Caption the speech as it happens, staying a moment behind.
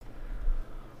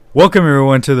Welcome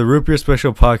everyone to the Rootbeer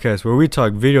Special podcast where we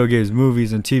talk video games,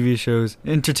 movies, and TV shows,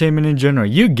 entertainment in general.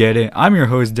 You get it. I'm your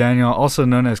host Daniel, also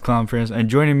known as Clown Prince, and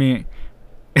joining me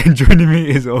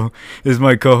is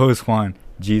my co-host Juan.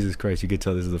 Jesus Christ, you could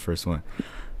tell this is the first one.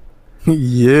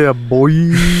 Yeah, boy.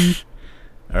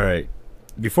 All right.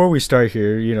 Before we start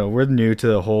here, we're new to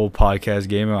the whole podcast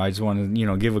game, and I just want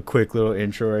to, give a quick little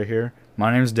intro right here.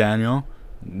 My name's Daniel,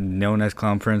 known as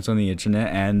Clown Prince on the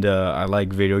internet, and I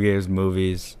like video games,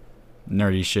 movies,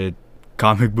 nerdy shit,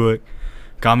 comic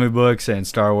books and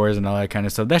Star Wars and all that kind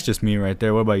of stuff. That's just me right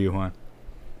there. What about you, Juan?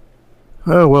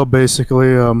 Oh, well,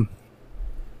 basically,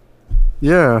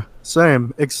 yeah,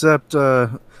 same, except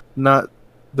not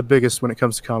the biggest when it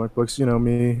comes to comic books. You know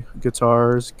me,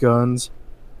 guitars, guns,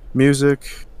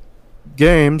 music,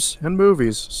 games, and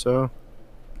movies. So,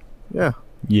 yeah.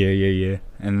 Yeah.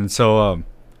 And so,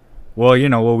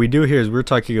 well, what we do here is we're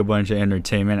talking a bunch of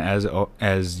entertainment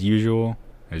as usual.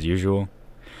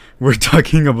 We're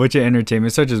talking a bunch of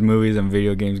entertainment such as movies and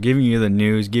video games, giving you the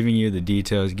news, giving you the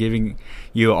details, giving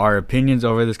you our opinions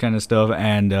over this kind of stuff.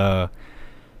 And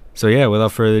so yeah,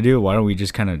 without further ado, why don't we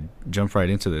just kind of jump right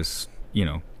into this?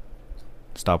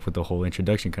 Stop with the whole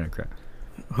introduction kind of crap.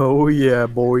 Oh yeah,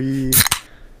 boy. Wait,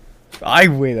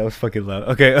 that was fucking loud.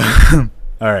 Okay.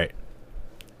 All right.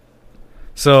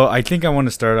 So I think we're gonna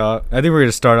start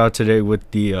out today with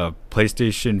the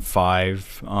PlayStation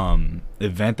 5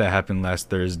 event that happened last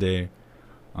Thursday.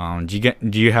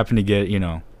 Did you happen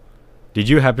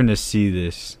to see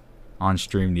this on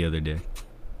stream the other day?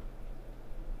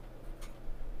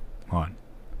 Hold on.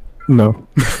 No.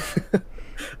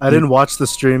 I didn't watch the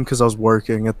stream because I was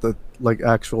working at the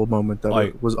actual moment that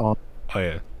it was on. Oh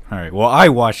yeah. All right. Well, I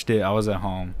watched it. I was at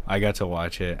home. I got to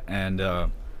watch it, and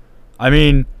I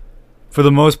mean, for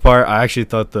the most part, I actually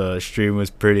thought the stream was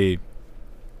pretty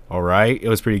alright. It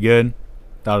was pretty good.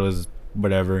 Thought it was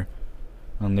whatever.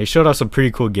 They showed off some pretty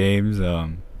cool games. A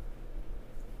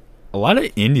lot of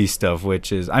indie stuff,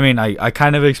 which is, I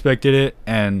kind of expected it.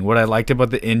 And what I liked about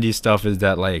the indie stuff is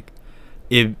that,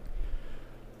 it,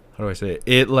 how do I say it?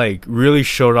 It, really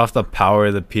showed off the power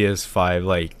of the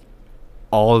ps5.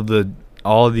 All the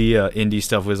indie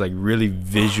stuff was, really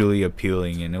visually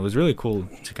appealing. And it was really cool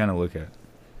to kind of look at.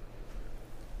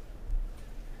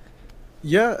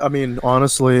 Yeah,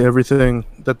 honestly, everything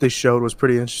that they showed was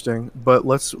pretty interesting. But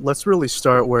let's really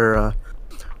start where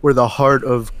the heart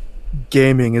of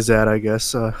gaming is at, I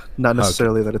guess. Not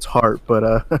necessarily that it's heart, but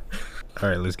all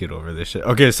right, let's get over this shit.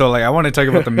 Okay, so I want to talk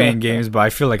about the main games, but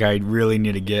I feel like I really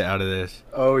need to get out of this.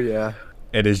 Oh yeah.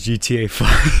 It is GTA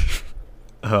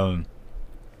 5.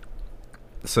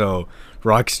 So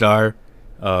Rockstar,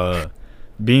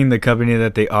 being the company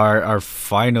that they are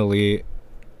finally.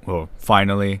 Well,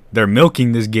 finally, they're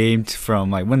milking this game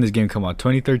from when this game come out,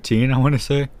 2013, I want to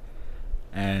say.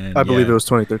 And I believe it was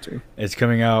 2013. It's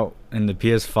coming out in the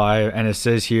PS5, and it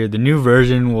says here the new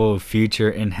version will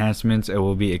feature enhancements and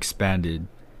will be expanded.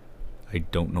 I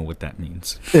don't know what that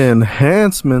means.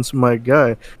 Enhancements, my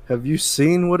guy. Have you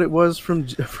seen what it was from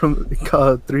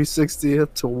 360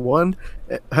 to 1,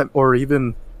 or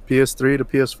even PS3 to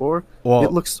PS4? Well,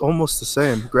 it looks almost the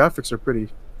same. Graphics are pretty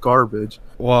garbage.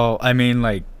 Well,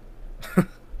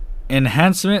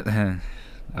 enhancement,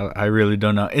 I really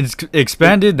don't know. It's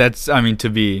expanded, that's to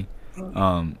be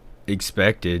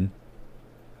expected.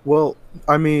 Well,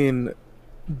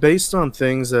 based on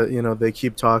things that they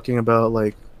keep talking about,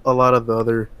 a lot of the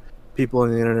other people on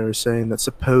the internet are saying that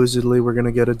supposedly we're going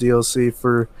to get a DLC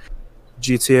for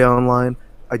GTA Online.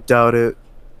 I doubt it.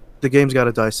 The game's got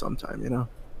to die sometime.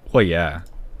 Well, yeah.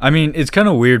 It's kind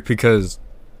of weird because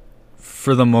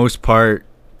for the most part,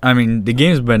 the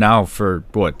game's been out for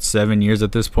 7 years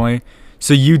at this point.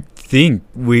 So you'd think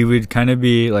we would kind of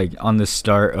be on the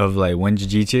start of when's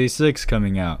GTA 6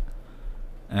 coming out,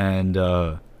 and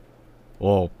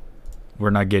well,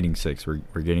 we're not getting 6.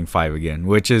 We're getting 5 again,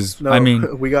 which is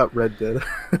we got Red Dead.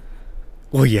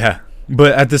 Well, yeah,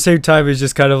 but at the same time, it's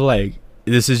just kind of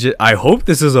this is just. I hope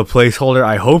this is a placeholder.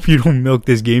 I hope you don't milk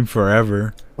this game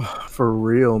forever. For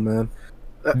real, man.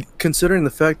 Considering the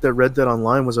fact that Red Dead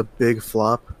Online was a big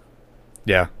flop.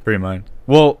 Yeah, pretty much.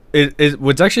 Well,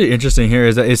 what's actually interesting here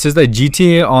is that it says that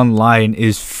GTA Online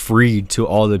is free to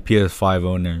all the PS5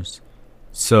 owners.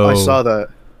 So I saw that.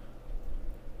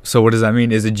 So what does that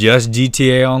mean? Is it just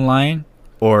GTA Online,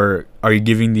 or are you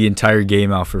giving the entire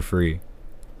game out for free?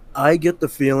 I get the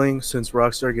feeling, since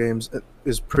Rockstar Games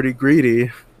is pretty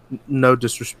greedy, no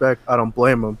disrespect, I don't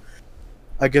blame them,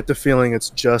 I get the feeling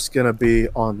it's just going to be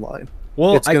online.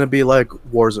 Well, it's going to be like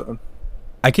Warzone.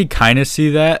 I could kind of see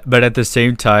that, but at the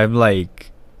same time,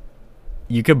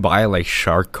 you could buy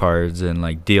shark cards and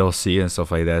DLC and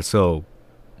stuff like that. So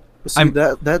See, I'm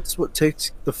that's what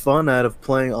takes the fun out of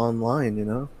playing online, you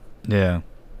know? yeah.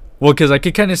 Well, because I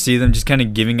could kind of see them just kind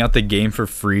of giving out the game for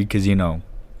free, because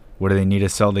what do they need to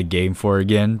sell the game for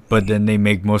again? But then they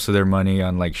make most of their money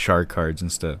on like shark cards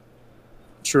and stuff.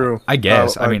 True. I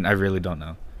guess. I mean, I really don't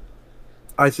know.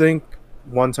 I think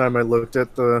one time I looked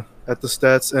at the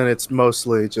stats, and it's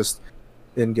mostly just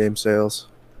in-game sales.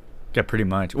 Yeah, pretty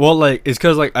much. Well, like it's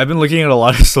because like I've been looking at a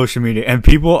lot of social media, and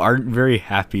people aren't very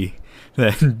happy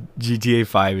that GTA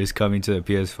 5 is coming to the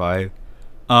PS5.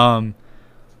 Um,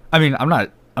 I mean, I'm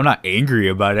not angry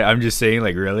about it. I'm just saying,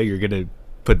 like, really, you're gonna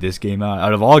put this game out?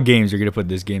 Out of all games, you're gonna put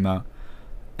this game out,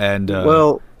 and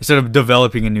Well, instead of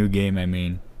developing a new game, I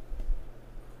mean,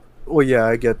 well, yeah,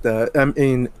 I get that. I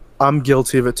mean, I'm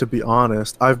guilty of it, to be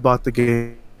honest. I've bought the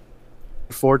game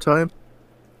 4 times.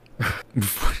 oh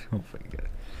my god,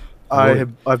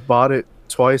 I've bought it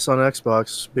twice on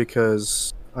Xbox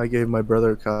because I gave my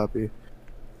brother a copy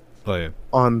oh yeah,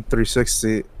 on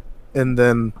 360, and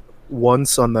then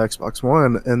once on the Xbox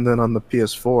One, and then on the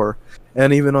PS4.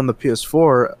 And even on the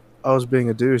PS4, I was being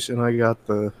a douche, and I got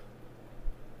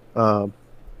uh,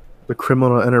 the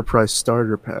Criminal Enterprise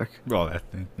Starter Pack, oh that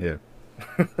thing, yeah.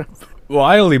 Well,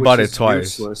 I only which bought it is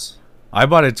twice. useless. I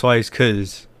bought it twice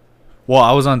because, well,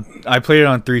 I played it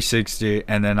on 360,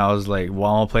 and then I was like,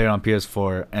 well, I'll play it on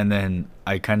PS4, and then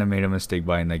I kind of made a mistake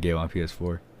buying that game on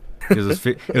PS4 because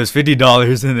it was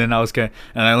 $50, and then and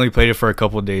I only played it for a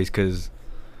couple days because,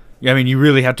 I mean, you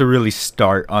really have to really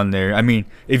start on there. I mean,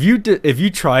 if you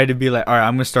try to be like, all right,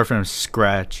 I'm gonna start from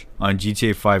scratch on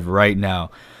GTA 5 right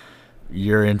now,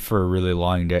 you're in for a really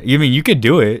long day. I mean, you could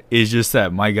do it. It's just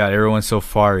that, my God, everyone's so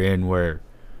far in where,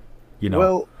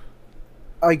 Well,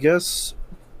 I guess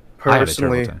I had a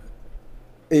terrible personally, time.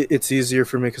 it's easier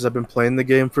for me because I've been playing the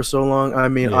game for so long. I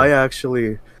mean, Yeah. I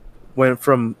actually went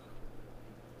from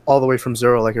all the way from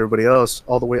 0 like everybody else,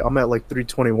 all the way. I'm at like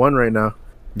 321 right now.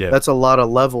 Yeah. That's a lot of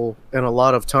level and a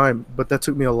lot of time, but that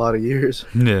took me a lot of years.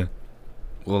 Yeah.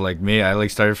 Well, like me, I like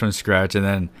started from scratch, and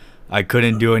then I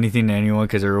couldn't do anything to anyone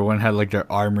because everyone had like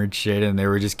their armored shit, and they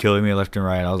were just killing me left and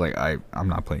right. I was like, I'm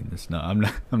not playing this. No, I'm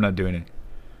not. I'm not doing it.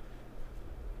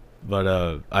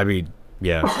 But I mean,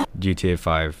 yeah, GTA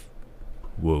 5,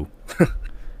 whoa,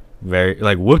 very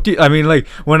like whoop. I mean, like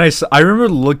when I remember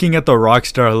looking at the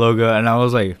Rockstar logo, and I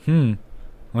was like,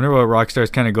 wonder what Rockstar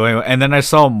is kind of going with. And then I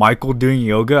saw Michael doing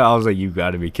yoga. I was like, you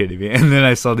gotta be kidding me. And then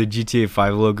I saw the GTA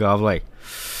 5 logo. I was like,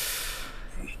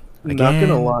 Not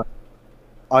gonna again? lie,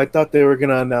 I thought they were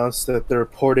gonna announce that they're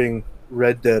porting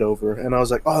Red Dead over, and I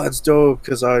was like, "Oh, that's dope!"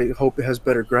 Because I hope it has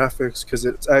better graphics, because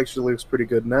it actually looks pretty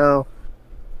good now.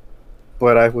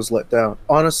 But I was let down.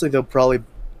 Honestly, they'll probably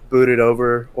boot it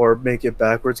over or make it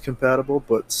backwards compatible,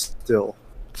 but still.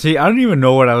 See, I don't even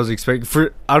know what I was expecting.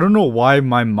 I don't know why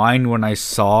my mind, when I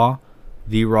saw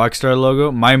the Rockstar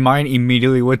logo, my mind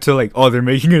immediately went to like, oh, they're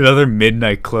making another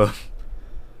Midnight Club.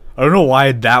 I don't know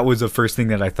why that was the first thing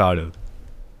that I thought of.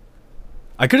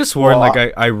 I could have sworn Well,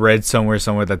 like I read somewhere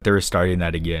that they were starting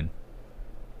that again.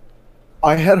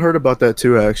 I had heard about that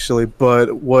too, actually.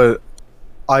 But what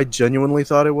I genuinely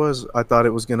thought I thought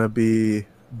it was gonna be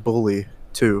Bully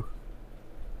too.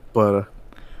 But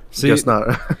See, guess not.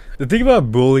 the thing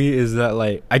about Bully is that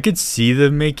like I could see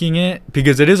them making it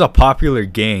because it is a popular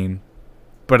game,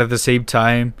 but at the same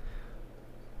time,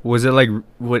 was it like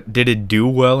what did it do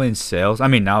well in sales? I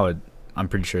mean, I'm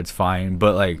pretty sure it's fine,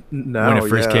 but like No, when it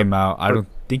first yeah. came out, I But don't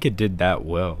think it did that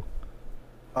well.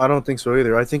 I don't think so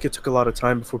either. I think it took a lot of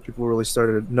time before people really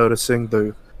started noticing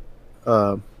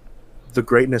uh, the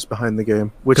greatness behind the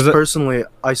game. Which 'Cause personally,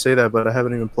 I say that, but I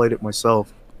haven't even played it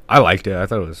myself. I liked it. I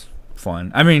thought it was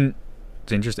fun. I mean,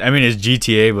 it's interesting. I mean, it's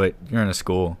GTA, but you're in a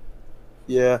school.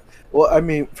 Yeah. Well, I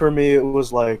mean, for me, it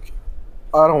was like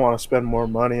I don't want to spend more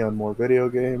money on more video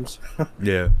games.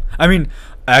 Yeah. I mean,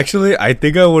 actually, I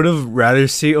think I would have rather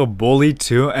see a Bully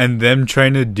 2 and them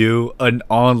trying to do an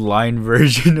online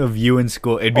version of you in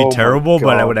school. It'd be Oh my terrible,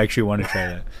 but I God. would actually want to try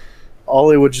that.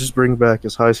 All it would just bring back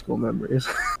is high school memories.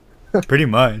 Pretty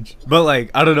much. But,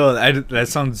 like, I don't know. That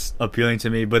sounds appealing to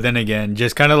me. But then again,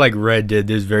 just kind of like Red did,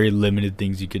 there's very limited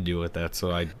things you could do with that.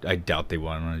 So I doubt they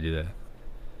want to do that.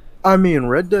 I mean,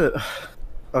 Red Dead.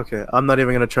 Okay, I'm not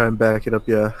even gonna try and back it up.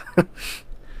 Yeah.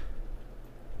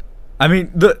 I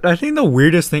mean, I think the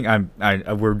weirdest thing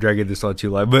we're dragging this all too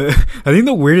long, but I think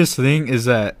the weirdest thing is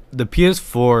that the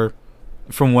PS4,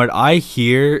 from what I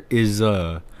hear, is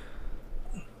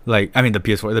like I mean the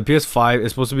PS4, the PS5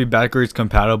 is supposed to be backwards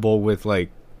compatible with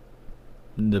like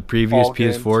the previous All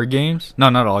PS4 games. No,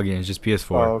 not all games, just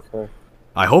PS4. Oh, okay.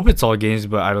 I hope it's all games,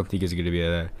 but I don't think it's gonna be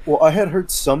that. Well, I had heard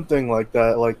something like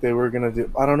that, like they were gonna do.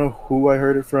 I don't know who I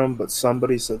heard it from, but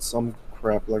somebody said some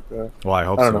crap like that. Well, I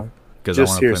hope I don't so, know. because I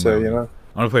Just want to play hearsay, my you own game. know.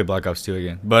 I want to play Black Ops 2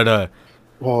 again. But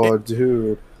Oh,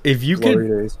 dude, if you glory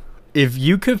could, days. if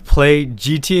you could play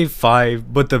GTA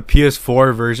 5 but the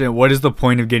PS4 version, what is the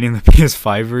point of getting the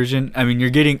PS5 version? I mean, you're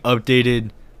getting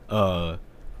updated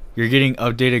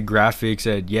graphics,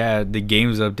 and yeah, the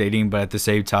game's updating, but at the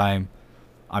same time,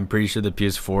 I'm pretty sure the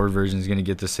PS4 version is gonna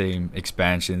get the same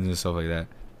expansions and stuff like that.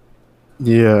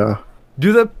 Yeah.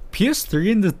 Do the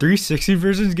PS3 and the 360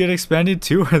 versions get expanded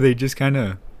too, or are they just kind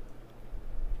of?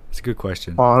 It's a good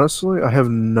question. Honestly, I have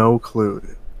no clue.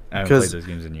 I haven't played Because those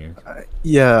games in years.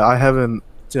 yeah, I haven't.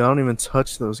 Dude, I don't even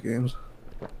touch those games.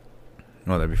 Oh,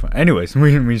 that'd be fun. Anyways,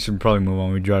 we should probably move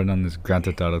on. We drawed on this Grand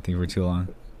Theft Auto thing for too long.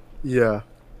 Yeah.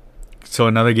 So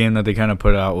another game that they kind of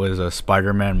put out was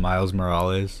Spider-Man Miles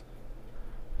Morales,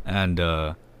 and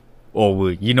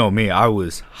well, you know me, I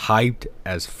was hyped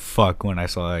as fuck when I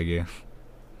saw that game.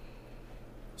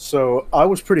 So I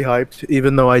was pretty hyped,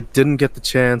 even though I didn't get the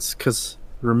chance. Cause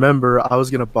remember, I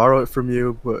was gonna borrow it from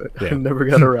you, but Yeah. I never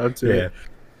got around to Yeah. it.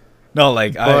 No,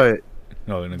 like But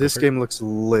no, go this for it. game looks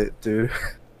lit, dude.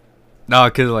 No,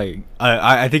 cause like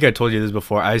I think I told you this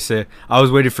before. I said I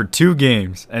was waiting for two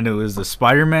games, and it was the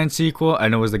Spider-Man sequel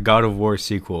and it was the God of War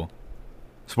sequel.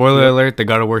 Spoiler Yeah. alert: the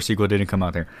God of War sequel didn't come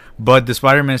out there, but the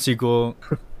Spider-Man sequel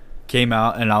came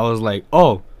out, and I was like,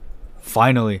 oh,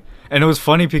 finally. And it was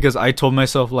funny because I told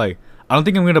myself like, I don't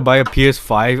think I'm gonna buy a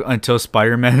PS5 until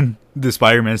Spider-Man, the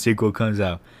Spider-Man sequel comes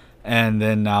out, and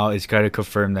then now it's kind of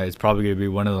confirmed that it's probably gonna be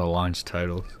one of the launch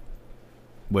titles,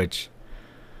 which,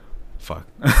 fuck.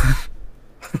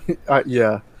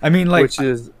 Yeah. I mean, like, Which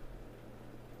is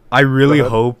I really Go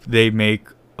ahead. hope they make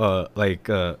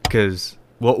cause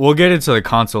we'll get into the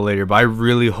console later, but I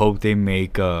really hope they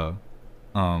make I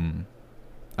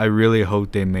really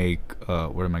hope they make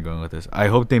where am I going with this? I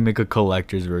hope they make a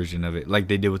collector's version of it like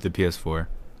they did with the PS4.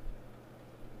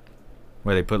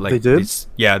 Where they put like They did?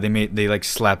 they like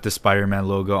slapped the Spider-Man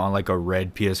logo on like a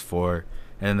red PS4,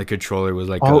 and then the controller was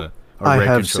like Oh, a I red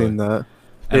have controller. seen that.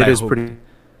 And It I is hope- pretty.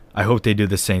 I hope they do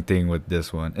the same thing with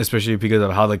this one, especially because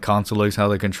of how the console looks, how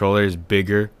the controller is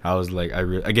bigger. I was like,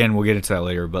 again, we'll get into that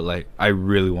later, but like, I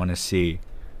really want to see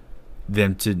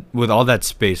them to with all that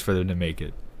space for them to make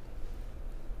it.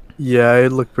 Yeah,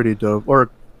 it looked pretty dope. Or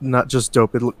not just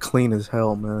dope, it looked clean as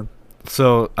hell, man.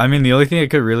 So, I mean, the only thing I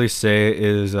could really say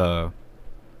is, as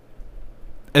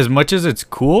much as it's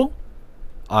cool,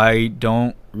 I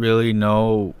don't really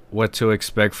know what to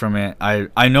expect from it.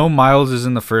 I know Miles is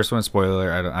in the first one.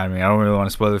 Spoiler. I mean, I don't really want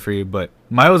to spoil it for you, but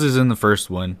Miles is in the first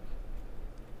one,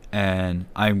 and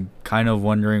I'm kind of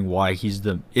wondering why he's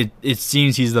the. It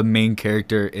seems he's the main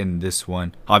character in this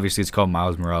one. Obviously, it's called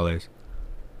Miles Morales.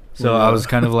 So I Yeah. was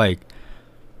kind of like,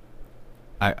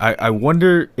 I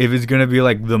wonder if it's gonna be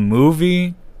like the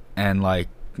movie and like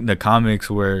the comics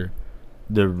where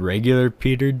the regular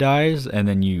Peter dies and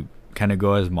then you kind of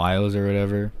go as Miles or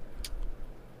whatever,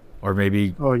 or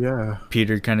maybe Oh yeah.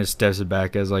 Peter kind of steps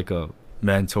back as like a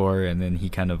mentor and then he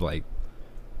kind of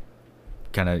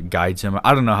guides him.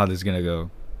 I don't know how this is gonna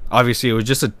go. Obviously, it was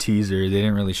just a teaser. They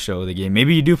didn't really show the game.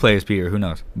 Maybe you do play as Peter. Who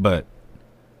knows? But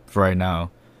for right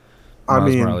now, I Miles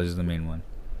mean, Morales is the main one.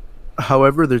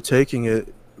 however they're taking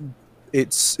it,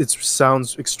 it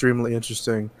sounds extremely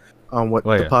interesting on what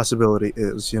Well, the yeah. possibility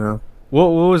is, you know. What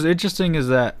was interesting is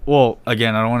that, well,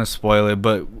 again, I don't want to spoil it,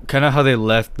 but kind of how they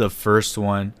left the first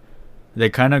one, they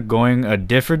kind of going a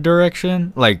different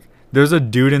direction. Like, there's a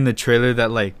dude in the trailer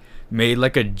that like made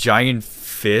like a giant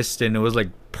fist, and it was like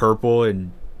purple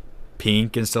and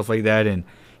pink and stuff like that, and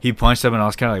he punched him, and I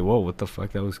was kind of like, whoa, what the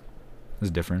fuck? That was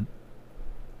different.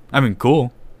 I mean,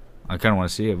 cool. I kind of want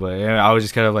to see it, but yeah, I was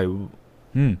just kind of like,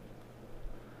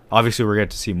 Obviously, we're going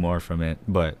to see more from it,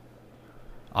 but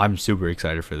I'm super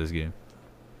excited for this game.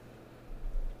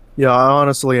 Yeah, I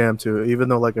honestly am too. Even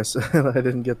though, like I said, I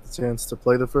didn't get the chance to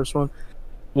play the first one.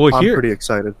 Well, I'm here pretty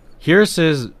excited. it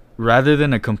says rather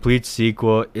than a complete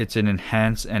sequel, it's an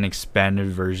enhanced and expanded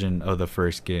version of the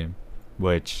first game,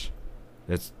 which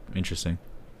that's interesting.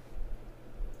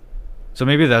 So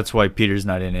maybe that's why Peter's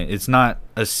not in it. It's not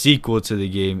a sequel to the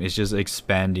game. It's just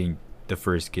expanding the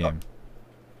first game.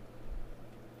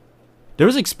 There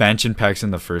was expansion packs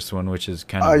in the first one, which is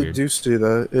kind of I weird. do see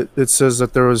that. It says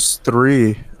that there was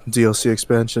 3 DLC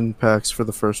expansion packs for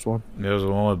the first one. There was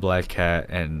one with Black Cat,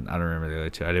 and I don't remember the other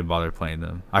two. I didn't bother playing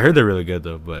them. I heard they're really good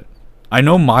though, but I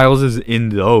know Miles is in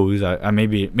those. I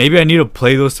maybe I need to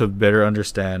play those to better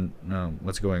understand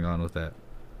what's going on with that.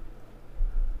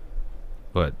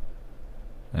 But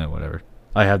whatever.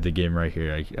 I have the game right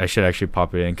here. I should actually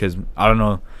pop it in because I don't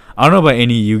know about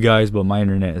any of you guys, but my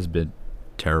internet has been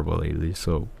terrible lately,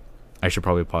 so I should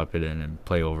probably pop it in and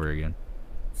play over again.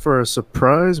 For a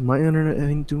surprise, my internet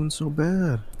ain't doing so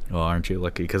bad. Well, aren't you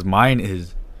lucky? Because mine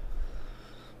is.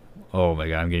 Oh my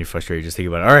god, I'm getting frustrated just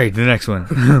thinking about it. All right, the next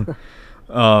one.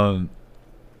 um,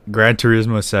 Gran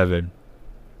Turismo 7.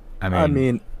 I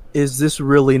mean, is this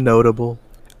really notable?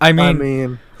 I I mean,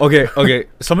 mean, okay.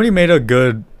 Somebody made a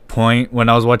good point when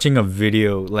I was watching a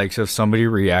video, like, so somebody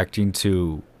reacting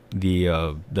to the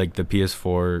like the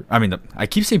PS4. I mean, I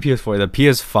keep saying PS4, the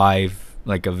PS5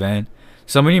 like event.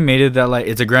 Somebody made it that like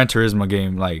it's a Gran Turismo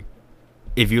game. Like,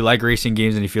 if you like racing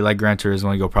games and if you like Gran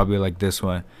Turismo, you'll probably like this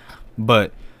one.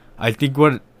 But I think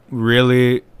what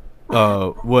really,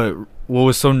 what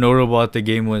was so notable at the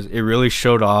game was it really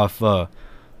showed off the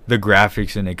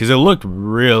graphics in it because it looked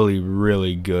really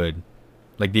really good,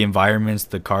 like the environments,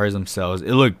 the cars themselves,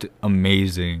 it looked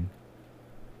amazing.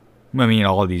 I mean,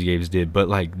 all of these games did, but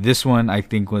like this one I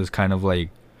think was kind of like,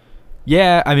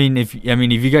 yeah, if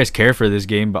you guys care for this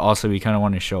game, but also we kind of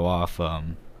want to show off,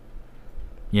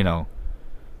 you know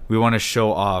we want to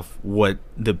show off what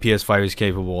the PS5 is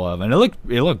capable of, and it looked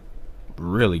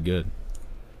really good.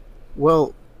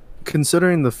 well,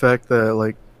 considering the fact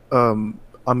that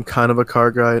I'm kind of a car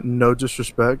guy, no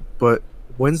disrespect, but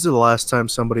when's the last time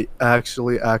somebody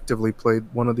actually actively played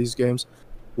one of these games?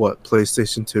 What,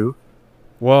 PlayStation 2?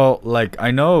 Well, like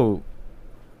I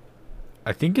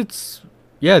think it's,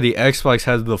 yeah, the Xbox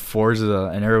has the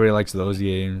Forza, and everybody likes those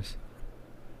games.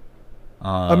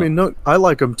 I mean, no, I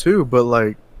like them too, but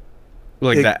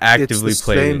That actively it's the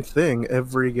play same it. thing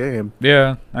every game.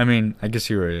 Yeah, I guess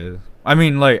you're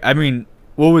right.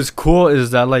 What was cool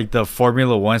is that like the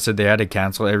Formula One said they had to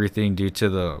cancel everything due to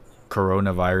the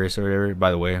coronavirus or whatever.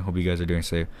 By the way, hope you guys are doing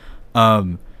safe.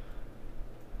 Um,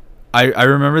 I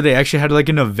remember they actually had like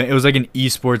an event. It was like an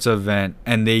esports event,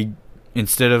 and they,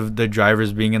 instead of the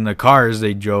drivers being in the cars,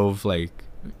 they drove like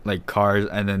cars,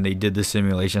 and then they did the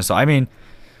simulation. So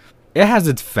it has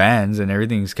its fans and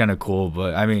everything's kind of cool,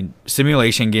 but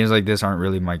simulation games like this aren't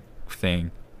really my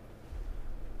thing.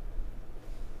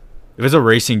 If it's a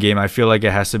racing game, I feel like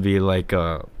it has to be like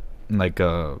a an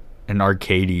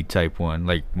arcadey type one,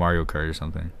 like Mario Kart or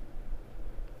something.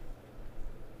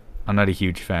 I'm not a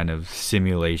huge fan of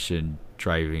simulation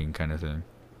driving kind of thing.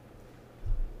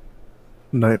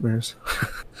 Nightmares.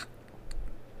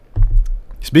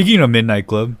 Speaking of Midnight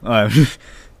Club,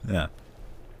 yeah.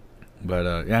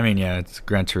 But yeah, it's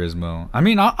Gran Turismo.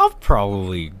 I'll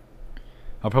probably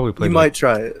play. You might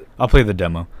try it. I'll play the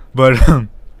demo, but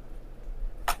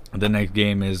the next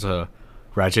game is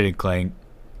Ratchet and Clank.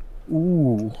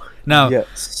 Ooh. Now,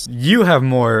 Yes. you have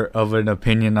more of an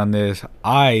opinion on this.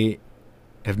 I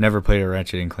have never played a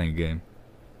Ratchet and Clank game.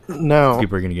 Now,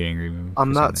 People are gonna get angry.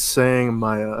 I'm not saying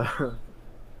my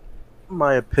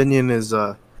opinion is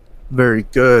very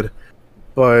good,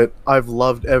 but I've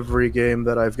loved every game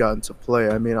that I've gotten to play.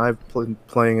 I mean, I've been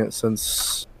playing it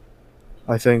since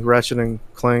I think Ratchet and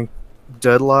Clank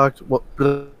Deadlocked. Well,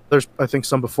 there's I think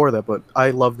some before that, but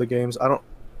I love the games.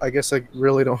 I guess I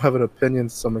really don't have an opinion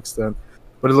to some extent,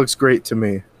 but it looks great to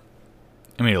me.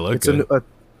 It looked It's good.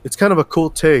 it's kind of a cool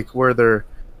take where they're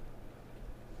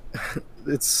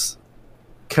it's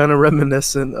kind of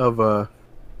reminiscent of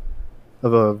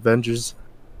Avengers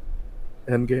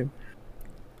Endgame.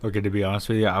 Okay, to be honest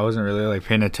with you, I wasn't really like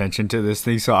paying attention to this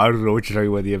thing, so I don't know what you're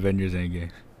talking about, the Avengers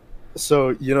Endgame. So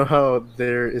you know how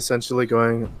they're essentially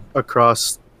going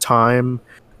across time,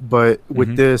 but with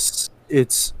Mhm. this,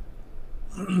 it's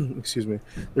excuse me,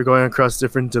 they're going across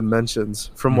different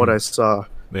dimensions from what Mhm. I saw,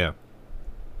 Yeah.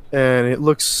 and it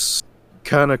looks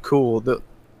kind of cool.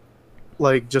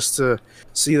 Just to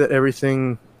see that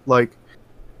everything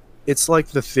it's like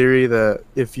the theory that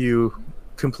if you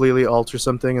completely alter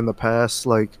something in the past,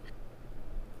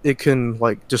 it can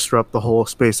disrupt the whole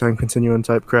space-time continuum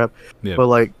type crap. Yeah.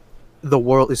 But the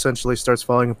world essentially starts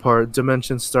falling apart,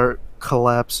 dimensions start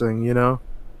collapsing, you know?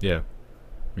 Yeah.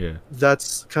 Yeah.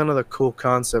 That's kind of the cool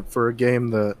concept for a game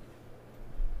that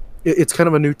it's kind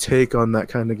of a new take on that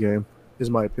kind of game, is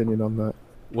my opinion on that.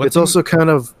 It's also kind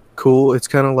of cool. It's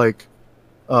kind of like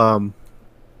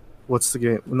what's the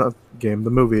game? Not game, the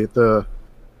movie, the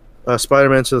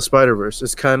Spider-Man to the Spider-Verse.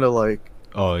 It's kind of like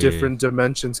different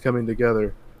dimensions coming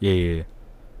together. Yeah.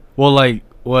 Well, like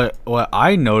what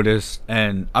I noticed,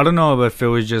 and I don't know if it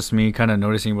was just me kind of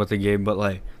noticing about the game, but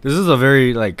like this is a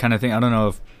very like kind of thing. I don't know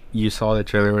if you saw the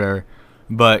trailer or whatever,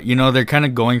 but they're kind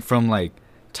of going from like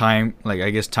time, like I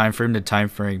guess time frame to time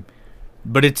frame,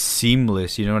 but it's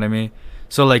seamless. You know what I mean?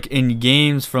 So like in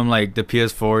games from like the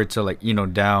PS4 to like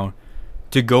down,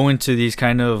 to go into these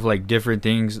kind of like different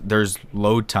things, there's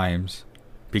load times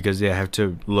because they have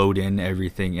to load in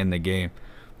everything in the game.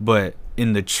 But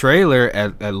in the trailer,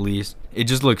 at least, It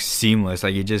just looks seamless.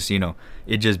 Like it just,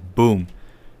 it just boom.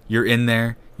 You're in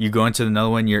there. You go into another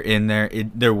one. You're in there.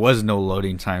 There was no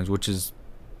loading times, which is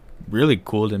really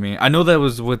cool to me. I know that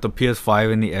was with the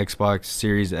PS5 and the Xbox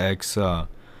Series X.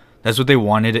 That's what they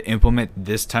wanted to implement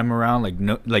this time around, like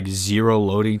no, like zero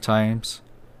loading times,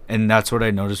 and that's what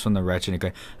I noticed from the Ratchet and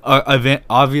Clank event.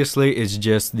 Obviously, it's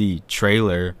just the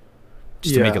trailer,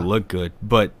 just to make it look good,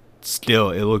 but still,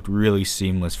 it looked really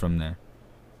seamless from there.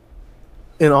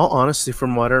 In all honesty,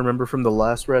 from what I remember from the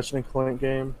last Ratchet and Clank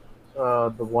game,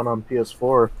 the one on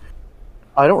PS4,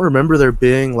 I don't remember there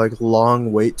being like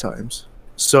long wait times.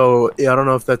 So I don't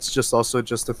know if that's just also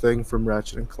just a thing from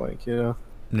Ratchet and Clank, you know?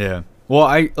 Yeah. Well,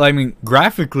 I mean,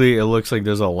 graphically, it looks like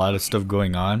there's a lot of stuff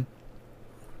going on,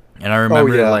 and I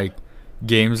remember like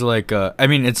games like I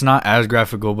mean, it's not as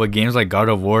graphical, but games like God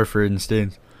of War, for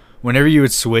instance, whenever you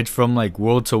would switch from like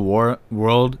world to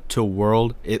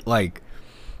world, it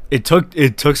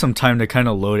took some time to kind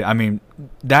of load it. I mean,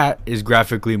 that is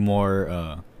graphically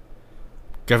more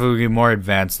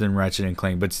advanced than Ratchet and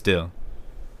Clank, but still.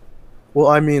 Well,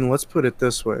 I mean, let's put it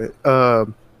this way. I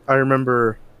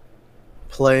remember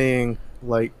playing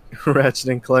like Ratchet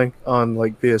and Clank on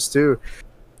like PS2.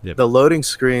 Yep. The loading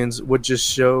screens would just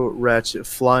show Ratchet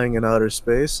flying in outer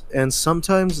space, and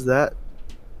sometimes that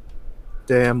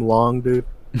damn long, dude.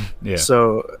 Yeah.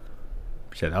 So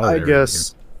shit, I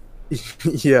guess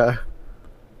yeah.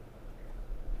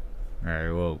 All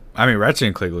right. Well, I mean, Ratchet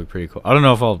and Clank look pretty cool. I don't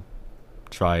know if I'll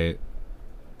try it.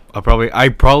 I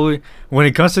probably when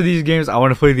it comes to these games, I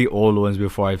want to play the old ones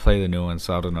before I play the new ones.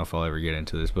 So I don't know if I'll ever get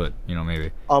into this, but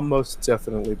maybe. I'll most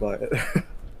definitely buy it.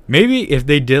 Maybe if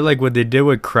they did like what they did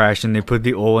with Crash and they put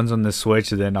the old ones on the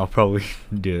Switch, then I'll probably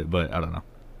do it. But I don't know.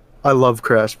 I love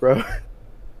Crash, bro.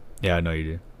 Yeah, I know you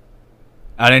do.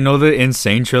 And I know the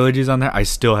Insane trilogy's on there. I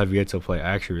still have yet to play. I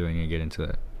actually really need to get into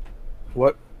that.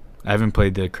 What? I haven't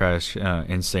played the Crash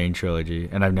Insane trilogy,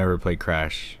 and I've never played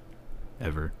Crash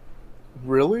ever.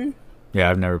 Really? Yeah,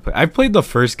 I've never played. I've played the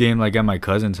first game like at my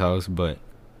cousin's house, but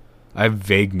I have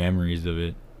vague memories of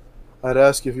it. I'd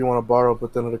ask you if you want to borrow,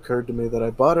 but then it occurred to me that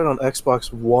I bought it on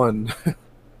Xbox One.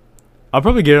 I'll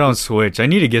probably get it on Switch. I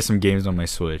need to get some games on my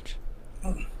Switch.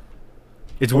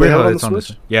 It's weird how it's on the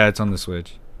Switch. Yeah, it's on the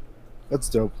Switch. That's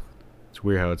dope. It's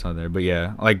weird how it's on there, but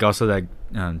yeah, like also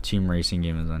that team racing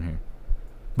game is on here.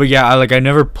 But yeah, I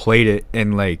never played it,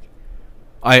 and like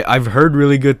I've heard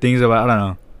really good things about. I don't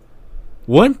know.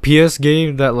 One PS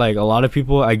game that like a lot of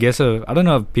people, I guess, I don't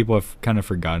know if people have kind of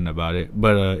forgotten about it,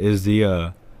 but is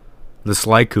the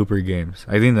Sly Cooper games.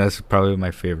 I think that's probably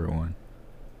my favorite one.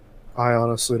 I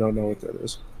honestly don't know what that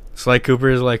is. Sly Cooper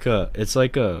is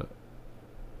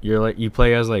you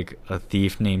play as like a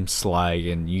thief named Sly,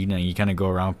 and you kind of go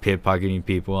around pickpocketing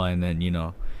people, and then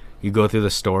you go through the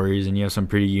stories, and you have some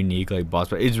pretty unique like boss.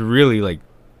 But it's really like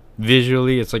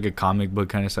visually, it's like a comic book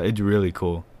kind of stuff. It's really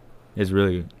cool. It's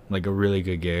really like a really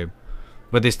good game,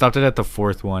 but they stopped it at the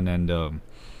fourth one, and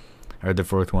or the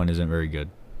fourth one isn't very good.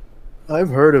 I've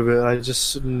heard of it. I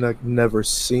just never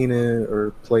seen it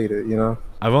or played it.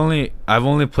 I've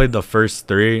only played the first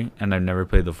three, and I've never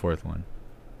played the fourth one.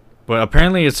 But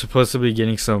apparently, it's supposed to be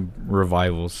getting some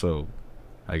revival, so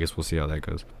I guess we'll see how that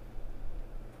goes.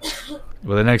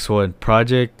 Well, the next one,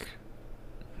 Project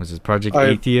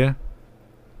Athia?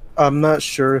 I'm not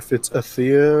sure if it's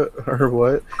Athia or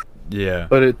what. Yeah.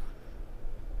 But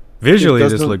visually,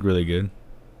 this looked really good.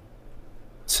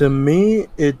 To me,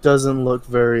 it doesn't look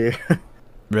very...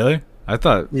 Really? I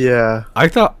thought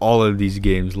all of these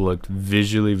games looked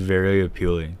visually very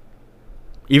appealing.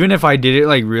 Even if I did it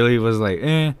like really was like,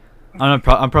 I'm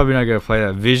probably not gonna play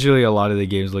that. Visually, a lot of the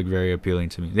games look very appealing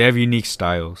to me. They have unique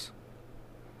styles.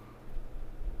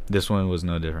 This one was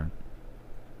no different.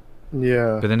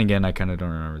 Yeah. But then again, I kind of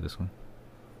don't remember this one.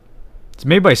 It's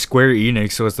made by Square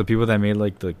Enix, so it's the people that made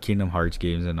like the Kingdom Hearts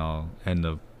games and all,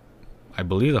 and I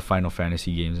believe the Final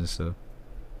Fantasy games and stuff.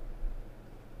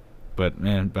 But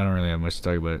man, I don't really have much to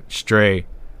talk about. Stray.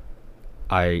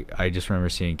 I just remember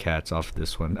seeing cats off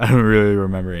this one. I don't really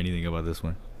remember anything about this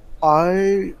one.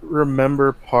 I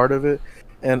remember part of it,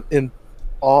 and in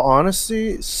all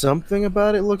honesty, something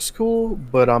about it looks cool,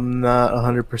 but I'm not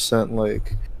 100%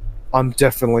 like, I'm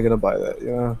definitely gonna buy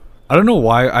that, I don't know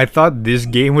why. I thought this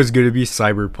game was gonna be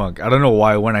Cyberpunk. I don't know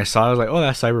why. When I saw it, I was like, oh,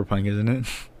 that's Cyberpunk, isn't it?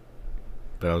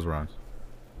 But I was wrong.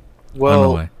 Well, I don't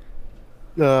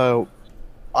know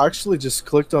why. I actually just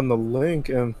clicked on the link,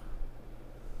 and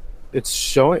it's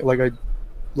showing,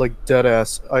 like dead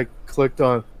ass. I clicked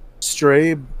on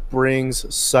Stray brings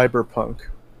Cyberpunk,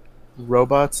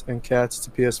 robots and cats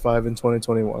to PS5 in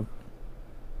 2021.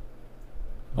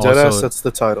 Deadass, Also, that's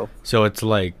the title. so it's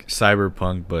like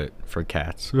cyberpunk but for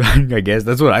cats. I guess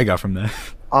that's what I got from that.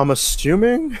 I'm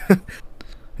assuming.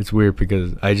 It's weird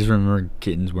because I just remember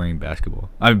kittens wearing basketball.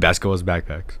 I mean, basketball's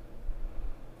backpacks.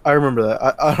 I remember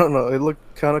that. I don't know. It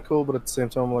looked kind of cool, but at the same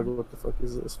time, I'm like, what the fuck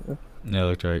is this, man? Yeah, it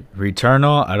looked right.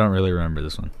 Returnal, I don't really remember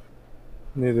this one.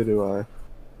 Neither do I.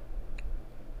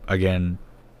 Again,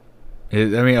 I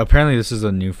mean, apparently this is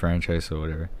a new franchise, so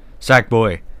whatever.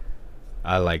 Sackboy,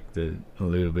 I like the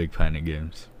Little Big Planet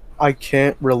games. I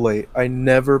can't relate. I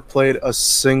never played a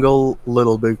single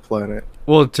Little Big Planet.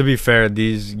 Well, to be fair,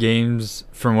 these games,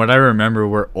 from what I remember,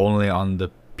 were only on the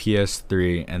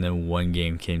PS3, and then one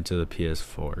game came to the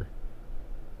PS4.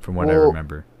 From what I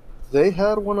remember. They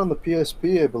had one on the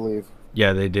PSP, I believe.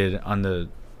 Yeah, they did on the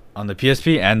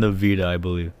PSP and the Vita, I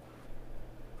believe.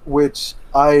 Which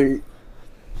I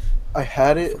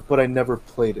had it, but I never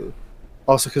played it.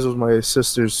 Also, because it was my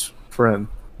sister's friend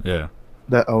Yeah.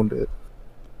 that owned it.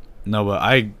 No, but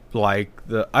I like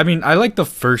the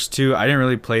first two. I didn't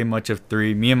really play much of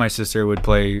three. Me and my sister would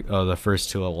play the first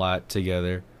two a lot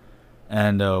together.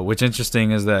 And what's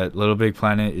interesting is that Little Big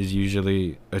Planet is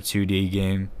usually a 2D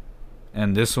game,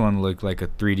 and this one looked like a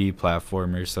 3D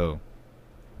platformer. So,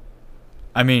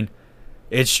 I mean,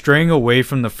 it's straying away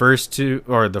from the first two,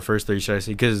 or the first three, should I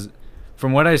say? Because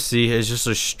from what I see, it's just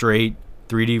a straight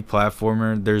 3D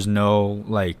platformer. There's no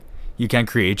like, you can't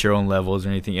create your own levels or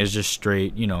anything. It's just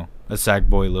straight, a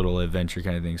Sackboy little adventure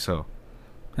kind of thing. So,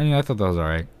 I mean, I thought that was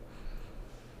alright.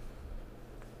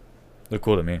 Looked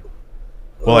cool to me.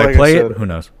 Will I play it? Who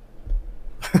knows?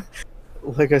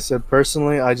 Like I said,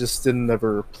 personally, I just didn't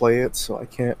ever play it, so I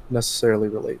can't necessarily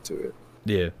relate to it.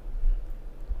 Yeah.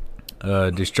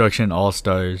 Destruction All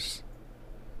Stars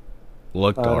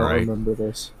looked alright. I don't remember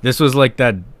this. This was like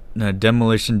that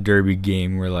demolition derby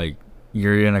game where like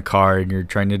you're in a car and you're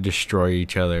trying to destroy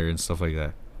each other and stuff like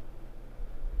that.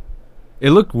 It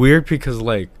looked weird because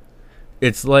like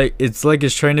it's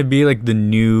trying to be like the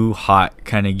new hot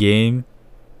kind of game,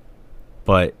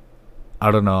 but I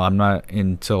don't know. I'm not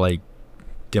into like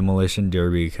demolition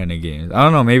derby kind of games. I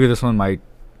don't know. Maybe this one might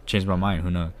change my mind. Who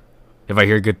knows? If I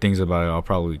hear good things about it, I'll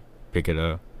probably pick it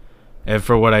up. And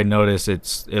for what I noticed,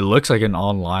 it looks like an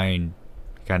online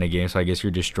kind of game. So I guess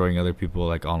you're destroying other people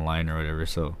like online or whatever.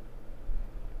 So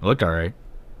it looked alright.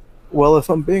 Well, if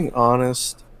I'm being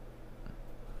honest,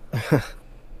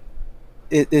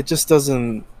 it just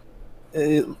doesn't.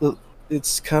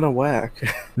 It's kind of whack.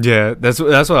 Yeah, that's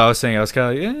what I was saying. I was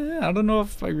kind of like, yeah, I don't know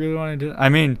if I really want to do it. I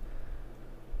mean,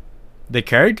 the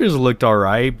characters looked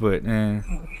alright, but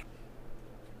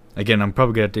again, I'm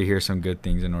probably gonna have to hear some good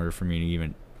things in order for me to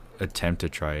even attempt to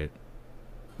try it.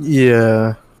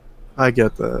 Yeah, I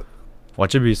get that.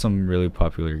 Watch it be some really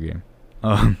popular game.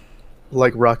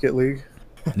 Like Rocket League.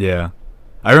 Yeah,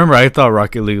 I remember I thought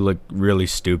Rocket League looked really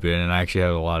stupid, and I actually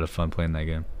had a lot of fun playing that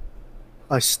game.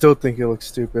 I still think it looks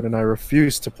stupid, and I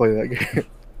refuse to play that game.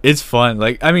 It's fun.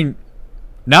 Like, I mean,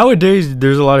 nowadays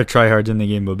there's a lot of tryhards in the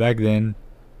game, but back then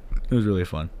it was really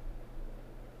fun.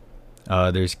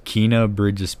 There's Kena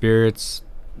Bridge of Spirits.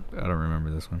 I don't remember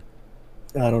this one.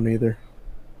 I don't either.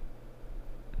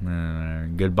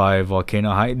 Goodbye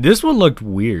Volcano High. This one looked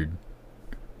weird.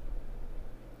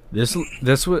 This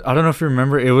what I don't know if you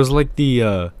remember. It was like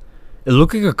it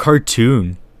looked like a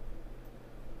cartoon.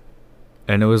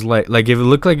 And it was like if it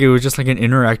looked like it was just like an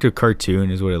interactive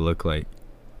cartoon is what it looked like.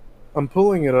 I'm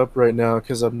pulling it up right now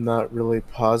because I'm not really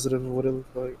positive of what it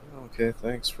looked like. Okay,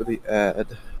 thanks for the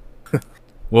ad.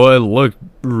 Well, it looked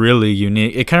really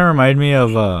unique. It kind of reminded me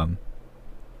of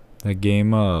that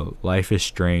game Life is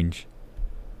Strange.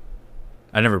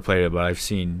 I never played it, but I've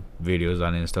seen videos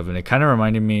on it and stuff, and it kind of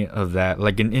reminded me of that,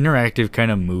 like an interactive kind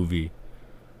of movie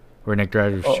or an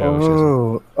interactive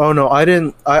show. Oh no, I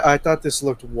didn't. I thought this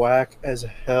looked whack as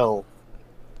hell.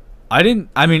 I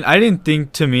didn't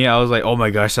think, to me, I was like, oh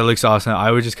my gosh, that looks awesome.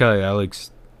 I was just kind of like, that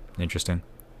looks interesting.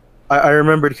 I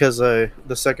remembered because the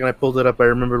second I pulled it up, I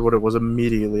remembered what it was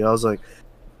immediately. I was like,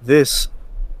 this,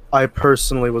 I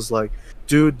personally was like,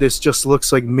 dude, this just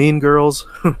looks like Mean Girls.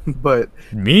 But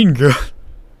Mean Girls?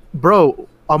 Bro,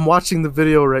 I'm watching the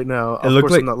video right now. Of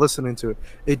course, like, I'm not listening to it.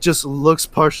 It just looks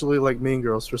partially like Mean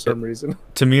Girls for some reason.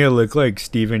 To me, it looked like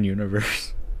Steven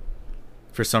Universe.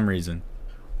 For some reason.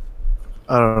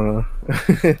 I don't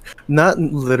know. Not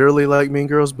literally like Mean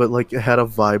Girls, but like it had a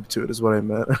vibe to it is what I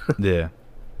meant. Yeah.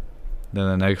 Then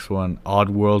the next one,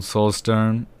 Oddworld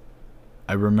Soulstorm.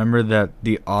 I remember that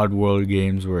the Oddworld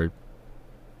games were,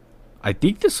 I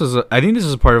think this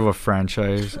is part of a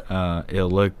franchise. It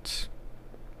looked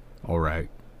alright.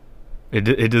 It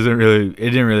didn't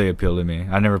really appeal to me.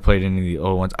 I never played any of the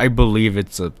old ones. I believe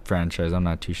it's a franchise. I'm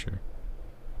not too sure.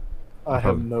 I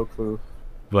have no clue,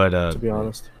 But to be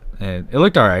honest. it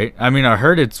looked alright. I mean, I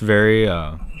heard it's very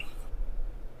I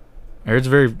heard it's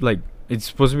very like it's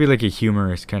supposed to be like a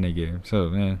humorous kind of game. So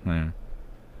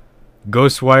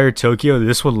Ghostwire Tokyo.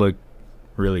 This would look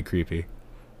really creepy.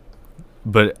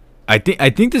 But I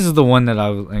think this is the one that I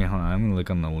was. Hold on, I'm gonna look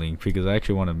on the link because I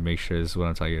actually want to make sure this is what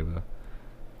I'm talking about.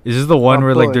 Is this the one I'm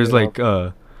where like pulling there's it like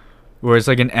up. where it's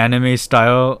like an anime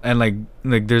style and like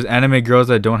there's anime girls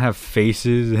that don't have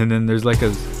faces and then there's like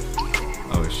a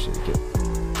oh shit.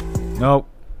 Nope.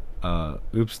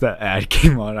 Oops, that ad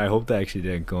came on. I hope that actually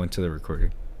didn't go into the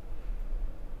recording.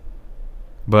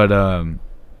 But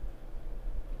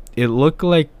it looked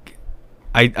like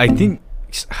I think.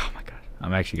 Oh my god,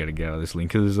 I'm actually gonna get out of this link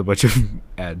because there's a bunch of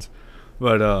ads.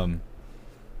 But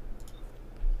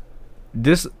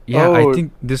this I Oh,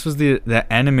 think this was the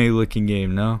anime looking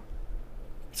game. No,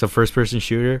 it's a first person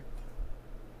shooter.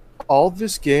 all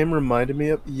this game reminded me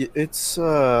of. It's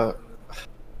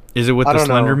Is it with I the don't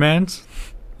know. Slendermans?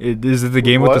 Is it the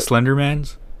game with the What?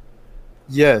 Slendermans?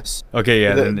 Yes. Okay,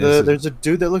 yeah, then this is. There's a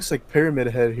dude that looks like Pyramid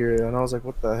Head here, and I was like,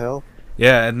 what the hell?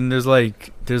 Yeah, and then there's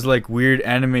like weird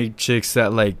anime chicks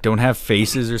that like don't have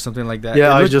faces or something like that.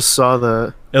 Yeah, I just saw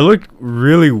that. It looked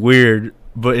really weird,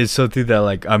 but it's something that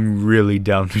like I'm really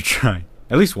down to try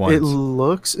at least once. It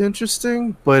looks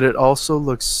interesting, but it also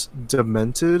looks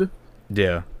demented.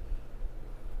 Yeah,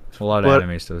 a lot of But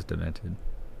anime stuff is demented.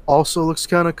 also looks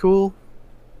kind of cool.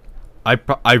 I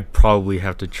probably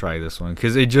have to try this one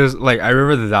because it just like I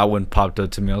remember that one popped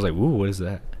up to me. I was like, "Ooh, what is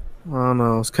that?" I don't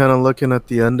know. I was kind of looking at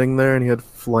the ending there, and he had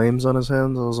flames on his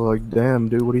hands. I was like, damn,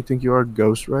 dude, what do you think you are,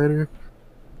 Ghost Rider?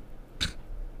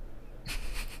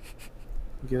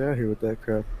 Get out of here with that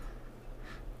crap.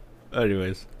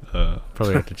 Anyways,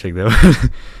 probably have to check that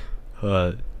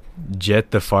one. Jet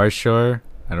the Far Shore.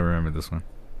 I don't remember this one.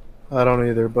 I don't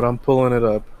either, but I'm pulling it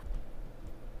up.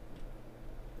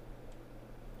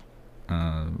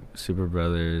 Super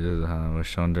Brothers was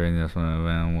shown during this one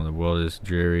event when the world is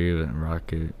dreary and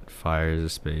rocket fires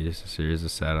of space, a series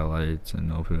of satellites,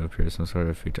 and open appears some sort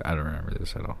of future. I don't remember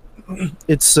this at all.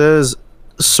 It says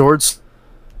Swords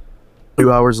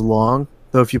 2 hours long,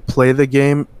 though if you play the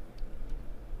game,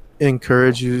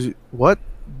 encourage you. What?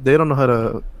 They don't know how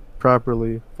to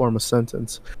properly form a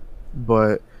sentence,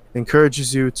 but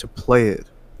encourages you to play it.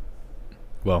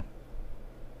 Well,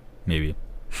 maybe.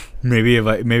 maybe if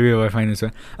I find this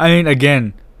one. I mean,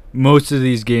 again, most of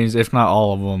these games, if not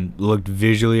all of them, looked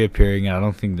visually appealing, and I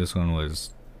don't think this one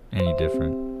was any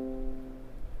different.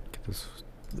 This,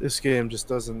 This game just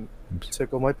doesn't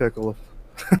tickle my pickle.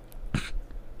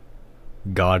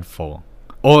 Godfall.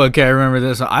 Oh, okay, I remember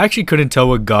this. I actually couldn't tell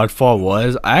what Godfall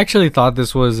was. I actually thought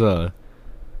this was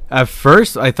at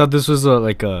first I thought this was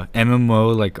like a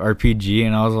MMO, like RPG,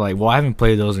 and I was like, well, I haven't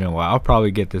played those in a while. I'll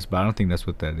probably get this, but I don't think that's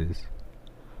what that is.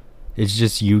 It's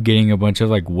just you getting a bunch of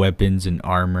like weapons and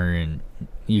armor, and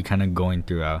you kind of going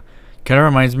throughout. Kind of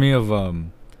reminds me of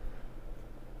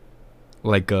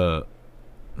like a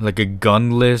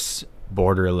gunless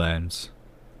Borderlands,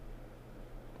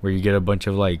 where you get a bunch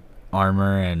of like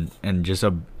armor and just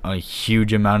a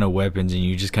huge amount of weapons, and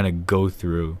you just kind of go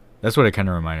through. That's what it kind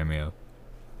of reminded me of.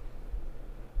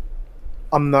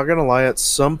 I'm not gonna lie, at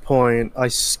some point I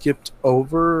skipped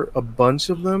over a bunch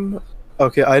of them.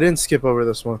 Okay, I didn't skip over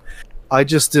this one. I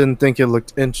just didn't think it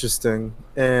looked interesting,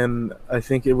 and I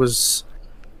think it was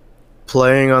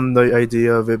playing on the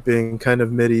idea of it being kind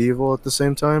of medieval at the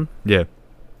same time. Yeah,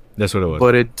 that's what it was.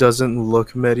 But it doesn't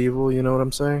look medieval, you know what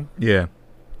I'm saying? Yeah,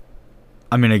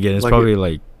 I mean, again, it's Like probably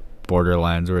like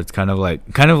Borderlands, where it's kind of like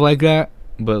that,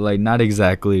 but like not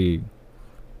exactly.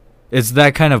 It's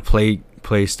that kind of play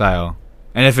style,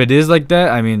 and if it is like that,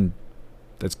 I mean,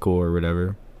 that's cool or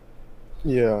whatever.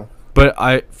 Yeah. But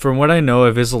from what I know,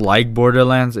 if it's like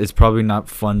Borderlands, it's probably not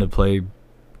fun to play.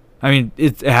 I mean,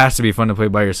 it has to be fun to play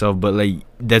by yourself, but like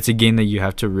that's a game that you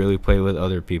have to really play with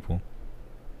other people.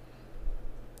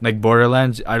 Like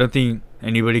Borderlands, I don't think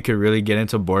anybody could really get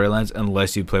into Borderlands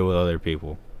unless you play with other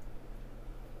people.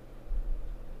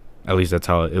 At least that's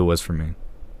how it was for me.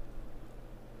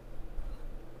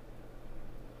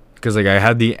 Cause like I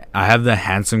have the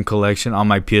Handsome collection on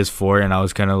my PS4, and I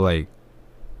was kind of like,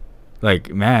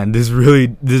 man, this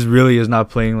really is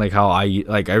not playing like how I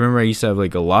like. I remember I used to have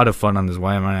like a lot of fun on this.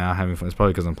 Why am I not having fun? It's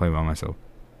probably because I'm playing by myself.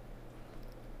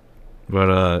 But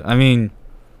I mean,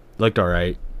 looked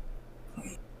alright.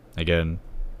 Again,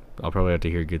 I'll probably have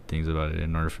to hear good things about it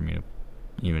in order for me to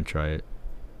even try it.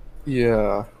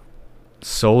 Yeah.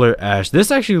 Solar Ash.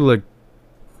 This actually looked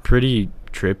pretty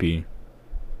trippy.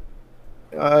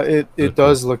 It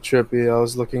does look trippy. I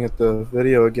was looking at the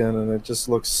video again, and it just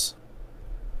looks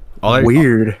All I,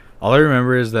 weird. All I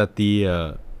remember is that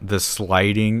the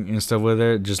sliding and stuff with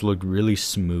it just looked really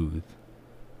smooth.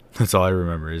 That's all I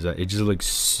remember, is that it just looks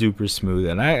super smooth,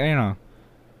 and I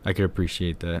could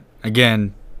appreciate that.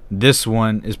 Again, this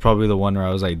one is probably the one where I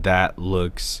was like, that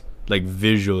looks like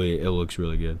visually, it looks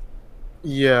really good.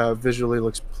 Yeah, visually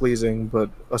looks pleasing, but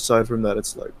aside from that,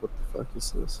 it's like, what the fuck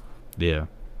is this? Yeah.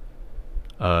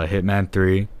 Hitman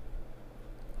 3.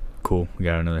 Cool. We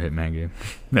got another Hitman game.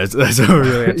 that's what we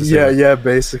really have to say. Yeah,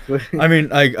 basically. I mean,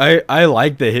 like I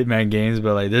like the Hitman games,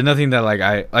 but like there's nothing that like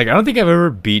I don't think I've ever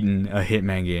beaten a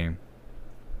Hitman game.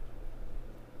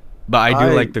 But I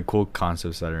do like the cool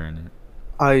concepts that are in it.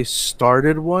 I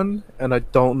started one, and I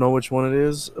don't know which one it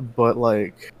is, but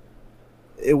like,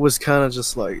 it was kind of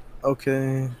just like,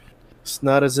 okay, it's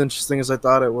not as interesting as I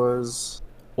thought it was.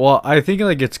 Well, I think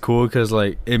like it's cool because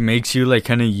like it makes you like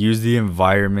kind of use the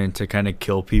environment to kind of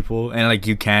kill people, and like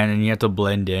you can, and you have to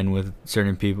blend in with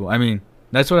certain people. I mean,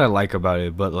 that's what I like about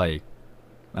it. But like,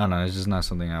 I don't know, it's just not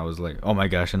something I was like, oh my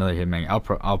gosh, another Hitman.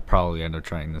 I'll probably end up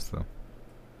trying this though.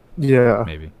 Yeah,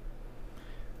 Maybe.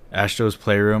 Astro's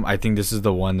Playroom. I think this is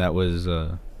the one that was.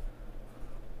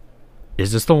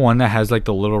 Is this the one that has like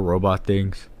the little robot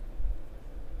things?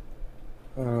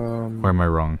 Or am I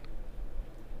wrong?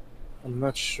 I'm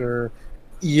not sure.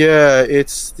 Yeah,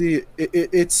 it's the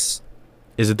it's.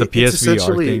 Is it the it's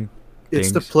PSVR thing?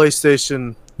 It's the Things?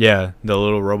 PlayStation. Yeah, the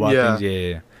little robot Yeah. things.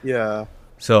 Yeah. Yeah,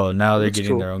 So now they're looks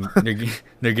getting cool. their own.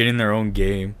 They're getting their own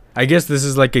game. I guess this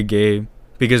is like a game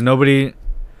because nobody.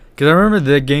 Because I remember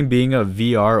the game being a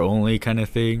VR only kind of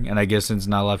thing, and I guess since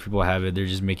not a lot of people have it, they're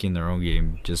just making their own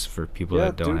game just for people yeah,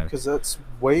 that don't dude, have it. because that's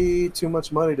way too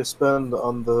much money to spend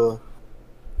on the.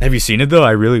 Have you seen it though?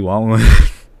 I really want one.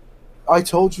 I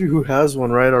told you who has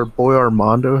one, right? Our boy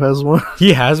Armando has one.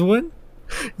 He has one.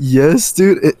 Yes,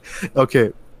 dude.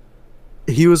 Okay.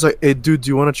 He was like, "Hey, dude, do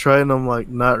you want to try it?" And I'm like,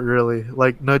 "Not really.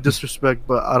 Like, no disrespect,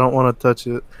 but I don't want to touch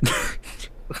it."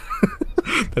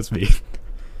 That's me.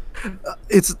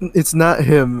 It's not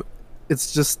him.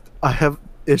 It's just I have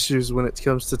issues when it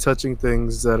comes to touching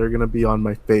things that are gonna be on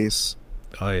my face.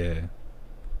 Oh yeah.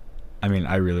 I mean,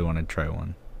 I really want to try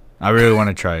one. I really want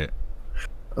to try it.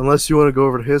 Unless you want to go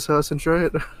over to his house and try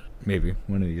it. Maybe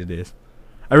one of these days.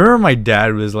 I remember my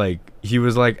dad was like, he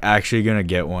was like actually gonna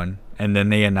get one, and then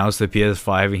they announced the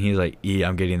PS5, and he's like,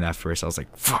 I'm getting that first." I was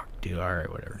like, "Fuck, dude. All right,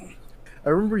 whatever." I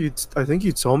remember you. I think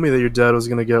you told me that your dad was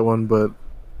gonna get one, but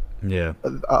Yeah.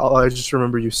 I just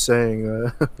remember you saying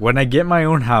that. When I get my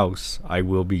own house, I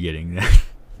will be getting that.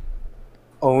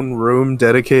 Own room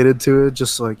dedicated to it.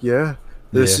 Just like, yeah,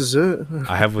 this Yeah. is it.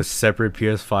 I have a separate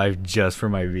PS5 just for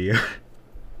my VR.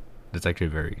 That's actually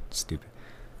very stupid.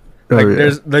 Oh, Like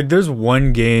yeah. there's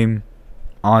one game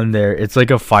on there. It's like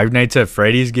a Five Nights at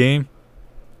Freddy's game.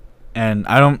 And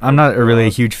I'm not really a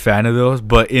huge fan of those,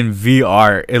 but in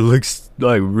VR it looks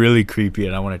like really creepy,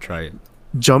 and I want to try it.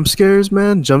 Jump scares,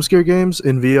 man. Jump scare games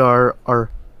in VR are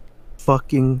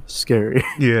fucking scary.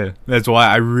 Yeah, that's why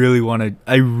I really want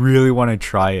to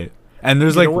try it. And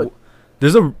there's You know like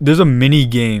what? there's a mini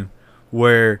game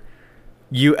where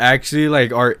you actually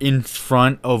like are in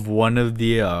front of one of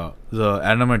the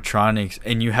animatronics,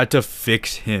 and you have to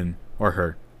fix him or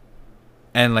her.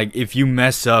 And like if you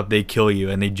mess up, they kill you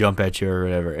and they jump at you or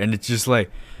whatever. And it's just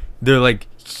like they're like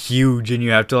huge, and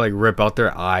you have to like rip out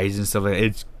their eyes and stuff like that.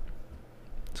 It's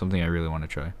something I really want to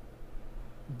try.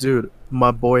 Dude,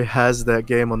 my boy has that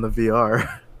game on the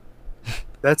VR.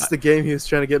 That's the game he was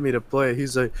trying to get me to play.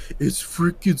 He's like, "It's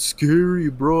freaking scary,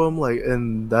 bro." I'm like,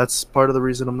 and that's part of the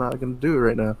reason I'm not gonna do it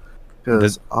right now,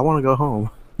 because I want to go home.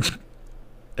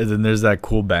 And then there's that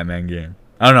cool Batman game.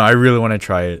 I don't know. I really want to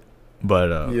try it,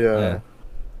 but Yeah.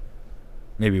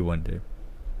 maybe one day.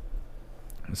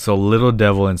 So Little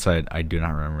Devil Inside. I do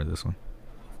not remember this one.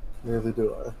 Neither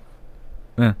do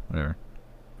I. Whatever.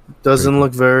 Doesn't Pretty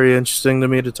look very interesting to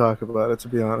me to talk about it, to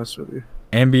be honest with you.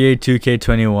 NBA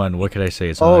 2K21. What could I say?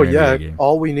 It's Oh another yeah, NBA game.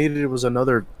 all we needed was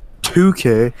another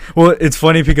 2K. Well, it's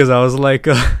funny because I was like,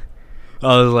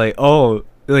 oh,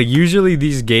 like usually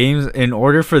these games, in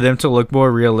order for them to look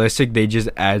more realistic, they just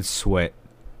add sweat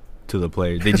to the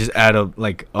player. They just add a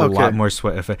Okay. lot more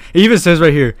sweat effect. It even says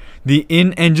right here, the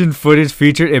in-engine footage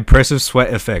featured impressive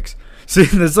sweat effects. See,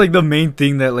 that's like the main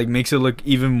thing that like makes it look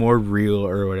even more real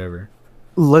or whatever.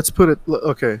 Let's put it.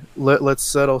 Okay, let's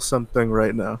settle something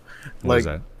right now. What is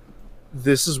Like, that?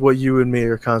 this is what you and me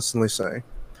are constantly saying,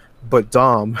 but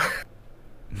Dom,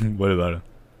 What about it?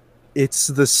 it's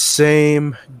the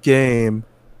same game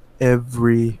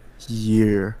every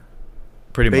year,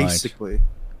 Pretty much. basically.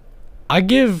 I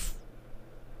give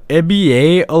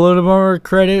NBA a little more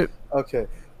credit. Okay,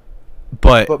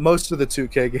 But But most of the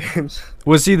 2K games,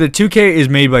 well, see, the 2K is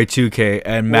made by 2K,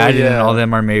 and well, Madden and all yeah,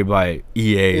 them are made by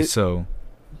EA. it, So,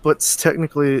 but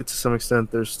technically, to some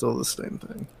extent, they're still the same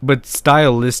thing. but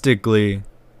stylistically,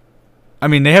 I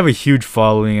mean, they have a huge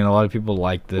following, and a lot of people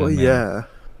like them. Well, And yeah.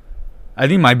 I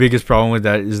think my biggest problem with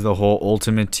that is the whole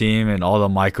Ultimate Team and all the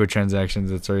microtransactions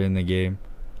that's already in the game.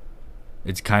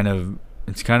 It's kind of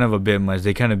a bit much.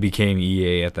 They kind of became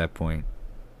EA at that point.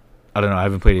 I don't know. I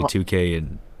haven't played a 2K,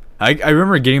 and I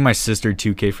remember getting my sister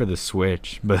 2K for the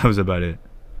Switch, but that was about it.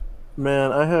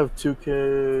 Man, I have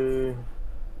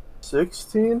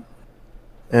 2K16,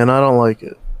 and I don't like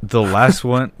it. The last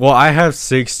one, well, I have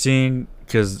 16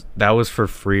 because that was for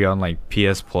free on like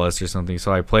PS Plus or something.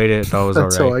 So I played it. That was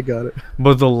That's how I alright. got it.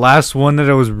 But the last one that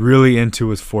I was really into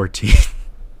was 14.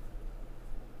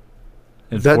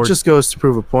 And That just goes to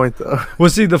prove a point, though. well,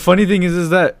 see, the funny thing is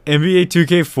that NBA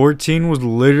 2K14 was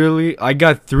literally, I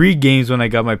got 3 games when I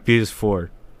got my PS4.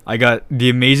 I got the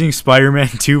Amazing Spider-Man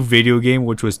 2 video game,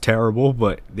 which was terrible,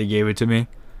 but they gave it to me.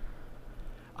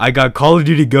 I got Call of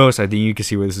Duty Ghosts. I think you can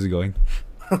see where this is going.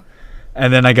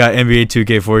 And then I got NBA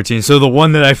 2K14. So the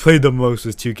one that I played the most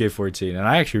was 2K14, and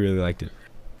I actually really liked it.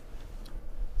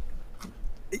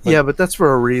 Yeah, but that's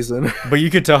for a reason. But you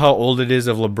could tell how old it is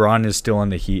if LeBron is still on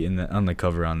the Heat on the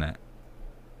cover on that.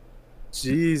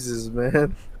 Jesus,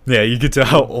 man. Yeah, you could tell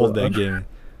how old that game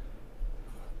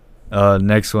is.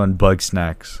 Next one, Bug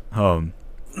Snacks.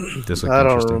 This looked I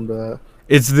don't interesting. remember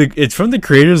that. It's from the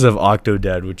creators of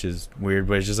Octodad, which is weird,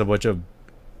 but it's just a bunch of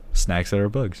snacks that are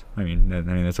bugs. I mean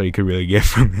that's all you could really get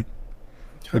from it.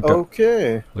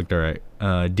 Okay. Looked alright.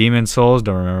 Demon Souls.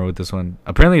 Don't remember what this one.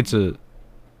 Apparently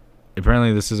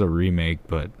this is a remake,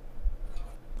 but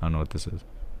I don't know what this is.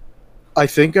 I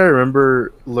think I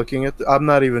remember looking at I'm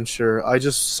not even sure. I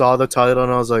just saw the title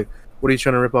and I was like, what are you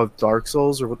trying to rip off Dark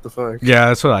Souls or what the fuck? Yeah,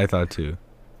 that's what I thought too.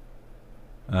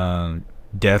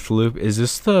 Deathloop. Is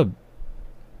this the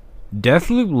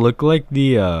Deathloop look like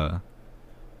the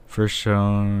first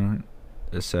shown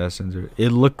Assassins? It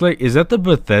looked like, is that the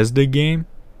Bethesda game?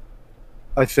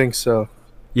 I think so.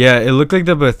 Yeah, it looked like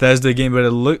the Bethesda game, but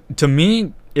it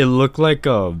looked like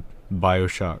a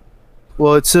BioShock.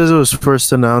 Well, it says it was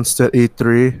first announced at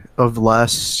E3 of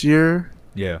last year.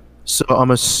 Yeah. So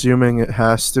I'm assuming it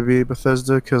has to be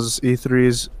Bethesda because E3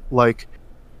 is like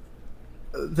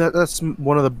that's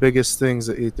one of the biggest things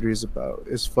that E3 is about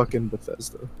is fucking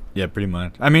Bethesda. Yeah, pretty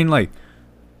much. I mean, like,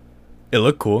 it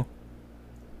looked cool.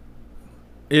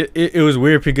 It was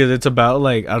weird because it's about,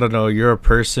 like, I don't know, you're a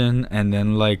person and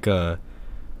then, like,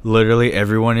 literally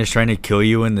everyone is trying to kill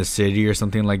you in the city or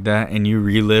something like that, and you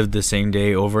relive the same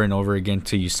day over and over again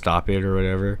till you stop it or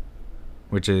whatever.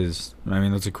 Which is, I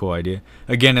mean, that's a cool idea.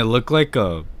 Again, it looked like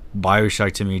a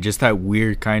BioShock to me, just that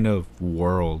weird kind of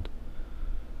world.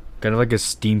 Kind of like a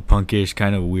steampunkish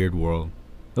kind of weird world.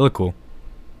 It looked cool.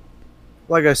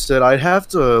 Like I said, I'd have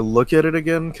to look at it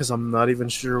again because I'm not even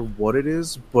sure what it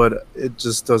is, but it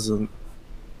just doesn't.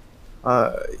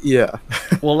 Yeah.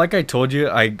 Well, like I told you,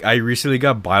 I recently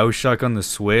got BioShock on the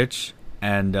Switch,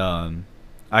 and I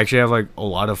actually have like a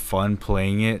lot of fun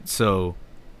playing it. So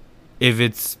if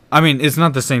it's, I mean, it's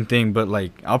not the same thing, but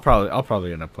like I'll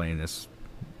probably end up playing this.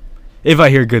 If I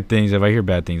hear good things, if I hear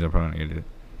bad things, I'm probably not gonna do it.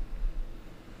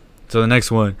 So the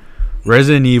next one,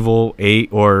 Resident Evil 8,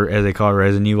 or as they call it,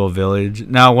 Resident Evil Village.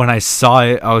 Now, when I saw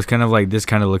it, I was kind of like, this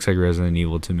kind of looks like Resident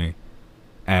Evil to me,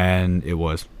 and it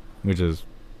was, which is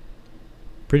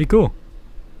pretty cool.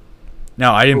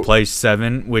 Now, I didn't play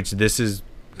 7, which this is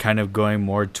kind of going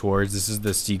more towards. This is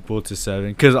the sequel to 7,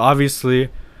 because obviously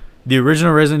the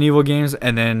original Resident Evil games,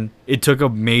 and then it took a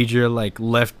major like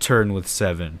left turn with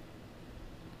 7,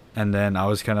 and then I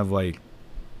was kind of like,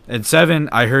 and 7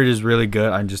 I heard is really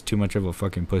good. I'm just too much of a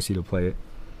fucking pussy to play it,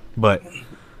 but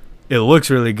it looks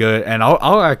really good, and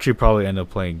I'll actually probably end up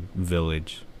playing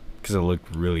Village because it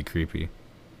looked really creepy.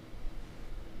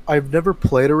 I've never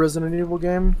played a Resident Evil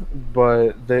game,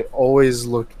 but they always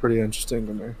looked pretty interesting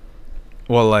to me.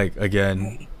 Well, like,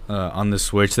 again, on the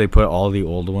Switch they put all the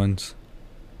old ones,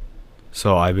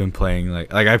 so I've been playing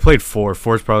like I played 4.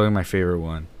 4 is probably my favorite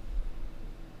one,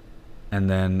 and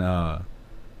then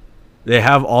they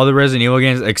have all the Resident Evil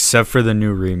games except for the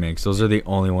new remakes. Those are the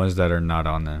only ones that are not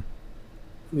on there.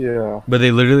 Yeah. But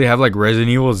they literally have like Resident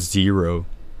Evil 0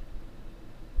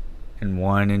 and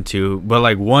 1 and 2. But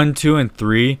like 1, 2, and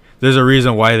 3, there's a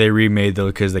reason why they remade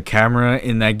those, because the camera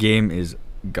in that game is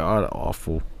god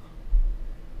awful.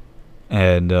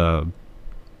 And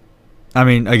I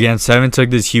mean, again, 7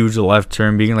 took this huge left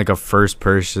turn, being like a first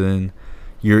person.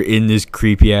 You're in this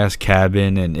creepy ass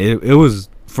cabin, and it was,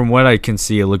 from what I can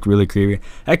see, it looked really creepy.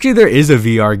 Actually, there is a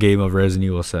VR game of Resident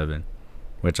Evil 7.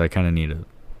 which I kind of need to.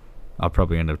 I'll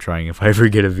probably end up trying if I ever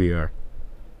get a VR.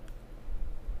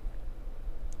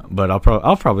 But I'll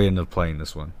probably end up playing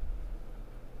this one.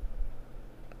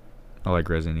 I like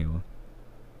Resident Evil.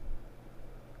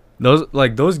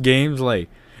 Those games, like,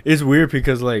 it's weird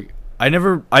because like I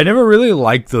never really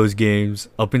liked those games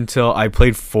up until I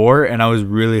played 4 and I was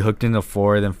really hooked into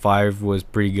 4. Then 5 was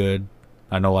pretty good.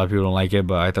 I know a lot of people don't like it,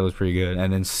 but I thought it was pretty good.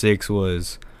 And then 6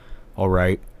 was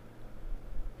alright.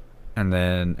 And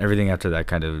then everything after that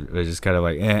kind of was just kind of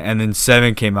like, eh. And then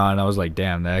 7 came out and I was like,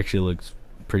 damn, that actually looks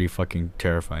pretty fucking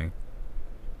terrifying.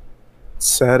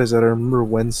 Sad is that I remember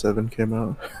when 7 came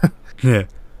out. Yeah.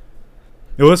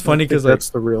 It was funny because like, that's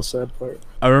the real sad part.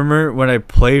 I remember when I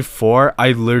played 4,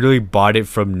 I literally bought it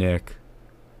from Nick.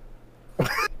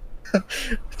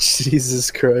 Jesus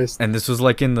Christ. And this was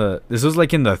like in the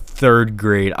 3rd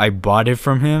grade. I bought it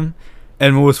from him.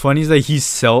 And what was funny is that he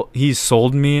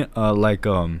sold me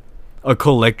a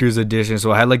collector's edition,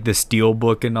 so I had like the steel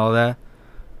book and all that.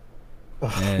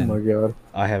 Oh my god.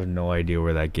 I have no idea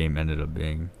where that game ended up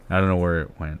being. I don't know where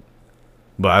it went.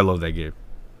 But I love that game.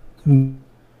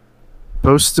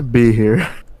 Supposed to be here.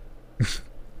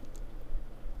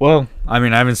 Well, I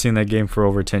mean, I haven't seen that game for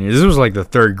over 10 years. This was like the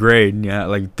 3rd grade, yeah,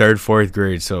 like 3rd, 4th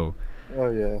grade, so.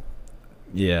 Oh yeah.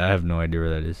 Yeah, I have no idea where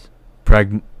that is.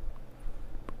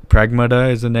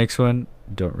 Pragmata is the next one.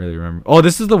 Don't really remember. Oh,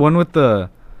 this is the one with the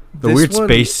weird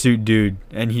spacesuit dude,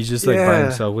 and he's just like by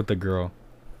himself with the girl.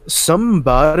 Something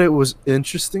about it was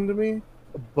interesting to me,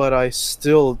 but I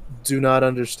still do not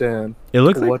understand. It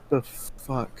looked like, what the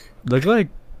fuck? Looked like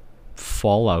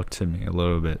Fallout to me a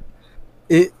little bit.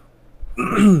 It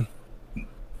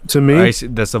to me,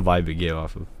 that's the vibe it gave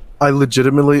off of. I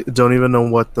legitimately don't even know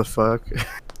what the fuck.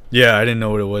 Yeah, I didn't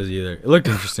know what it was either. It looked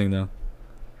interesting though.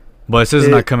 But it says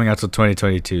it's not coming out till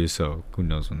 2022, so who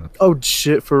knows when that. Oh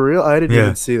shit, for real? I didn't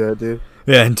even see that, dude.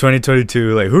 Yeah, in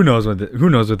 2022, like who knows what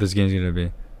this game's gonna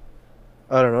be.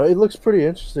 I don't know. It looks pretty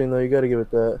interesting though. You got to give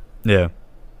it that. Yeah.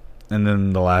 And then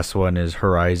the last one is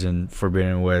Horizon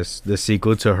Forbidden West, the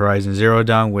sequel to Horizon Zero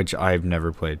Dawn, which I've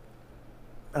never played.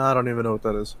 I don't even know what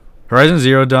that is. Horizon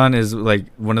Zero Dawn is like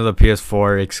one of the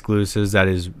PS4 exclusives that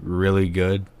is really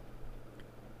good.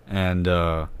 And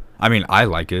I mean, I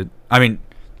like it. I mean,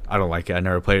 I don't like it. I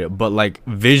never played it, but like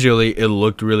visually it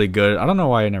looked really good. I don't know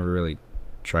why I never really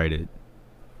tried it.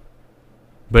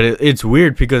 But it's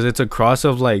weird because it's a cross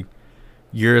of like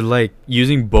you're like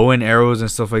using bow and arrows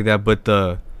and stuff like that, but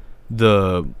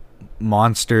the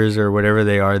monsters or whatever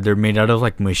they are, they're made out of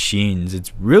like machines. It's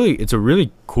a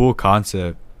really cool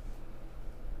concept.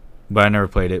 But I never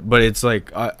played it. But it's like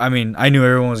I mean, I knew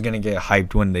everyone was gonna get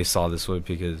hyped when they saw this one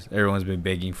because everyone's been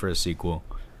begging for a sequel.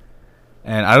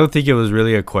 And I don't think it was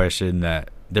really a question that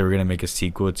they were gonna make a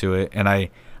sequel to it. And I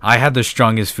had the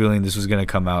strongest feeling this was gonna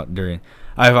come out during.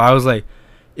 I was like,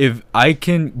 if I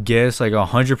can guess like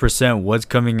 100% what's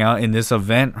coming out in this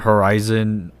event,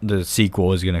 Horizon the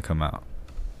sequel is gonna come out.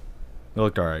 It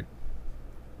looked alright.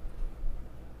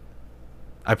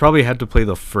 I probably had to play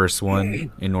the first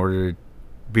one in order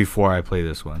before I play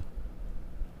this one.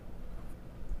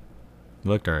 It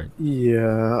looked alright.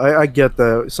 Yeah, I get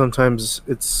that. Sometimes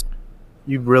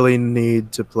you really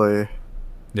need to play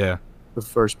the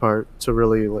first part to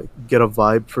really like get a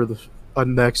vibe for a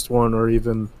next one, or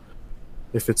even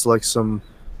if it's like some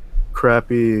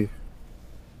crappy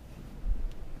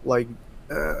like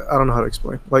I don't know how to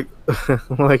explain, like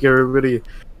like everybody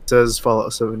says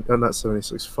Fallout 7 not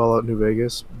 76 Fallout New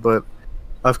Vegas, but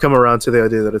I've come around to the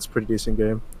idea that it's a pretty decent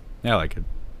game. Yeah, I like it.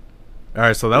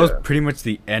 Alright, so that was pretty much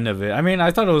the end of it. I mean,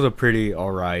 I thought it was a pretty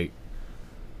alright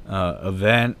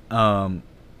event.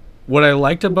 What I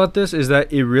liked about this is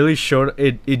that it really showed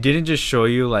it didn't just show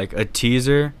you like a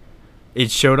teaser. It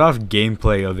showed off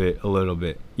gameplay of it a little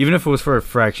bit. Even if it was for a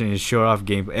fraction, it showed off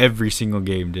game. Every single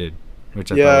game did,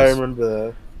 which I thought I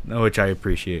remember that. Which I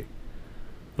appreciate.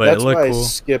 But that's it looked why cool. I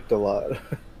skipped a lot.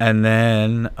 And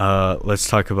then let's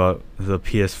talk about the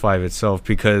PS5 itself,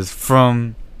 because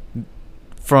from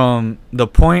the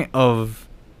point of,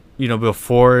 you know,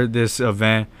 before this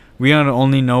event, we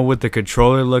only know what the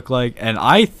controller looked like, and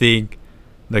I think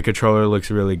the controller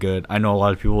looks really good. I know a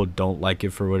lot of people don't like it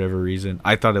for whatever reason.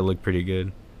 I thought it looked pretty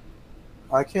good.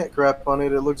 I can't crap on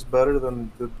it. It looks better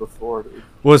than it did before, dude.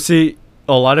 Well, see,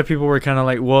 a lot of people were kind of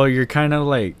like, well, you're kind of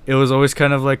like, it was always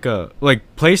kind of like a, like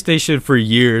PlayStation for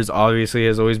years obviously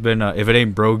has always been a, if it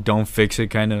ain't broke, don't fix it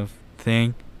kind of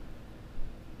thing.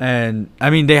 And I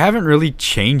mean, they haven't really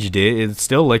changed it. It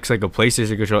still looks like a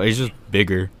PlayStation controller. It's just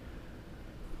bigger.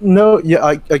 No, yeah,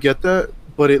 I get that,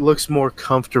 but it looks more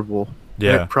comfortable.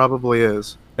 Yeah, and it probably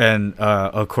is. And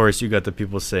of course, you got the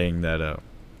people saying that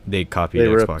they copied they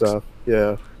Xbox. ripped off.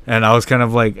 Yeah. And I was kind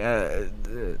of like, I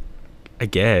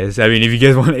guess. I mean, if you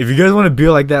guys want to be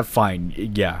like that, fine.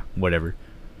 Yeah, whatever.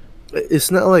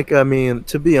 It's not like, I mean,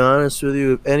 to be honest with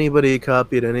you, if anybody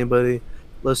copied anybody,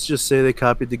 let's just say they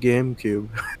copied the GameCube.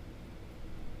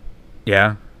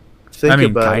 Yeah, I Think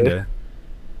mean, about it. kinda.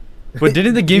 But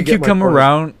didn't the You get GameCube my come point.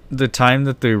 around the time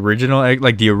that the original,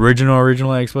 like the original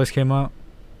Xbox came out?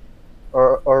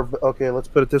 Or okay, let's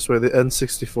put it this way: the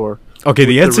N64. Okay,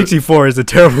 With the N64 is a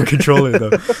terrible controller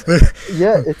though.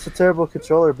 Yeah, it's a terrible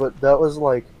controller, but that was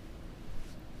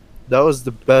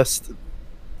the best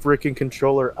freaking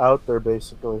controller out there,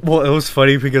 basically. Well, it was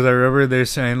funny because I remember they're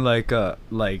saying like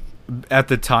at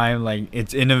the time like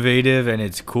it's innovative and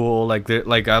it's cool. Like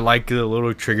I like the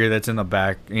little trigger that's in the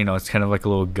back. You know, it's kind of like a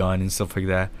little gun and stuff like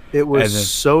that. It was And then,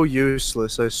 so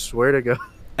useless. I swear to God.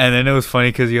 and then it was funny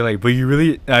because you're like, but you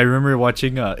really. I remember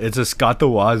watching it's a Scott the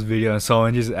Woz video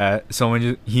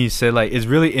and he said like it's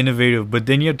really innovative, but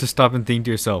then you have to stop and think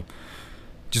to yourself,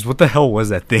 just what the hell was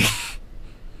that thing?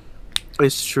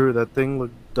 It's true. That thing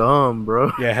looked dumb,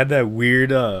 bro. Yeah, it had that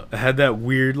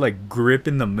weird like grip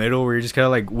in the middle where you're just kind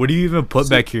of like, what do you even put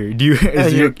See, back here? Do you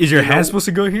is your hand supposed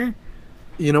to go here?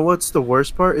 You know what's the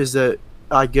worst part is that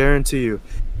I guarantee you,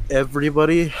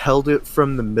 everybody held it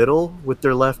from the middle with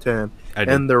their left hand, I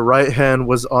did. and their right hand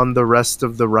was on the rest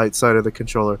of the right side of the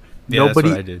controller. Yeah, that's what I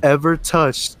Nobody did. ever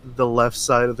touched the left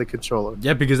side of the controller.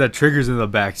 Yeah, because that trigger's in the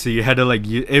back, so you had to like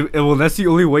well, that's the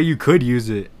only way you could use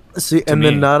it. See, To and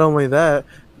me. then not only that,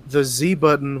 the Z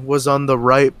button was on the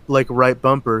right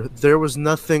bumper. There was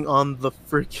nothing on the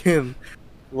freaking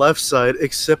left side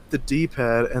except the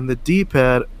D-pad, and the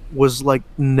D-pad was like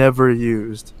never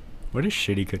used. What a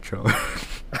shitty controller.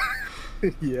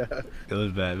 Yeah. It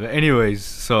was bad. But anyways,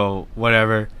 so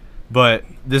whatever. But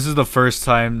this is the first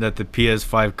time that the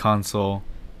PS5 console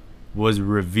was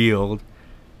revealed,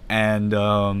 and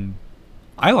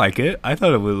I like it. I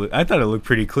thought it looked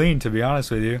pretty clean, to be honest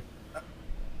with you.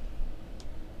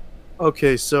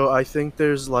 Okay, so I think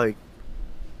there's like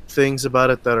things about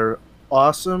it that are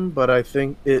awesome, but I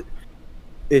think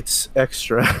it's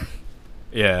extra.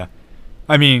 Yeah.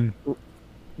 I mean,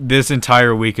 this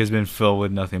entire week has been filled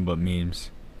with nothing but memes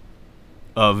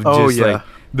of Oh, just yeah. like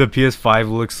the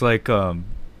PS5 looks like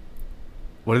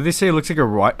what did they say? It looks like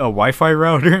a Wi-Fi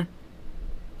router.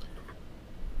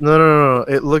 No.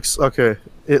 It looks okay.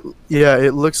 It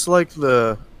looks like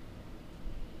the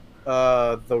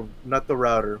not the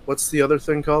router. What's the other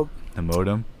thing called? The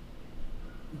modem.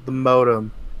 The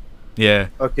modem. Yeah.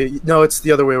 Okay, no, it's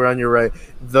the other way around. You're right.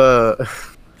 The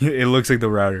It looks like the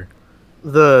router.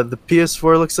 the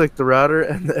PS4 looks like the router,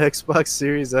 and the Xbox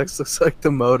Series X looks like the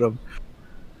modem.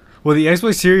 Well, the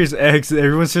Xbox Series X,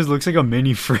 everyone says looks like a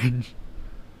mini fridge.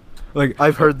 Like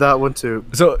I've heard that one too.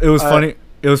 so it was funny.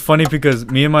 It was funny because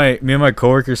me and my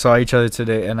coworker saw each other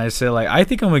today, and I said like, I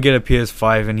think I'm gonna get a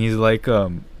PS5, and he's like,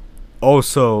 oh,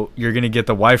 so you're gonna get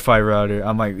the Wi-Fi router?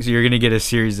 I'm like, so you're gonna get a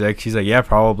Series X? He's like, yeah,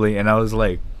 probably. And I was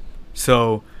like,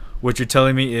 so what you're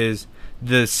telling me is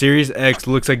the Series X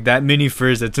looks like that mini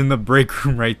fridge that's in the break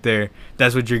room right there.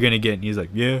 That's what you're gonna get? And he's like,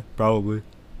 yeah, probably.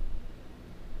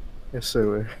 Yes,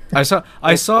 sir. I saw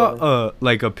That's funny.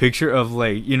 like a picture of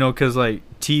like, you know, cause like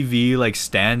TV like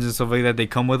stands and stuff like that, they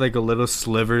come with like a little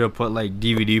sliver to put like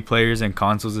DVD players and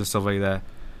consoles and stuff like that.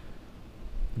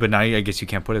 But now I guess you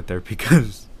can't put it there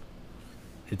because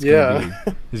it's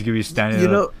it's gonna be standing You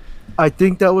up. know, I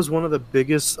think that was one of the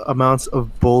biggest amounts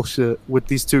of bullshit with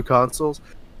these two consoles.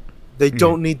 They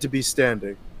don't need to be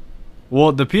standing.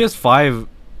 Well, the PS5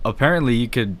 apparently you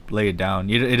could lay it down.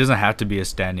 It doesn't have to be a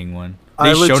standing one.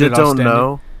 I legit off don't standing.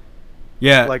 know.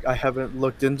 Yeah, Like, I haven't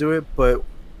looked into it, but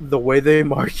the way they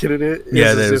marketed it is yeah,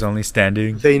 as there's if only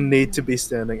standing. they need to be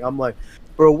standing. I'm like,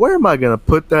 bro, where am I gonna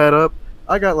put that up?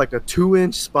 I got like a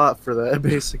 2-inch spot for that,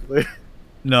 basically.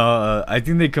 No, I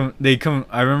think they come.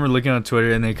 I remember looking on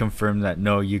Twitter and they confirmed that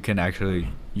no, you can actually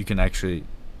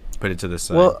put it to the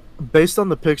side. Well, based on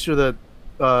the picture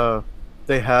that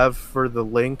they have for the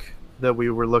link that we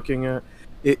were looking at,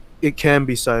 it can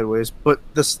be sideways, but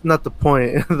that's not the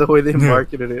point. The way they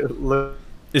marketed it,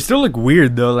 it still looked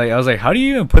weird though. Like I was like, how do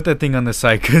you even put that thing on the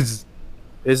side? Cause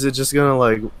is it just gonna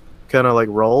like kind of like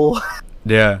roll?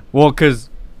 yeah, well,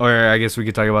 or I guess we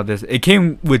could talk about this. It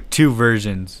came with two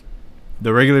versions,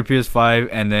 the regular PS5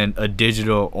 and then a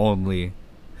digital only.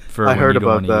 For I when heard you don't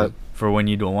about wanna that. use- for when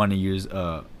you don't want to use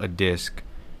a disc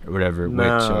or whatever. Which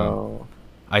No.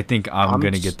 I think I'm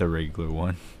gonna s- get the regular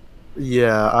one.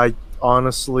 Yeah, I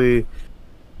honestly,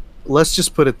 let's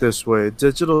just put it this way: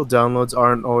 digital downloads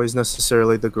aren't always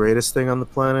necessarily the greatest thing on the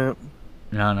planet.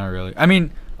 No, not really. I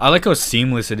mean, I like how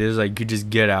seamless it is. Like you could just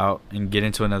get out and get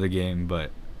into another game,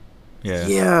 but Yeah.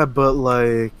 Yeah, but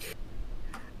like,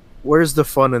 where's the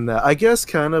fun in that? I guess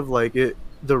kind of like it.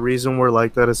 The reason we're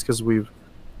like that is because we've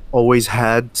always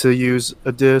had to use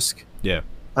a disc. Yeah.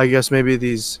 I guess maybe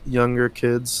these younger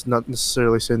kids, not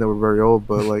necessarily saying that we're very old,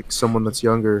 but like someone that's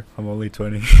younger. I'm only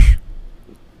 20.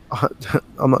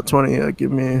 I'm not 20 yet.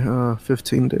 Give me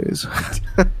 15 days.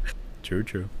 True,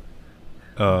 true.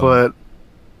 But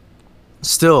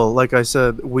still, like I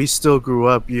said, we still grew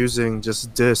up using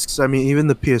just discs. I mean, even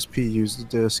the PSP used a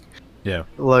disc. yeah.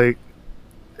 Like,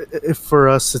 if for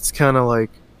us, it's kind of like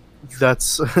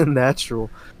that's natural.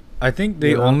 I think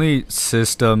the only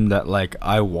system that like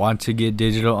I want to get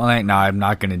digital, like, nah, I'm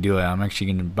not gonna do it. I'm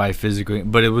actually gonna buy physically.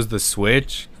 But it was the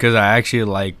Switch, because I actually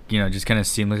like, just kind of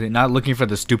seamlessly, not looking for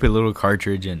the stupid little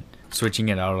cartridge and switching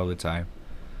it out all the time.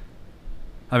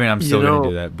 I mean, I'm still gonna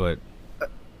do that, but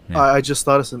yeah. I just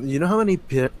thought of something. You know how many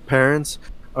parents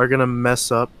are gonna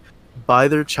mess up, buy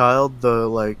their child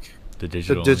the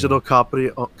digital copy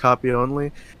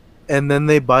only, and then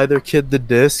they buy their kid the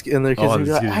disc, and their kids are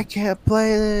like, I can't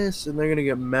play this, and they're gonna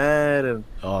get mad. And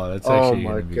that's oh actually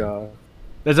my god,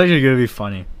 that's actually gonna be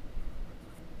funny.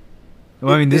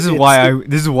 Well, I mean, this is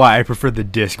why I prefer the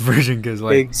disc version, because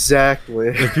like exactly.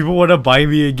 If people want to buy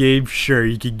me a game, sure,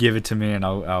 you can give it to me, and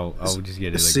I'll just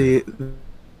get it. See,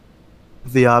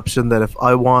 the option that if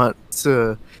I want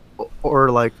to,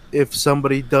 or like if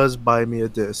somebody does buy me a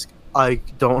disc, I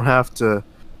don't have to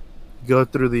go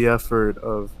through the effort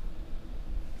of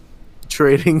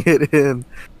trading it in.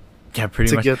 Yeah,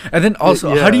 pretty much. And then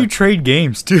also, how do you trade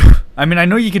games too? I mean, I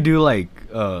know you could do like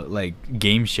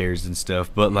game shares and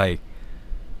stuff, but like,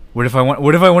 what if I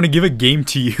want to give a game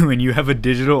to you and you have a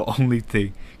digital only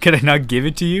thing? Can I not give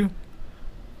it to you?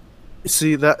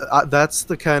 See, that's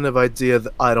the kind of idea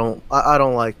that I don't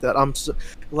like that.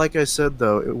 Like I said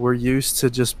though, we're used to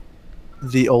just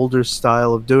the older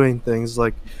style of doing things.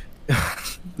 Like,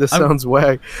 this sounds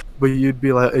whack, but you'd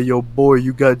be like, hey, yo boy,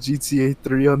 you got GTA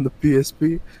 3 on the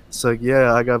PSP? It's like,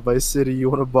 yeah, I got Vice City, you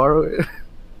want to borrow it?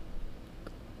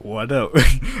 What up?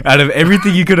 Out of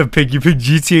everything you could have picked, you picked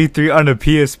GTA 3 on a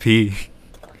PSP.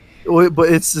 Wait, but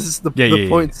it's just the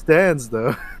point stands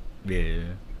though. Yeah.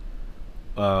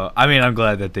 I mean, I'm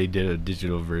glad that they did a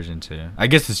digital version too. I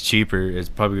guess it's cheaper. It's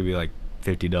probably gonna be like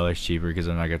 $50 cheaper because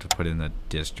then I got to put in the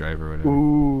disc drive or whatever.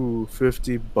 Ooh,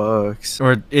 $50.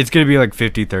 Or it's gonna be like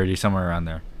 50, 30, somewhere around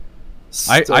there.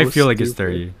 I feel like it's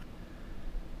 30.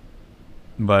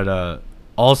 But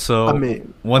also, I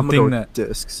mean, one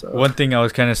thing I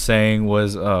was kind of saying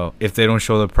was, if they don't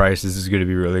show the price, this is gonna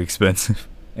be really expensive,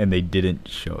 and they didn't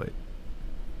show it.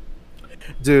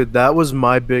 Dude, that was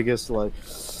my biggest like,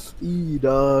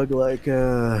 dog, like,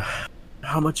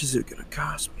 how much is it gonna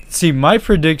cost me? See, my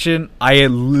prediction, I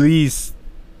at least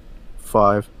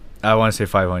 $5. I want to say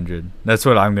 500. That's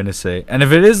what I'm gonna say. And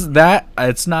if it is that,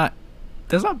 that's not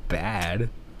bad.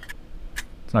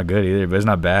 It's not good either, but it's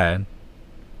not bad.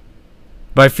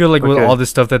 But I feel like with all the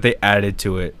stuff that they added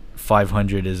to it,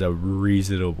 500 is a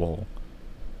reasonable.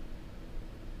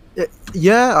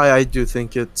 Yeah, I do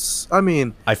think it's. I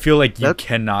mean, I feel like you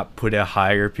cannot put it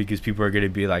higher because people are gonna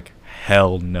be like,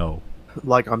 hell no.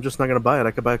 Like, I'm just not gonna buy it.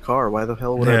 I could buy a car. Why the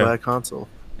hell would I buy a console?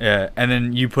 Yeah, and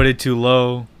then you put it too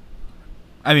low.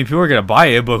 I mean, people are gonna buy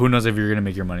it, but who knows if you're gonna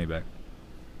make your money back?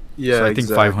 Yeah, so I think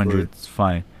 500 is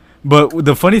fine. But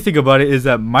the funny thing about it is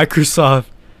that Microsoft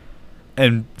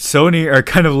and Sony are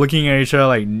kind of looking at each other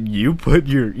like, you put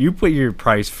your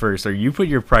price first, or you put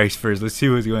your price first. Let's see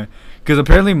what's going. Because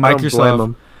apparently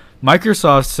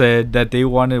Microsoft said that they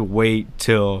want to wait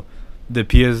till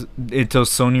until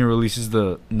Sony releases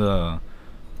the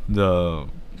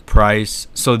price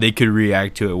so they could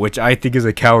react to it, which I think is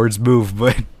a coward's move.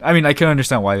 But I mean, I can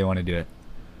understand why they want to do it.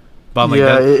 But I'm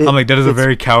like, that is a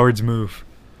very coward's move.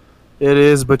 It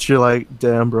is, but you're like,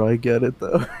 damn, bro, I get it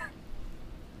though.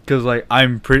 Because like,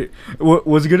 I'm pretty.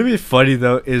 What's gonna be funny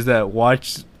though is that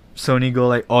watch Sony go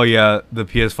like, oh yeah, the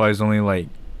PS5 is only like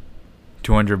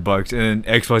 $200, and then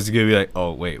Xbox is gonna be like,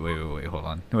 oh wait, hold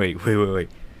on,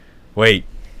 wait,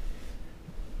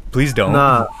 please don't.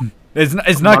 Nah,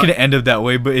 it's not gonna end up that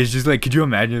way, but it's just like, could you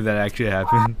imagine if that actually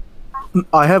happened?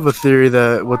 I have a theory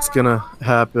that what's gonna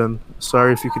happen.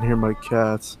 Sorry if you can hear my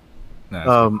cats.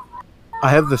 Nah, I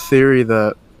have the theory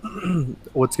that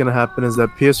what's gonna happen is that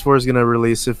PS4 is gonna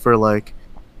release it for like,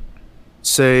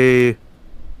 say,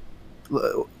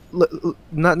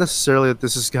 not necessarily that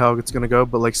this is how it's gonna go,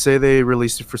 but like, say they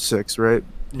released it for $6, right?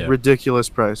 Yeah. Ridiculous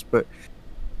price, but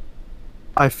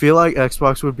I feel like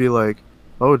Xbox would be like,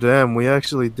 oh damn, we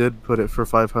actually did put it for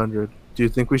 500. Do you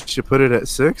think we should put it at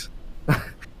 6?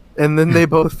 And then they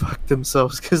both fuck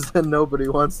themselves because then nobody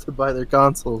wants to buy their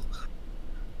consoles.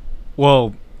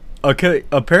 Well, Okay,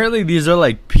 apparently these are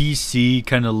like PC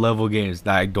kind of level games.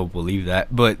 I don't believe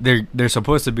that, but they're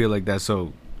supposed to be like that.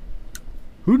 So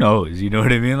who knows? You know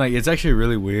what I mean? Like it's actually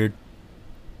really weird.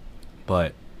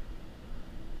 But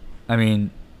I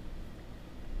mean,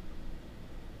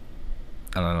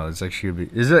 I don't know. It's actually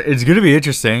it's gonna be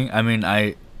interesting. I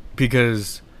mean,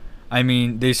 because I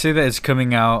mean they say that it's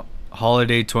coming out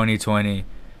holiday 2020.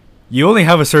 You only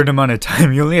have a certain amount of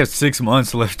time. You only have 6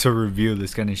 months left to review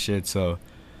this kind of shit. So.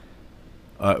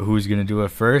 Who's gonna do it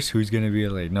first? Who's gonna be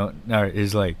like no?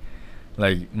 Is like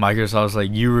Microsoft's like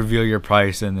you reveal your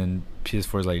price, and then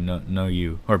PS4's like no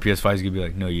you, or PS5's gonna be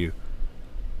like no you.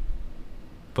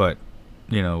 But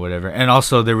you know whatever. And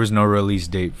also there was no release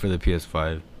date for the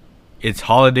PS5. It's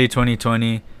holiday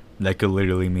 2020. That could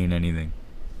literally mean anything.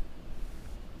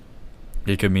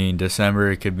 It could mean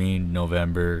December. It could mean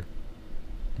November.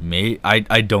 May I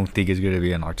don't think it's gonna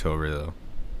be in October though.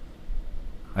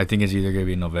 I think it's either gonna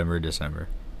be November or December.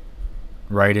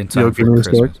 Right in time for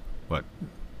Christmas. What?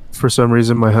 For some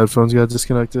reason, my headphones got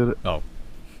disconnected. Oh.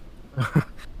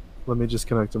 Let me just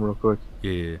connect them real quick.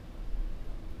 Yeah.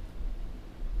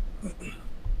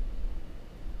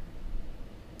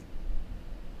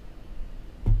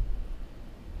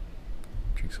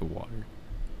 Drink some water.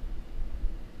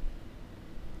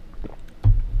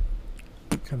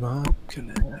 Come on,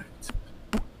 connect.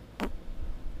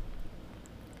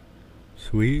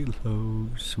 Sweet low,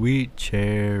 sweet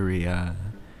cherry eye,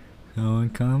 someone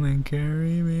come and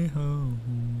carry me home.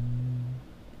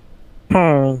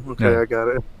 Okay, Yeah. I got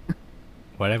it.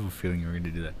 Why do I have a feeling you were going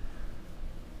to do that?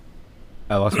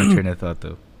 I lost my train of thought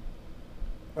though.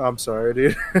 I'm sorry,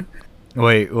 dude.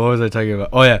 Wait, what was I talking about?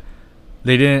 Oh yeah,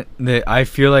 they didn't. I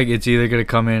feel like it's either going to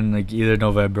come in like either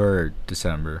November or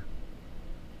December.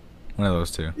 One of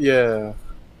those two. Yeah.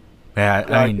 Yeah,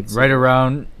 I I mean, could see right that.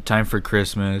 around time for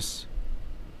Christmas.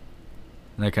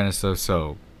 That kind of stuff.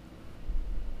 So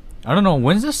I don't know,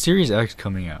 when's the Series X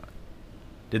coming out?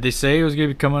 Did they say it was gonna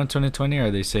be coming out in 2020, or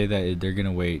they say that they're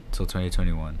gonna wait till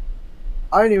 2021?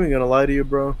 I ain't even gonna lie to you,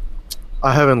 bro.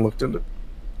 I haven't looked into.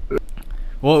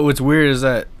 Well, what's weird is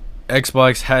that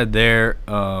Xbox had their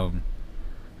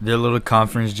little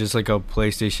conference just like a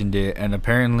PlayStation did, and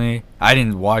apparently I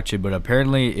didn't watch it, but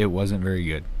apparently it wasn't very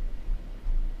good.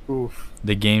 Oof.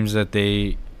 The games that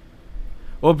they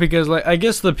Well, because like I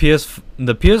guess the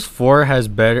PS4 has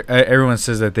better. Everyone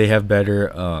says that they have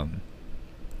better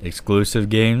exclusive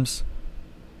games.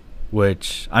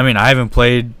 Which I mean, I haven't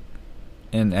played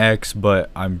an X, but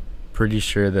I'm pretty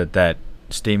sure that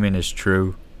statement is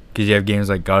true. Because you have games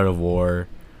like God of War,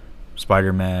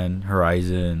 Spider-Man,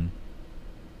 Horizon,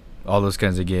 all those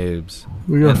kinds of games.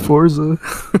 We got And- Forza.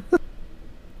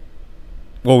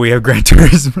 Well, we have Gran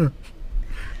Turismo.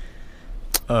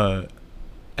 And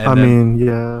I then- mean,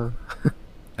 yeah.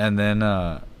 And then,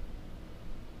 I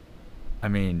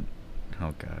mean,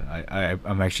 oh god,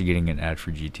 I'm actually getting an ad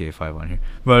for GTA 5 on here,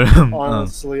 but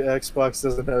Honestly, Xbox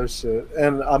doesn't have shit,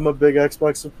 and I'm a big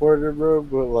Xbox supporter, bro.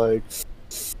 But like,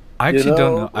 I actually you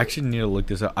don't know- know. I actually need to look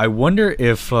this up. I wonder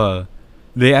if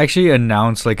they actually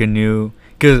announced like a new,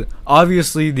 because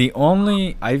obviously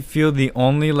I feel the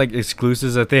only like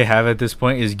exclusives that they have at this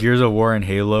point is Gears of War and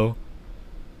Halo,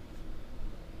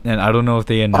 and I don't know if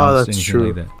they announced that's anything true.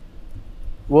 like that.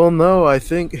 well, no, I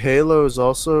think Halo is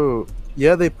also.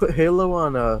 Yeah, they put Halo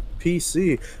on a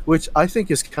PC, which I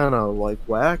think is kind of like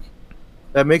whack.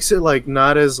 That makes it like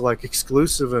not as like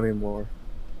exclusive anymore.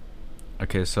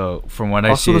 Okay, so from what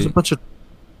I Also, see, there's a bunch of.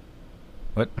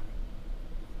 What?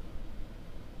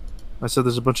 I said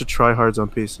there's a bunch of tryhards on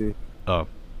PC. oh,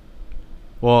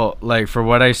 well, like for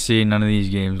what I see, none of these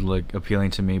games look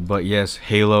appealing to me. But yes,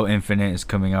 Halo Infinite is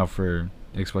coming out for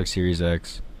Xbox Series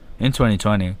X in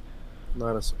 2020.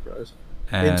 Not a surprise.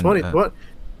 And, In 20, what?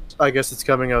 I guess it's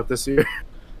coming out this year.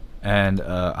 And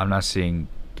I'm not seeing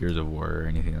Gears of War or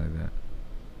anything like that.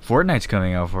 Fortnite's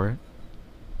coming out for it.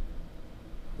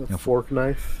 The Yeah, fork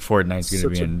knife. Fortnite's gonna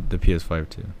be Such a- in the PS5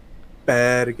 too.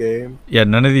 Bad game. Yeah,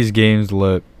 none of these games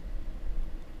look,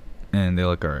 and they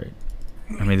look alright.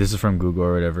 I mean, this is from Google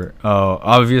or whatever. Oh,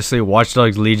 obviously, Watch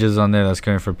Dogs Legion's on there. That's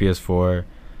coming for PS4.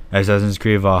 Assassin's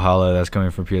Creed Valhalla. That's coming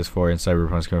for PS4, and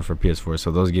Cyberpunk's coming for PS4. So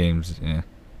those games, yeah.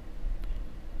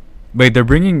 Wait, they're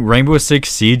bringing Rainbow Six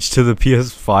Siege to the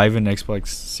PS5 and Xbox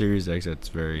Series X. That's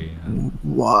very.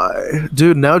 Why?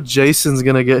 Dude, now Jason's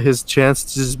gonna get his chance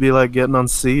to just be like getting on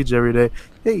Siege every day.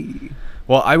 Hey.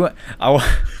 Well,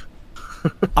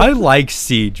 I like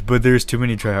Siege, but there's too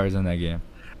many tryhards in that game.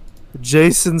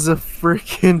 Jason's a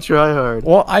freaking tryhard.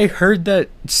 Well, I heard that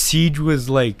Siege was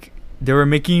like they were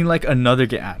making like another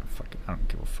game. I don't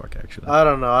give a fuck actually. I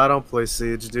don't know. I don't play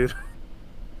Siege, dude.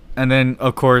 And then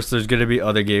of course there's gonna be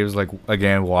other games like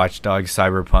again Watch Dogs,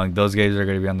 Cyberpunk. Those games are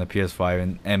gonna be on the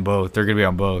PS5 and both. They're gonna be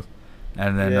on both.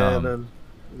 And then Yeah, and then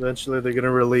eventually they're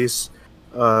gonna release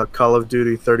Call of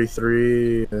Duty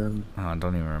 33 and oh,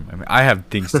 don't even remember. I mean, I have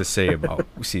things to say about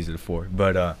season 4,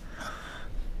 but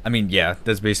I mean, yeah,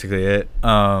 that's basically it.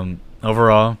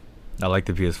 Overall, I like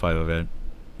the PS5 event.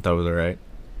 That was alright.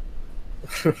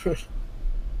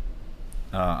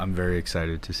 I'm very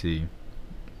excited to see.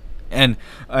 And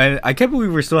I can't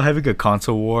believe we're still having a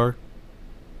console war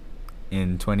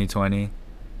in 2020.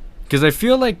 Because I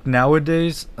feel like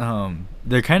nowadays,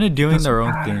 they're kind of doing their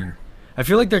own thing. I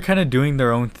feel like they're kind of doing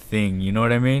their own thing. You know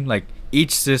what I mean? Like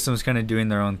each system's kind of doing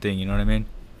their own thing. You know what I mean?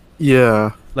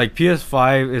 yeah. Like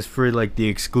PS5 is for like the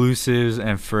exclusives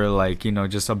and for like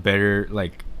just a better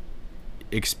like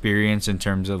experience in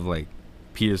terms of like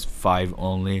PS5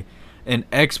 only. And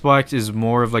Xbox is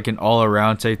more of like an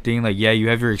all-around type thing. Like yeah, you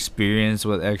have your experience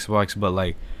with Xbox, but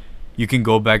like you can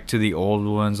go back to the old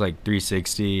ones like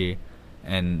 360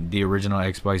 and the original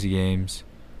Xbox games.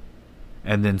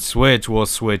 And then Switch, well,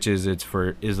 Switch is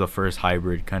the first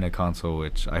hybrid kind of console,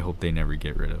 which I hope they never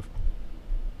get rid of.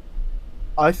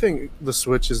 I think the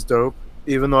Switch is dope,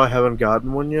 even though I haven't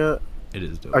gotten one yet. It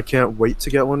is dope. I can't wait to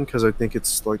get one because I think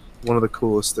it's like one of the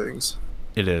coolest things.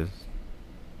 It is.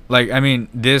 Like I mean,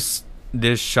 this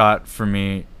shot for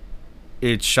me,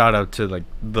 it shot up to like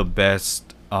the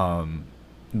best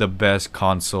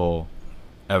console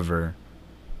ever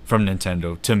from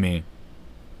Nintendo to me.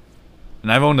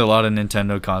 And I've owned a lot of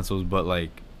Nintendo consoles, but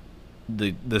like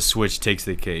the Switch takes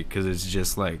the cake because it's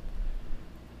just like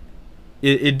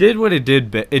it did what it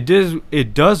did. It does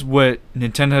what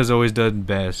Nintendo has always done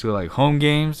best. So like home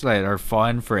games like are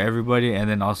fun for everybody, and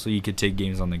then also you could take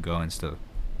games on the go and stuff.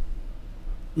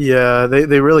 Yeah,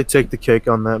 they really take the cake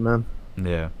on that, man.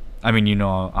 Yeah, I mean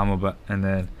I'm about, and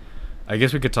then I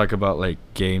guess we could talk about like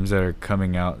games that are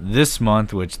coming out this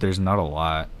month, which there's not a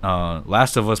lot.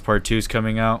 Last of Us Part 2 is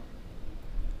coming out.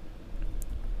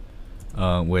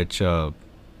 Which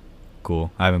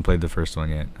cool. I haven't played the first one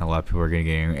yet. A lot of people are gonna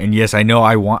get it. And yes, I know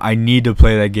I need to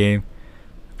play that game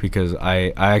because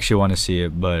I actually want to see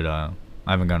it, but I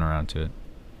haven't gotten around to it.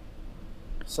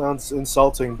 Sounds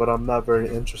insulting, but I'm not very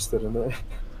interested in it.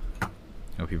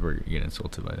 Oh, people are getting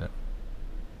insulted by that.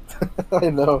 I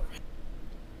know.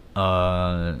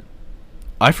 I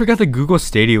forgot that Google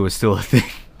Stadia was still a thing.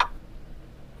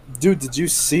 Dude, did you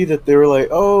see that they were like,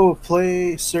 oh,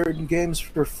 play certain games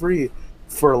for free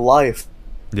for life?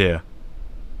 Yeah.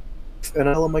 And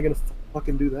how am I going to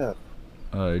fucking do that?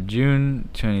 June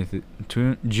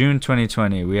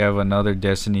 2020, we have another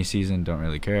Destiny season, don't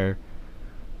really care.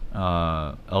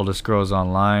 Elder Scrolls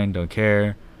Online, don't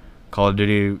care. Call of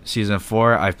Duty Season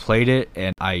 4, I've played it,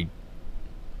 and oh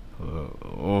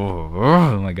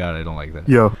my god, I don't like that.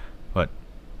 Yo. What?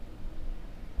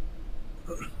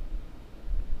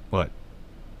 What?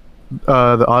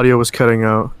 The audio was cutting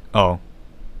out. Oh.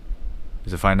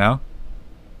 Is it fine now?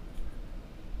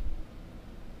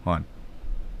 Hold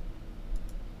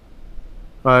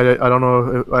on. I don't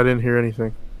know. I didn't hear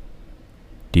anything.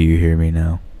 Do you hear me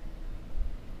now?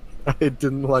 I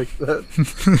didn't like that.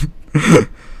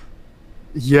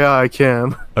 Yeah, I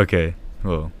can. Okay.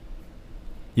 Well,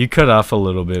 you cut off a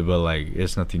little bit, but like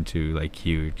it's nothing too like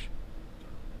huge.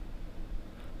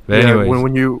 But Yeah, anyways,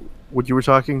 when you were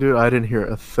talking, dude, I didn't hear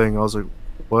a thing. I was like,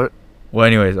 what? well,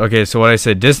 anyways, okay. So what I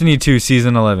said, Destiny 2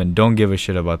 Season 11, don't give a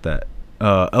shit about that.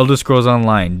 Elder Scrolls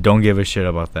Online, don't give a shit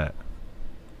about that.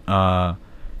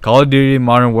 Call of Duty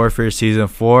Modern Warfare Season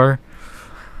 4.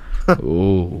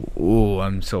 Ooh,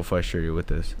 I'm so frustrated with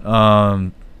this.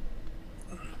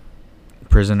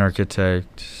 Prison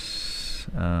Architect.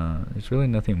 There's really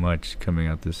nothing much coming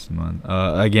out this month.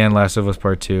 Again, Last of Us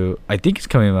Part 2. I think it's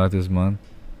coming out this month.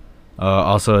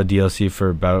 Also a DLC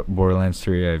for Borderlands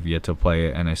 3. I've yet to play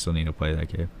it, and I still need to play that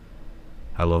game.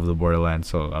 I love the Borderlands,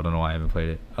 so I don't know why I haven't played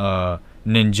it.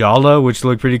 Ninjala, which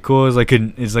looked pretty cool, is like a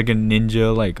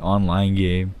ninja like online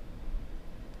game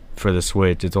for the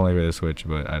Switch. It's only for the Switch,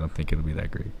 but I don't think it'll be that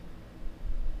great.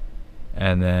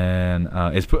 And then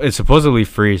it's supposedly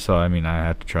free, so I mean I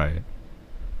have to try it.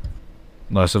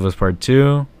 Last of Us Part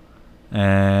 2,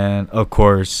 and of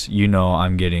course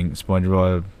I'm getting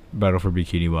SpongeBob Battle for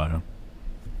Bikini Bottom.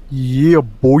 Yeah,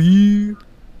 boy.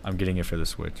 I'm getting it for the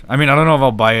Switch. I mean I don't know if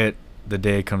I'll buy it the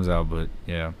day it comes out, but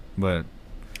yeah, but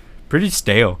pretty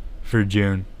stale for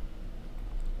June.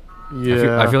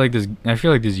 Yeah, I feel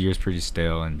like this year's pretty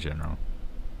stale in general.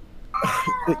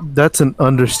 that's an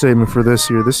understatement for this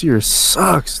year. This year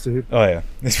sucks, dude. Oh yeah,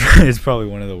 it's probably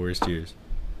one of the worst years.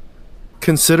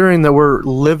 Considering that we're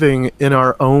living in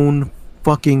our own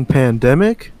fucking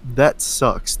pandemic? That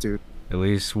sucks, dude. At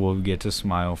least we'll get to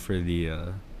smile for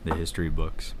the history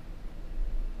books.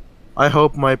 I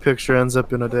hope my picture ends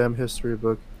up in a damn history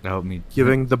book, That helped me.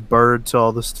 giving the bird to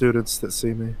all the students that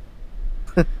see me.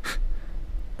 All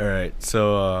right,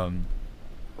 so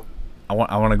I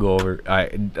want to go over.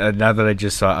 Now that I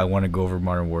just saw, I want to go over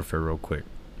Modern Warfare real quick.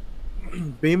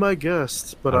 Be my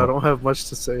guest, but I don't have much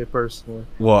to say personally.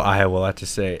 Well, I have a lot to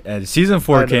say. And season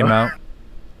 4 came out,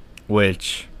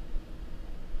 which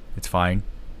it's fine.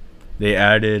 They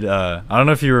added. I don't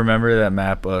know if you remember that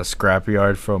map,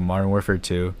 Scrapyard from Modern Warfare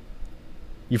 2.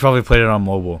 You probably played it on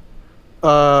mobile.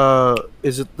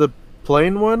 Is it the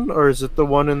plain one or is it the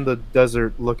one in the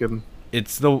desert looking?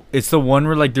 It's the one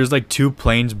where like there's like 2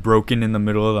 planes broken in the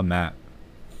middle of the map.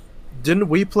 Didn't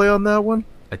we play on that one?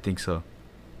 I think so.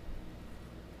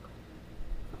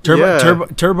 Yeah.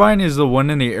 Turbine is the one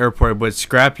in the airport, but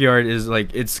Scrapyard is like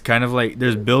it's kind of like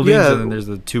there's buildings Yeah. and then there's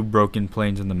the 2 broken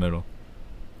planes in the middle.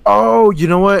 Oh, you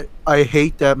know what? I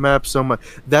hate that map so much.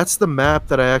 That's the map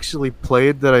that I actually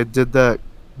played that I did that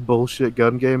bullshit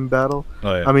gun game battle.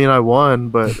 Oh yeah. I mean, I won,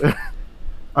 but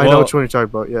I know Well- which one you're talking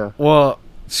about. Yeah. Well,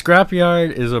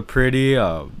 Scrapyard is a pretty.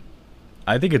 I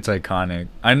think it's iconic.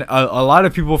 A lot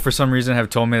of people for some reason have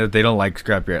told me that they don't like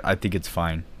Scrapyard. I think it's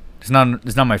fine. It's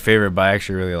not my favorite, but I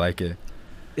actually really like it.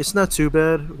 It's not too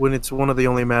bad when it's one of the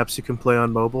only maps you can play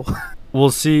on mobile. We'll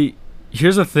see.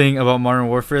 Here's the thing about Modern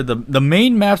Warfare: the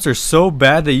main maps are so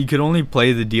bad that you could only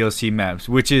play the DLC maps,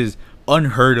 which is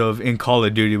unheard of in Call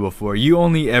of Duty before. You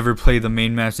only ever play the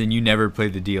main maps and you never play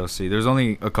the DLC. There's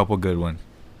only a couple good ones.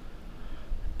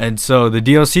 And so the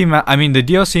DLC the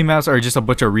DLC maps are just a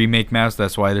bunch of remake maps.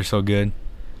 That's why they're so good.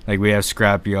 Like we have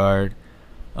Scrapyard,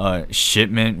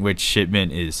 Shipment, which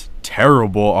Shipment is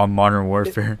terrible on Modern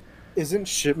Warfare. Isn't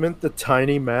Shipment the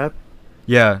tiny map?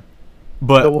 Yeah,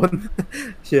 but The one,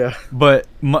 yeah. but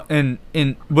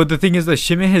the thing is that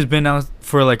Shipment has been out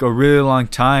for like a really long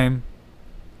time,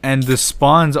 and the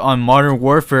spawns on Modern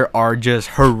Warfare are just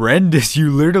horrendous. You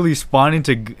literally spawn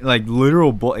into like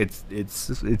literal it's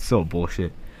so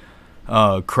bullshit.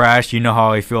 Crash, you know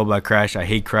how I feel about Crash. I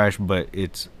hate Crash, but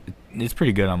it's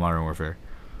pretty good on Modern Warfare.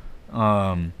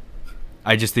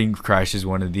 I just think Crash is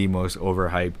one of the most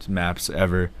overhyped maps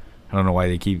ever. I don't know why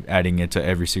they keep adding it to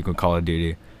every single Call of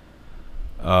Duty.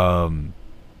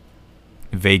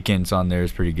 Vacant's on there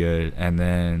is pretty good, and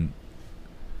then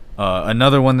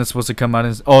another one that's supposed to come out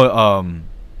is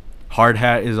Hard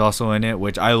Hat is also in it,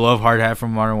 which I love Hard Hat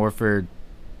from Modern Warfare.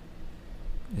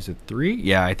 Is it 3?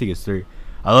 Yeah, I think it's 3.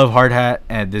 I love Hard Hat,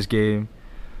 and this game,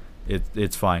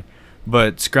 it's fine.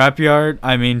 But Scrapyard,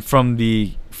 I mean,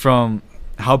 from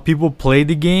how people play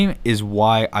the game is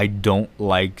why I don't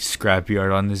like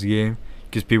Scrapyard on this game,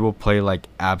 because people play like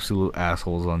absolute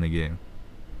assholes on the game.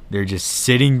 They're just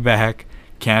sitting back,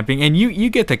 camping, and you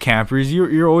get the campers.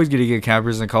 You're always gonna get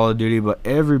campers in Call of Duty, but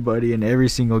everybody in every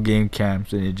single game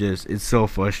camps, and it's so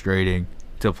frustrating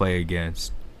to play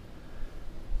against.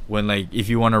 When like if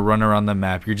you want to run around the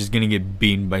map, you're just gonna get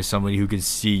beaten by somebody who can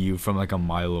see you from like a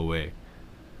mile away.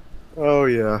 Oh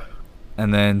yeah.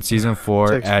 And then season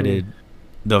 4 Text me. added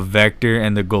the Vector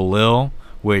and the Galil,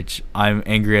 which I'm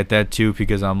angry at that too,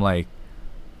 because I'm like,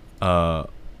 I'm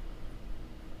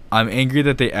angry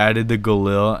that they added the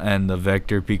Galil and the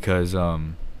Vector because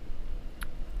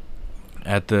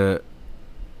at the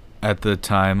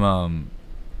time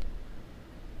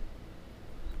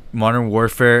Modern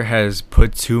Warfare has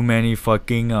put too many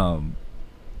fucking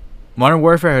Modern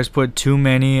Warfare has put too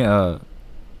many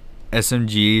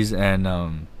SMGs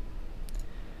and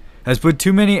has put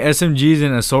too many SMGs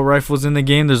and assault rifles in the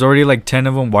game. There's already like 10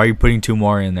 of them. Why are you putting 2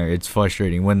 more in there? It's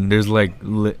frustrating when there's like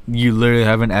you literally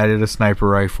haven't added a sniper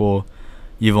rifle.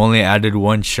 You've only added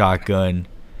 1 shotgun.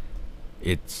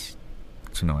 It's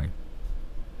annoying.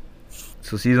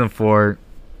 So season 4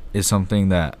 is something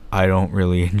that I don't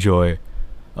really enjoy.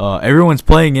 Everyone's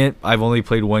playing it. I've only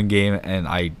played 1 game and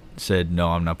I said no,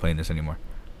 I'm not playing this anymore.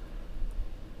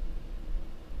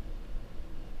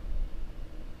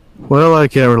 Well, I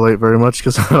can't relate very much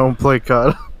because I don't play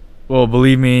COD. Well,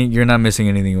 believe me, you're not missing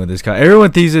anything with this guy.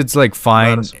 Everyone thinks it's like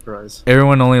fine. Not a surprise.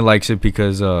 Everyone only likes it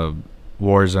because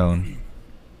Warzone.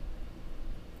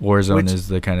 Warzone Which- is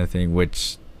the kind of thing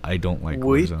which I don't like.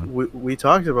 Warzone. We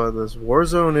talked about this.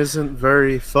 Warzone isn't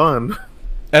very fun.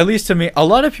 At least to me, a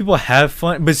lot of people have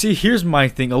fun. But see, here's my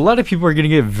thing. A lot of people are gonna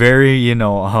get very,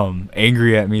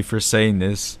 angry at me for saying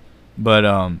this. But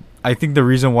I think the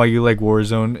reason why you like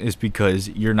Warzone is because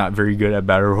you're not very good at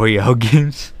Battle Royale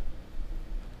games.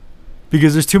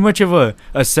 Because there's too much of a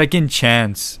second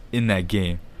chance in that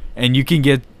game. And you can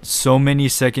get so many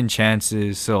second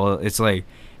chances. So it's like,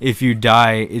 if you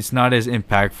die, it's not as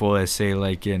impactful as say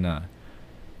like in like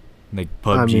I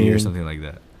PUBG or mean, something like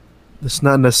that. it's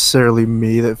not necessarily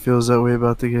me that feels that way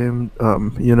about the game.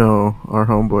 You know, our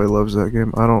homeboy loves that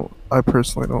game. I don't. I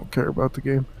personally don't care about the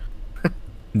game.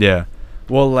 Yeah.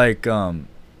 Well, like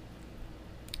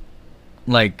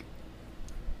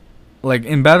like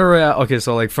in battle royale. Okay,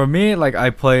 so like for me, like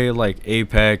I play like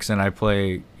Apex and I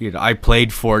play, I played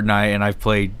Fortnite and I've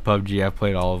played PUBG. I've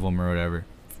played all of them or whatever.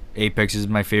 Apex is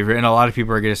my favorite, and a lot of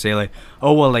people are gonna say like,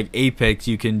 oh well, like Apex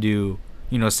you can do,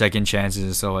 second chances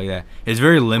and stuff like that. It's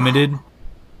very limited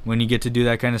when you get to do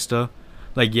that kind of stuff.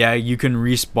 Like, yeah, you can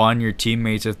respawn your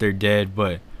teammates if they're dead,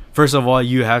 but first of all,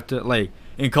 you have to, like,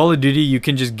 in Call of Duty, you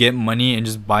can just get money and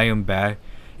just buy them back.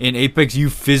 In Apex, you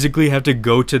physically have to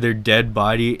go to their dead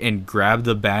body and grab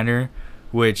the banner,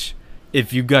 which,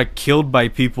 if you got killed by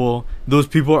people, those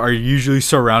people are usually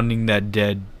surrounding that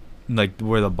dead, like,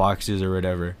 where the box is or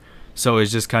whatever. So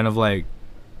it's just kind of like,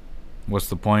 what's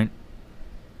the point?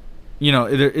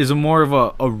 There is a more of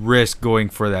a risk going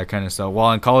for that kind of stuff.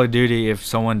 While in Call of Duty, if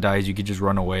someone dies, you could just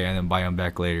run away and then buy them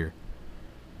back later.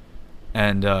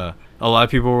 And a lot of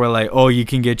people were like, oh, you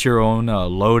can get your own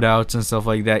loadouts and stuff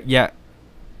like that. Yeah,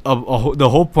 the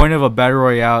whole point of a battle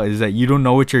royale is that you don't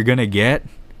know what you're gonna get.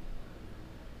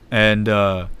 And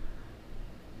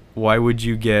why would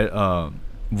you get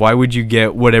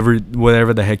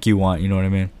whatever the heck you want? You know what I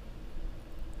mean?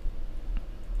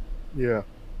 Yeah.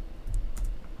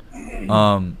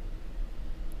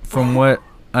 From what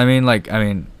I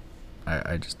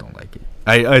just don't like it.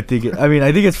 I think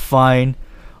it's fine.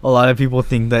 A lot of people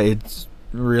think that it's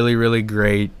really, really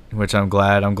great, which I'm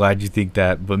glad you think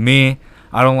that. But me,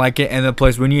 I don't like it. And the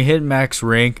place, when you hit max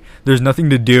rank, there's nothing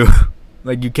to do.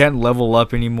 Like, you can't level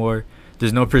up anymore.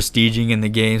 There's no prestiging in the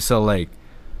game, so like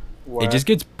it just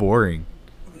gets boring.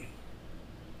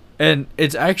 And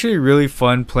it's actually really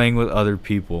fun playing with other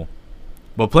people.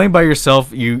 But playing by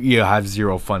yourself, you have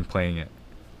zero fun playing it.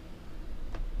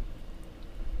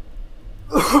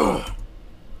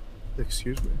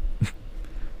 Excuse me.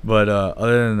 But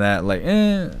other than that, like,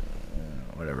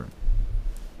 whatever.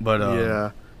 But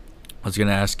yeah, I was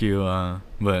gonna ask you,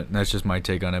 but that's just my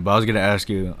take on it. But I was gonna ask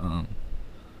you,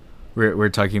 we're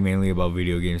talking mainly about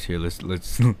video games here. Let's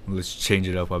let's change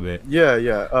it up a bit.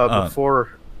 Yeah.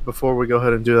 Before we go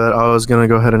ahead and do that, I was gonna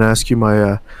go ahead and ask you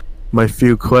my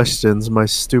few questions, my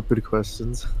stupid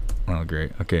questions. Oh,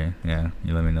 great. Okay, yeah,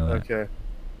 you let me know that. Okay.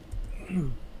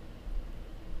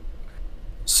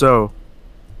 So,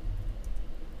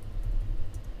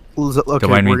 okay,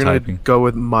 we're gonna go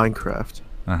with Minecraft.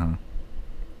 Mm-hmm.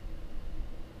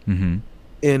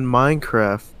 In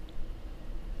Minecraft,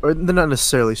 or they're not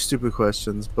necessarily stupid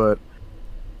questions, but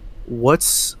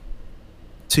what's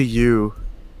to you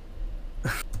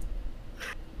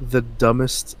the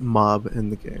dumbest mob in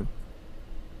the game?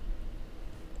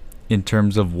 In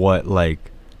terms of what,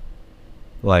 like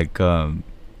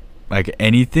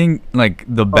anything, like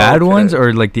the bad ones,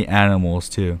 or like the animals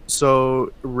too?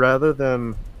 So rather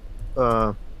than,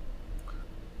 yeah,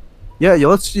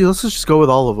 let's just go with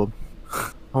all of them.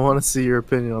 I want to see your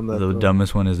opinion on that. The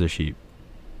dumbest one is the sheep.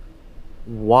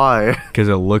 Why? Because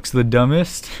it looks the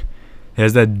dumbest. It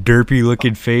has that derpy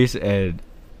looking face, and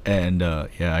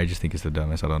yeah, I just think it's the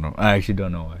dumbest. I don't know. I actually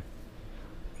don't know why.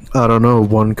 I don't know.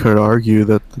 One could argue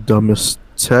that the dumbest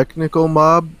technical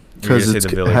mob, because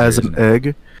it has an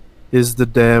egg, is the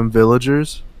damn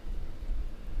villagers.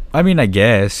 I mean, I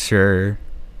guess, sure.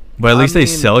 But at least they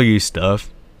sell you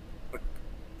stuff.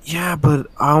 Yeah, but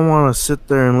I want to sit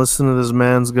there and listen to this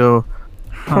man's go,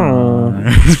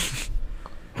 huh?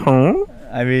 Huh?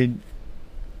 I mean,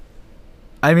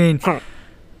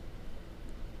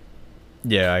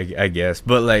 yeah, I guess.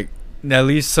 But, like, at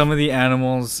least some of the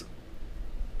animals,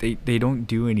 they don't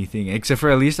do anything. Except for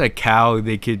at least a cow,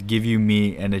 they could give you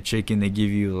meat, and a chicken, they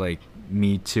give you, like,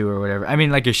 meat too or whatever. I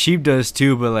mean, like, a sheep does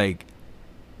too, but, like,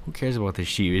 who cares about the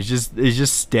sheep? It's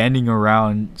just standing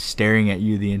around staring at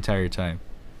you the entire time.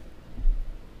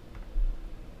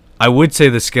 I would say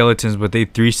the skeletons, but they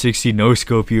 360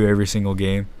 no-scope you every single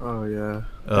game. Oh, yeah.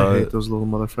 I hate those little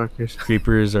motherfuckers.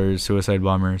 Creepers are suicide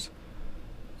bombers.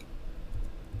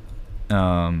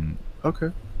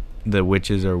 Okay. The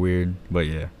witches are weird, but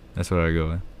yeah, that's what I go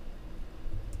with.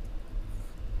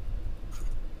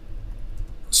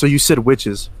 So you said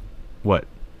witches. What?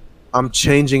 I'm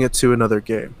changing it to another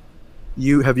game.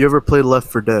 Have you ever played Left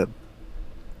 4 Dead?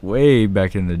 Way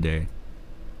back in the day.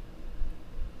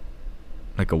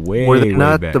 Like a way, Were they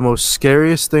not back. the most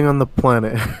scariest thing on the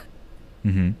planet?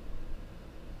 Mm-hmm.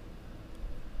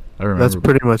 I remember. That's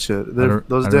pretty much it.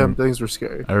 Those damn things were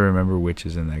scary. I remember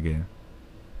witches in that game.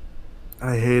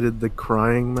 I hated the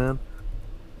crying, man.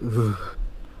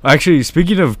 Actually,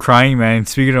 speaking of crying, man.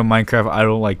 Speaking of Minecraft, I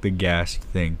don't like the gas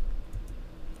thing.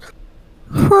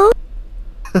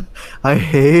 I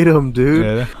hate them, dude.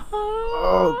 Yeah.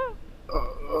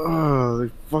 Oh,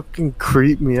 they fucking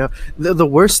creep me out. The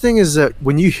worst thing is that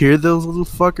when you hear those little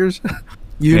fuckers,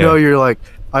 you know Yeah. you're like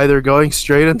either going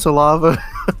straight into lava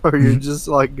or you're just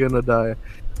like gonna die.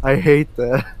 I hate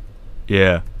that.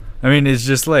 Yeah. I mean, it's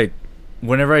just like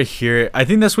whenever I hear it, I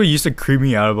think that's what used to creep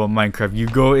me out about Minecraft.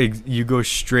 You go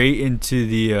straight into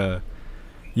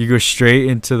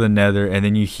the Nether, and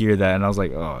then you hear that, and I was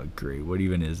like, oh great, what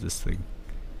even is this thing?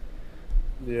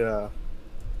 Yeah.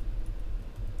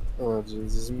 Oh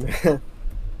Jesus, man.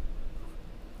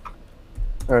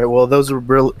 All right. Well, those were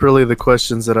really the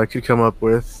questions that I could come up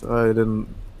with.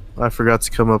 I forgot to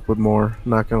come up with more.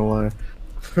 Not gonna lie.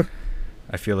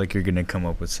 I feel like you're gonna come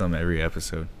up with some every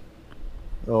episode.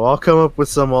 Oh, I'll come up with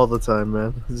some all the time,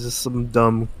 man. It's just some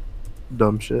dumb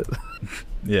shit.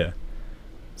 Yeah.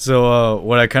 So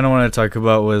what I kind of want to talk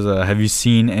about was have you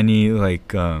seen any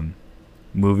like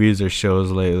movies or shows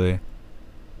lately?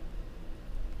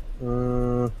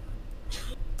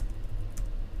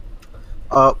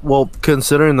 Well,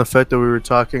 considering the fact that we were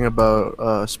talking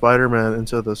about Spider-Man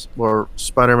or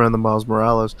Spider-Man the Miles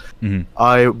Morales, Mm-hmm.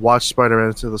 I watched Spider-Man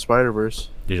Into the Spider-Verse.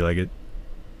 Did you like it?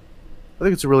 I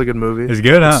think it's a really good movie. It's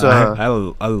good, huh?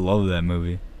 It's, I love that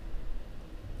movie.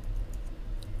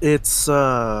 It's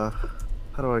how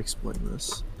do I explain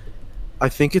this? I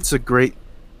think it's a great.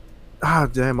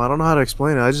 Damn! I don't know how to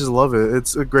explain it. I just love it.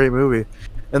 It's a great movie,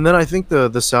 and then I think the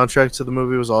soundtrack to the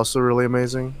movie was also really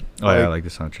amazing. Oh yeah, I like the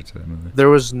soundtrack to that movie. There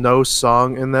was no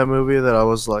song in that movie that I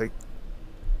was like,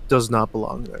 does not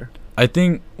belong there. I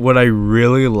think what I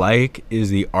really like is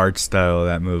the art style of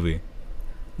that movie.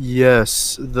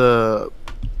 Yes, the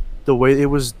way it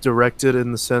was directed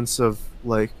in the sense of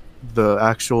like the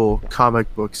actual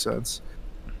comic book sense.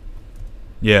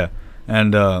 Yeah,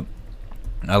 and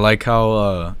I like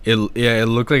how it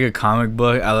looked like a comic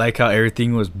book. I like how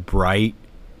everything was bright,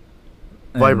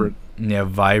 Vibrant. Yeah,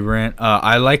 vibrant.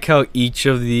 I like how each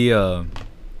of the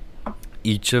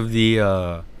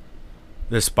the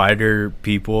spider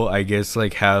people, I guess,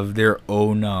 like have their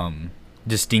own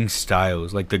distinct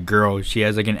styles. Like the girl, she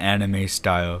has like an anime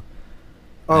style.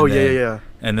 Oh And yeah, then- yeah.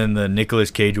 And then the Nicolas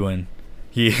Cage one,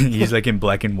 he's like in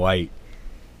black and white.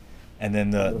 And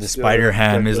then the Spider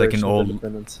Ham is like an old.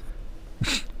 And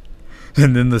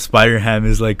then the Spider Ham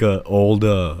is like a old.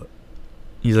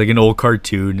 He's like an old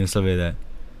cartoon and stuff like that.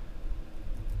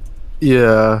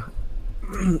 Yeah.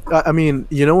 I mean,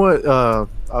 you know what?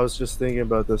 I was just thinking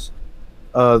about this.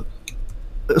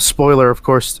 Spoiler, of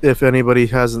course, if anybody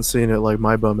hasn't seen it, like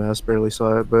my bum ass barely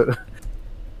saw it, but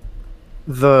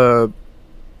the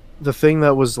thing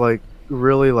that was like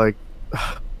really like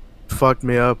fucked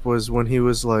me up was when he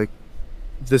was like,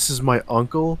 "This is my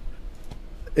uncle,"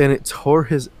 and it tore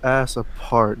his ass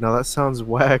apart. Now that sounds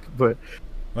whack, but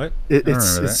What? it's remember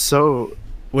that. it's so.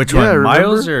 Which Yeah, one?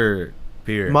 Miles remember? or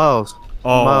Peter? Miles.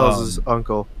 Oh, Miles'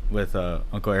 uncle. with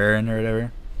Uncle Aaron or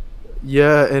whatever.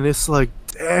 Yeah, and it's like,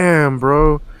 damn,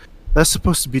 bro, that's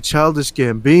supposed to be Childish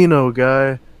Gambino,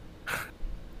 guy.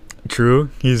 True.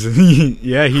 He's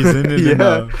yeah, he's in it in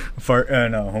Yeah.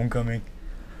 Homecoming.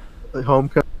 Like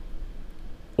Homecoming.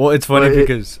 Well, it's funny But it-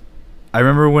 because I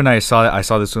remember when I saw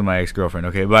this with my ex-girlfriend,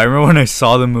 okay? But I remember when I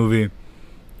saw the movie,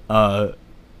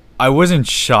 I wasn't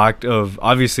shocked of,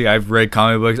 obviously I've read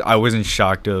comic books. I wasn't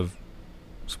shocked of,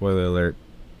 spoiler alert,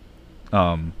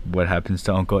 what happens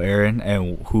to Uncle Aaron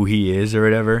and who he is or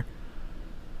whatever.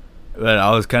 But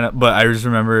I just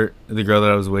remember the girl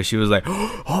that I was with, she was like,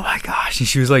 "Oh my gosh." And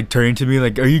she was like turning to me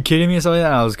like, "Are you kidding me?" or something like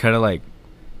that. And I was kind of like,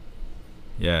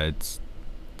 yeah, it's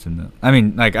in the, I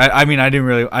mean, like,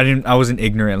 I wasn't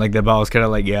ignorant like that, but I was kind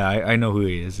of like, yeah, I know who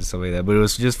he is and stuff like that. But it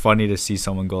was just funny to see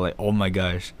someone go like, "Oh my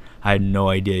gosh, I had no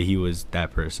idea he was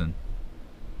that person."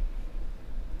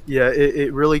 Yeah,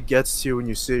 it really gets to you when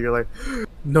you see it. You're like,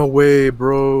 no way,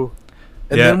 bro.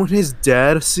 And Yeah. then when his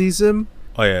dad sees him,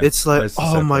 Oh yeah, it's like, that's the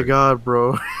oh sad my part. god,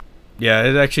 bro. Yeah,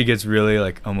 it actually gets really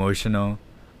like emotional.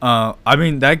 I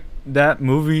mean that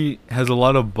movie has a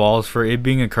lot of balls for it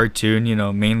being a cartoon, you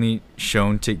know, mainly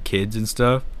shown to kids and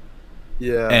stuff.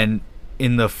 Yeah. And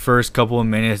in the first couple of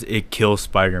minutes, it kills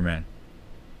Spider-Man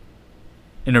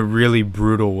in a really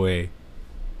brutal way.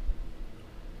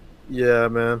 Yeah,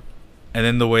 man. And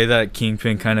then the way that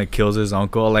Kingpin kind of kills his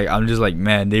uncle, like, I'm just like,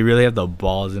 man, they really have the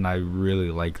balls, and I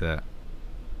really like that.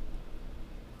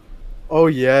 Oh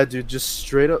yeah, dude, just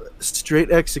straight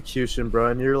execution, bro.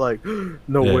 And you're like,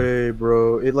 no Yeah. way,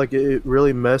 bro. It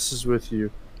really messes with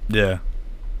you. Yeah.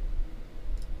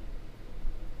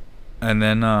 And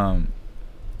then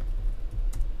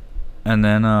And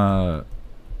then I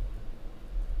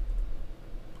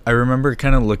remember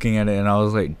kind of looking at it and I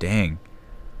was like, dang.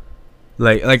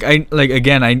 I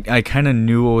kind of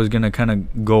knew what was gonna kind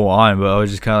of go on, but I was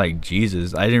just kind of like,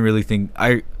 Jesus. I didn't really think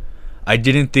I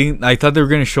didn't think I thought they were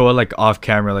gonna show it like off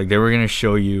camera, like they were gonna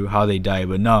show you how they die,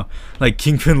 but no, like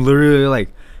Kingpin literally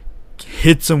like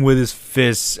hits him with his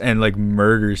fists and like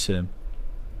murders him.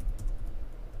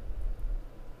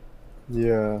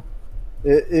 Yeah,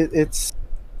 it's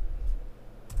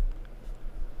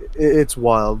it's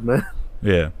wild, man.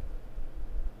 Yeah,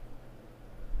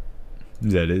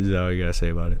 is that all you gotta say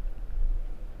about it?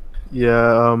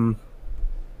 Yeah.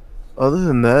 Other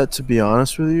than that, to be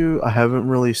honest with you, I haven't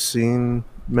really seen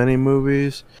many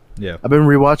movies. Yeah, I've been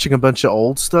rewatching a bunch of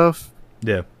old stuff,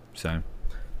 yeah, same.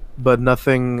 but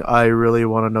nothing I really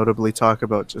want to notably talk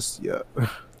about just yet.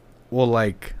 Well,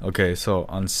 like, okay, so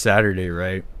on Saturday,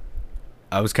 right?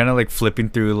 I was kind of like flipping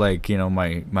through like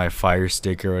my Fire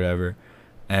Stick or whatever,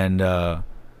 and I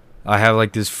have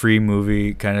like this free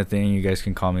movie kind of thing. You guys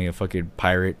can call me a fucking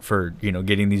pirate for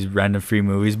getting these random free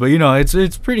movies, but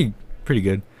it's pretty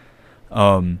good.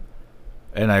 Um,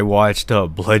 and I watched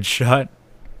Bloodshot.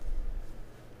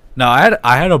 Now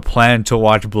I had a plan to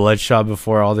watch Bloodshot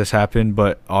before all this happened,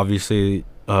 but obviously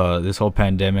this whole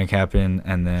pandemic happened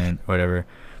and then whatever.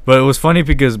 But it was funny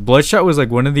because Bloodshot was like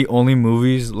one of the only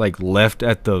movies like left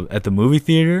at the movie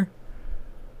theater,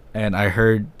 and I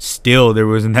heard still there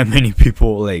wasn't that many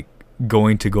people like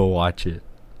going to go watch it.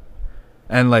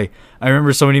 And like I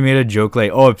remember somebody made a joke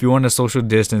like, "Oh, if you want a social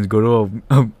distance, go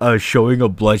to a showing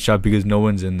of Bloodshot because no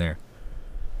one's in there."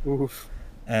 Oof.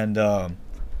 And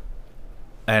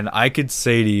I could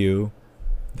say to you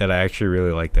that I actually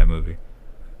really like that movie.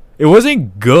 It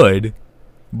wasn't good,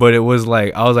 but it was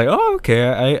like I was like, "Oh,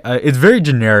 okay." I it's very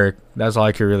generic. That's all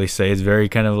I could really say. It's very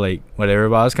kind of like whatever.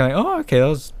 But I was kind of like, "Oh, okay,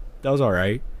 that was all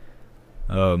right."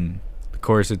 Of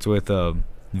course, it's with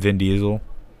Vin Diesel,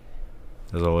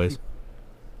 as always.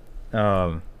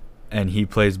 And he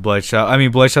plays Bloodshot. I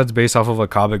mean, Bloodshot's based off of a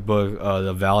comic book.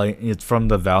 The Valiant. It's from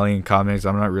the Valiant comics.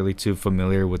 I'm not really too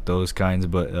familiar with those kinds,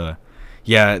 but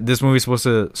yeah, this movie's supposed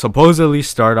to supposedly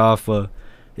start off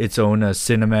its own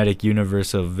cinematic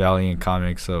universe of Valiant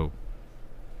comics. So,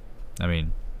 I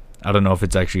mean, I don't know if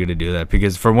it's actually gonna do that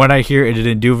because from what I hear, it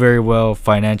didn't do very well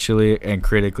financially and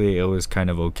critically. It was kind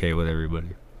of okay with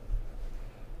everybody.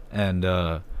 And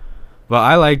but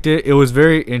I liked it. It was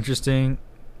very interesting.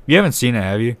 You haven't seen it,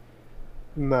 have you?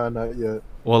 No, not yet.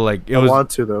 Well, like I want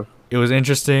to though. It was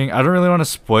interesting. I don't really want to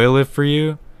spoil it for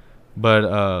you, but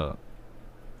I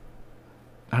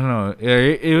don't know.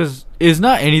 It's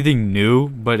not anything new,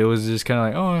 but it was just kind of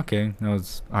like, oh, okay, that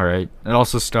was all right. It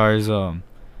also stars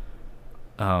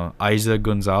Isa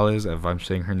Gonzalez, if I'm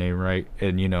saying her name right,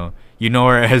 and you know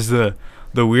her as the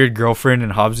weird girlfriend in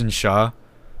Hobbs and Shaw.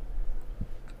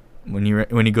 When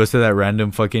he goes to that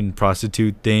random fucking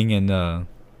prostitute thing, and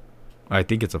I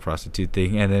think it's a prostitute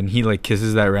thing, and then he like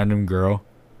kisses that random girl.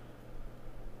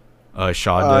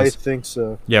 Shaw does. I think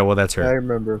so. Yeah, well that's her. I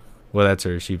remember. Well, that's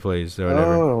her. She plays or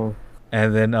whatever. Oh.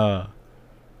 And then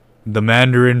the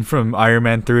Mandarin from Iron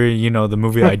Man 3, the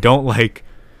movie I don't like.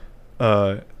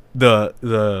 The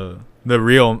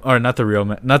real, or not the real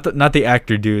man, not the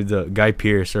actor dude, the Guy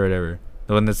Pearce or whatever,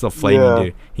 the one that's the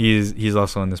flaming dude. He's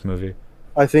also in this movie.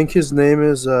 I think his name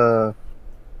is Guy oh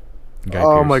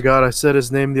Pearce. my god, I said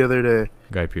his name the other day.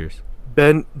 Guy Pearce.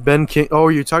 Ben King. Oh,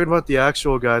 you're talking about the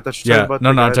actual guy. I thought you were talking about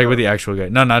no, the I'm guy talking about the actual guy.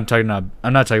 No, I'm not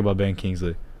talking about Ben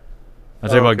Kingsley. I'm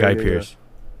talking about Guy Pearce.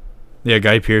 Yeah,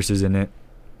 Guy Pearce is in it,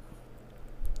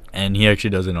 and he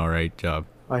actually does an alright job.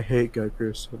 I hate Guy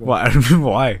Pearce. Why? I don't know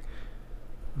why.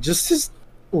 Just his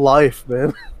life,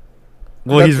 man.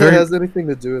 Well, That he's very. has anything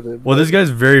to do with it. Well, this guy's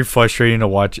very frustrating to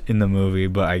watch in the movie,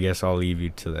 but I guess I'll leave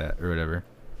you to that or whatever.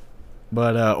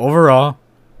 But overall,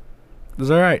 it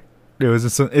was alright.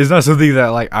 It's not something that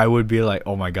like I would be like,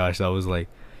 oh my gosh, that was like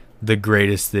the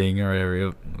greatest thing or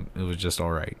whatever. It was just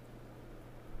alright.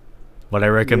 Would I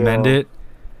recommend it?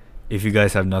 If you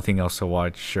guys have nothing else to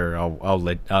watch, sure,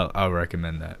 I'll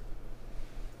recommend that.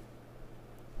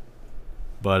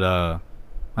 But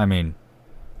I mean,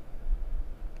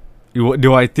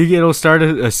 do I think it'll start a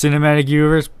cinematic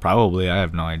universe? Probably. I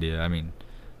have no idea. I mean,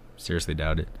 seriously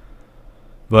doubt it.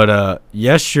 But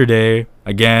yesterday,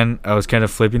 again, I was kind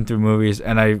of flipping through movies,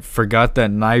 and I forgot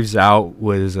that Knives Out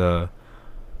was a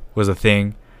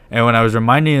thing. And when I was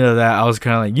reminded of that, I was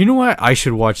kind of like, you know what? I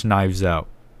should watch Knives Out.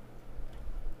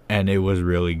 And it was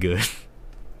really good.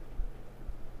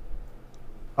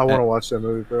 I want to watch that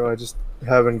movie, bro. I just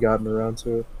haven't gotten around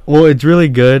to it. Well, it's really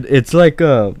good. It's like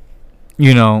if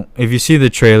you see the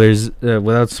trailers,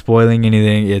 without spoiling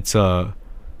anything, it's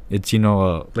It's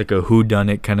like a who done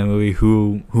it kind of movie,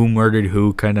 who murdered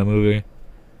who kind of movie,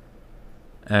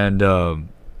 and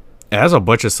it has a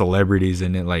bunch of celebrities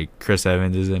in it, like Chris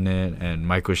Evans is in it, and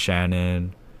Michael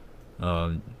Shannon,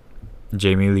 um,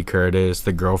 Jamie Lee Curtis,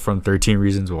 the girl from 13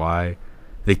 Reasons Why,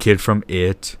 the kid from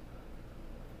It,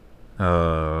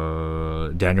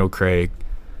 Daniel Craig.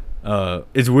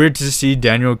 It's weird to see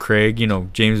Daniel Craig,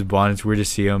 James Bond. It's weird to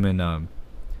see him in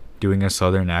doing a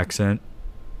southern accent,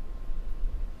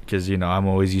 because I'm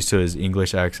always used to his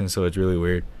English accent, so it's really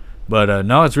weird. But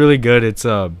no, it's really good. It's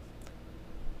I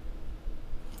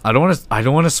don't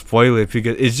want to spoil it,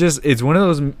 because it's one of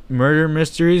those murder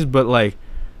mysteries, but like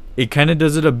it kind of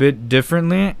does it a bit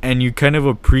differently, and you kind of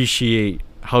appreciate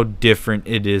how different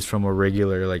it is from a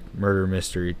regular like murder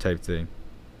mystery type thing.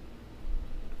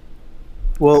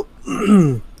 Well,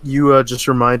 you just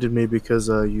reminded me, because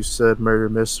you said murder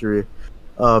mystery.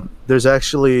 There's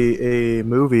actually a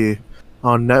movie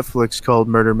on Netflix called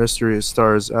Murder Mystery. It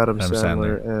stars Adam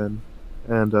Sandler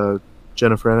and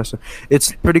Jennifer Aniston.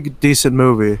 It's a pretty decent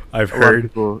movie. I've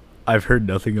heard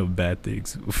nothing of bad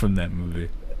things from that movie.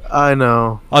 I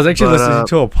know. I was actually listening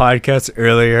to a podcast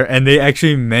earlier, and they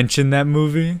actually mentioned that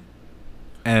movie,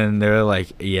 and they're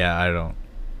like, "Yeah, I don't."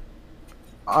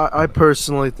 I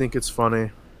personally think it's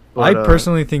funny. But, I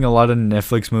personally think a lot of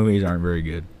Netflix movies aren't very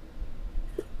good.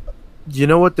 You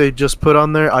know what they just put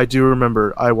on there? I do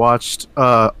remember. I watched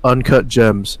Uncut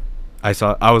Gems. I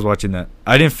was watching that.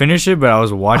 I didn't finish it, but I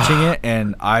was watching it,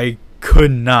 and I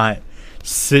could not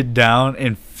sit down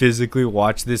and physically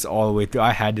watch this all the way through.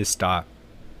 I had to stop.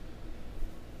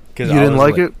 You didn't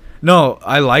like it? No,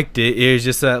 I liked it. It was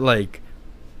just that, like,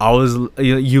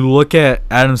 you look at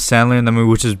Adam Sandler in the movie,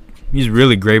 which is, he's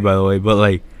really great, by the way, but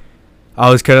like,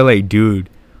 I was kind of like, dude,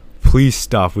 please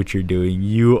stop what you're doing.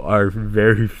 You are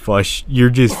very you're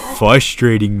just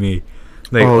frustrating me.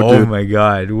 Like, oh my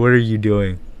god, what are you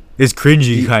doing? It's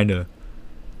cringy, kind of.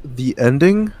 The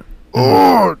ending,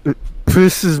 it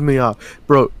pisses me off,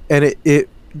 bro. And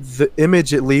the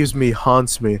image it leaves me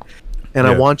haunts me. And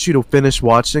I want you to finish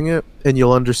watching it, and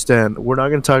you'll understand. We're not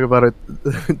going to talk about it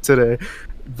today,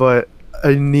 but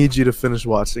I need you to finish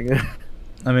watching it.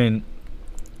 I mean,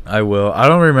 I will. I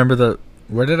don't remember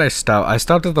where did I stop? I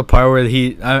stopped at the part where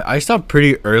I stopped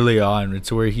pretty early on.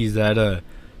 It's where he's at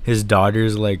his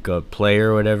daughter's like a play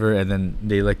or whatever, and then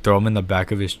they like throw him in the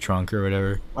back of his trunk or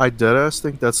whatever. I deadass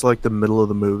think that's like the middle of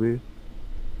the movie.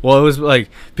 Well, it was like,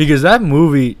 because that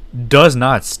movie does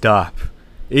not stop.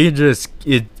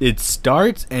 It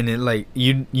starts, and it like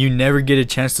you never get a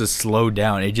chance to slow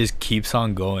down. It just keeps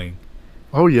on going.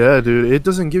 Oh yeah, dude. It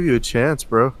doesn't give you a chance,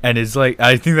 bro. And it's like,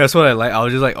 I think that's what I like. I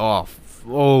was just like, oh,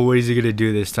 what is he gonna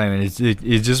do this time? And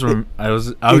I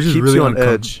was just really on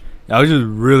edge. I was just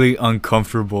really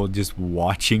uncomfortable just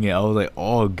watching it. I was like,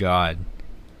 oh god.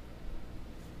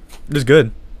 It was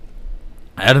good.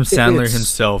 Adam Sandler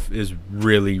himself is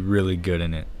really, really good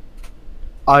in it.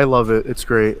 I love it. It's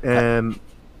great. And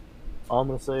all I'm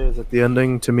going to say is that the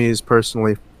ending to me is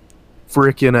personally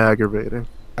freaking aggravating.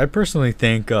 I personally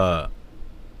think Adam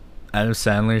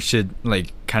Sandler should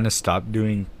like kind of stop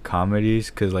doing comedies,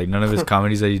 because like none of his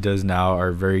comedies that he does now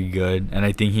are very good, and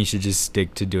I think he should just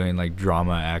stick to doing like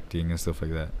drama acting and stuff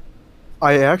like that.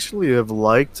 I actually have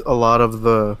liked a lot of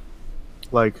the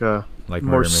like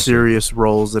more serious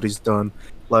roles that he's done.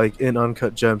 Like in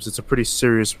Uncut Gems, it's a pretty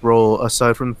serious role,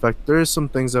 aside from the fact there is some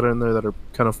things that are in there that are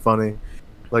kind of funny.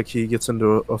 Like he gets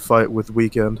into a fight with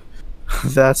Weeknd.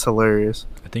 That's hilarious.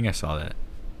 I think I saw that.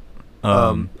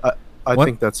 I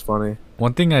think that's funny.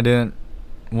 One thing that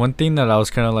I was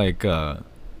kind of like that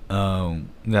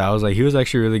I was like, he was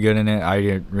actually really good in it. I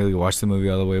didn't really watch the movie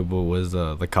all the way, but was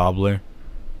the Cobbler.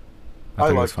 I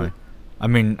thought it was fine. I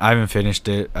mean, I haven't finished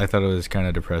it. I thought it was kind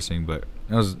of depressing, but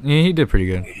he did pretty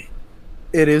good.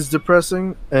 It is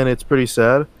depressing and it's pretty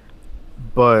sad,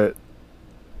 but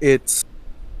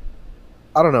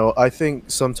I don't know. I think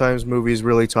sometimes movies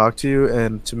really talk to you,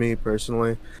 and to me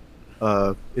personally,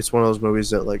 it's one of those movies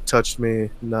that like touched me,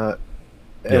 and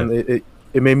it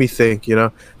made me think.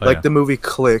 The movie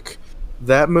Click.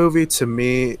 That movie to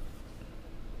me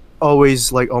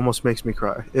always like almost makes me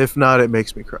cry. If not, it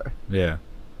makes me cry. Yeah.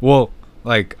 Well,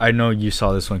 like I know you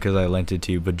saw this one because I lent it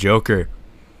to you, but Joker.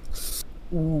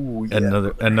 Ooh,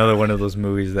 yeah. Another one of those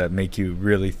movies that make you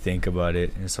really think about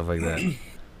it and stuff like that.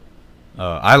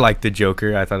 I like the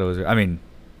Joker. I thought it was. I mean,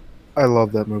 I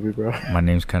love that movie, bro. My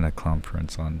name's kind of Clown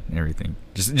Prince on everything.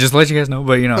 Just let you guys know.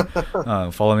 But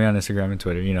follow me on Instagram and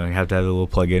Twitter. You have to have a little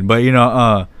plug in. But you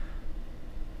know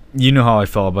how I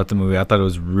felt about the movie. I thought it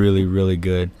was really, really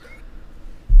good.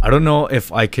 I don't know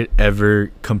if I could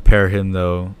ever compare him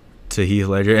though to Heath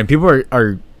Ledger. And people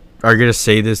are are gonna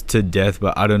say this to death,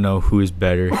 but I don't know who is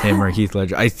better, him or Heath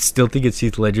Ledger. I still think it's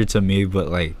Heath Ledger to me, but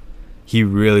like, he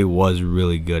really was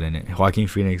really good in it. Joaquin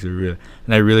Phoenix is really,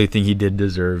 and I really think he did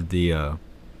deserve the Oh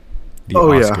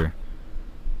yeah. Oscar.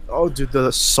 Oh, dude,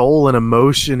 the soul and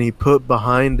emotion he put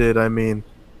behind it. I mean,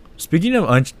 Speaking of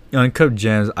uncut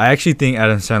gems, I actually think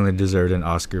Adam Sandler deserved an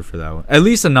Oscar for that one. At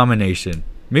least a nomination.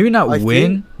 Maybe not I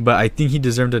win, but I think he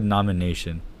deserved a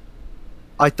nomination.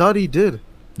 I thought he did.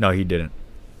 No, he didn't.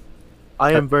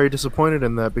 I am very disappointed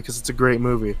in that because it's a great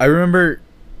movie. I remember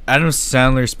Adam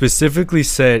Sandler specifically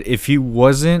said if he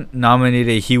wasn't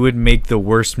nominated, he would make the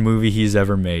worst movie he's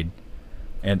ever made.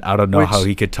 And I don't know how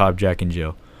he could top Jack and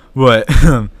Jill. But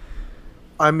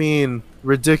I mean,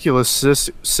 Ridiculous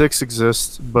Six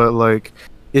exists, but like,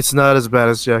 it's not as bad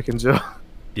as Jack and Jill.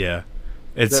 yeah,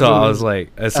 it's That so I movie was is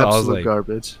like, that's all I was Absolute like,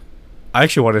 garbage. I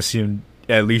actually want to see him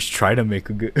at least try to make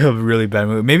a really bad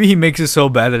movie. Maybe he makes it so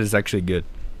bad that it's actually good.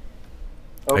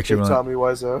 Okay, Actually, Tommy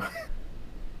Wiseau.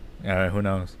 Who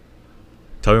knows?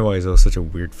 Tell me why he's such a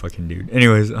weird fucking dude.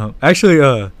 Anyways,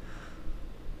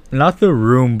 not The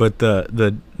Room, but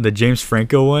the James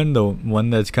Franco one, the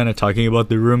one that's kind of talking about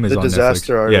The Room, is The on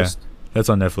Disaster Netflix. Artist. Yeah, that's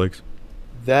on Netflix.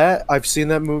 That I've seen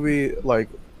that movie like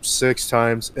 6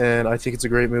 times, and I think it's a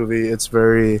great movie. It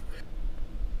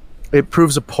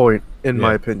proves a point, in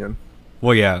my opinion.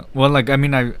 Well, yeah. Well, like, I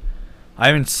mean, I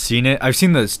haven't seen it. I've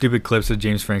seen the stupid clips of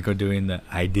James Franco doing the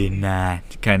 "I did not"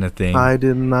 kind of thing. I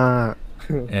did not.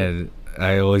 And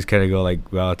I always kind of go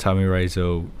like, "Wow, Tommy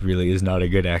Wiseau really is not a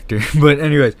good actor." But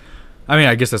anyways, I mean,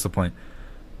 I guess that's the point.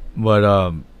 But I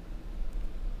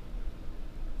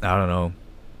don't know.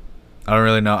 I don't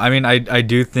really know. I mean, I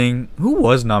do think, who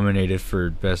was nominated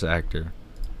for Best Actor?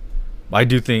 I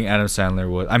do think Adam Sandler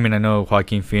was. I mean, I know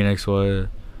Joaquin Phoenix was.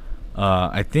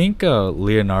 I think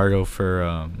Leonardo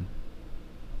for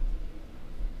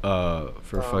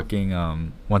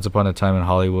fucking Once Upon a Time in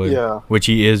Hollywood. Yeah. Which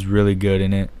he is really good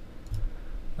in it.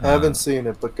 I haven't seen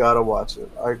it, but gotta watch it.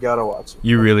 I gotta watch it.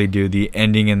 You really do. The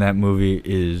ending in that movie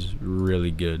is really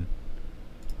good.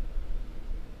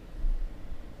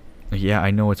 Yeah, I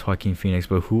know it's Joaquin Phoenix,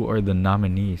 but who are the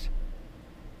nominees?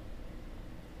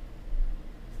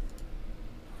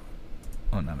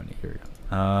 Oh, nominee. Here we go.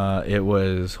 It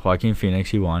was Joaquin Phoenix.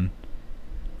 He won.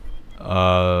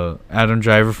 Adam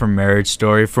Driver from Marriage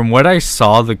Story. From what I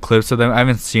saw, the clips of them, I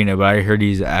haven't seen it, but I heard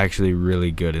he's actually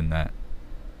really good in that.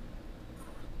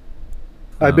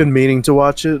 I've been meaning to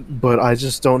watch it, but I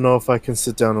just don't know if I can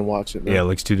sit down and watch it. Man. Yeah, it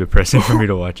looks too depressing for me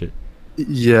to watch it.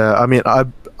 Yeah, I mean,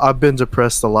 I've been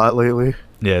depressed a lot lately.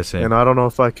 Yeah, same. And I don't know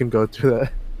if I can go through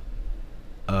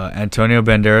that. Antonio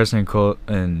Banderas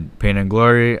in Pain and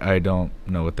Glory. I don't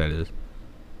know what that is.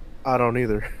 I don't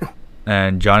either.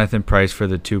 And Jonathan Pryce for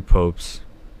The Two Popes.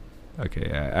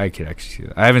 Okay, I could actually see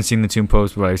that. I haven't seen The Two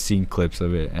Popes, but I've seen clips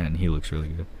of it, and he looks really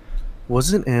good.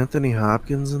 Wasn't Anthony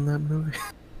Hopkins in that movie?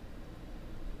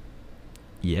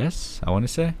 Yes, I want to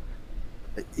say.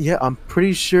 Yeah, I'm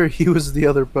pretty sure he was the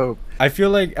other pope. I feel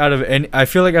like out of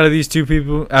these two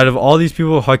people, out of all these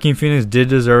people, Joaquin Phoenix did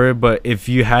deserve it. But if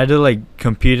you had to like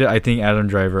compete it, I think Adam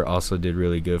Driver also did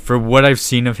really good. For what I've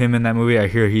seen of him in that movie, I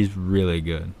hear he's really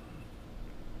good.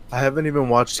 I haven't even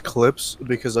watched clips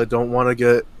because I don't want to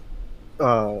get.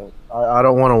 I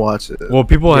don't want to watch it. Well,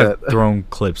 people have thrown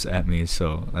clips at me,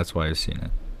 so that's why I've seen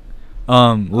it.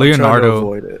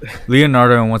 Leonardo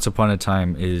in Once Upon a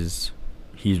Time he's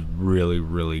really,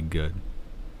 really good.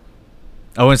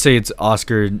 I wouldn't say it's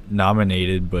Oscar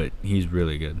nominated, but he's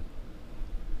really good.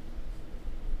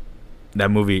 That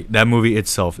movie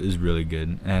itself is really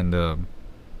good, and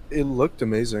it looked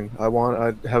amazing. I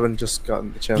haven't just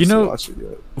gotten the chance to watch it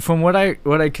yet. From what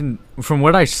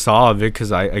I saw of it,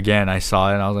 because I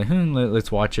saw it and I was like,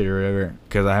 let's watch it or whatever,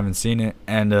 because I haven't seen it,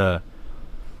 and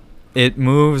it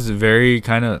moves very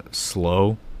kind of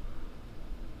slow.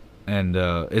 And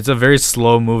it's a very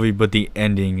slow movie, but the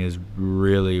ending is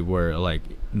really where like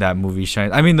that movie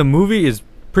shines. I mean, the movie is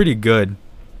pretty good.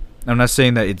 I'm not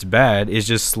saying that it's bad. It's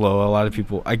just slow.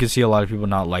 I could see a lot of people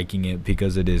not liking it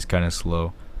because it is kind of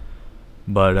slow.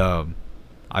 But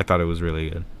I thought it was really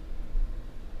good.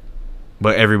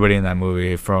 But everybody in that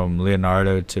movie, from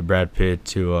Leonardo to Brad Pitt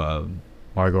to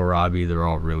Margot Robbie, they're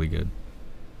all really good.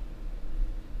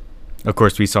 Of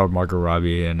course, we saw Margot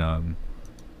Robbie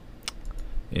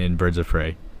in Birds of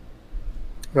Prey.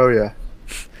 Oh yeah,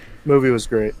 movie was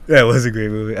great. Yeah, it was a great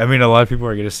movie. I mean, a lot of people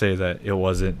are gonna say that it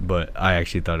wasn't, but I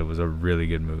actually thought it was a really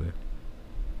good movie.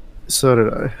 So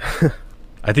did I.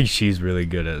 I think she's really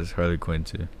good as Harley Quinn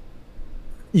too.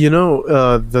 You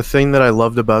know, the thing that I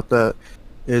loved about that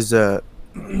is that,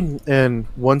 and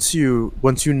once you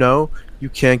know, You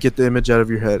can't get the image out of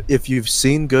your head. If you've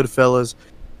seen Goodfellas,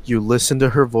 you listen to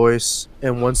her voice,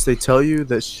 and once they tell you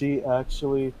that she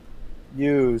actually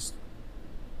used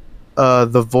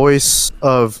the voice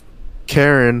of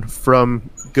Karen from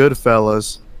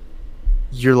Goodfellas,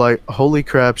 you're like, holy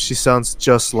crap, she sounds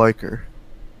just like her.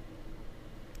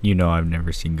 You know, I've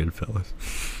never seen Goodfellas.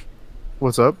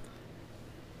 What's up?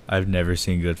 I've never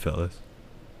seen Goodfellas.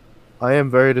 I am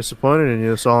very disappointed in you.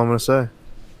 That's all I'm gonna say.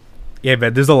 Yeah,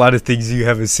 man. There's a lot of things you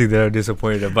haven't seen that I'm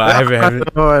disappointed in, but I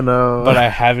haven't. I know. But I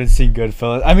haven't seen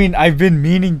Goodfellas. I mean, I've been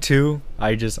meaning to.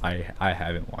 I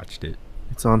haven't watched it.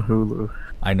 It's on Hulu.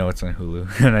 I know it's on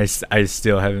Hulu, and I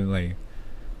still haven't like.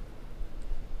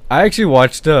 I actually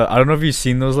watched. I don't know if you've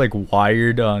seen those like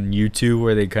Wired on YouTube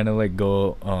where they kind of like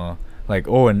go, like,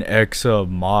 oh, an ex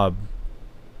mob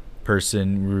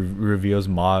person reveals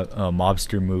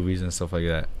mobster movies and stuff like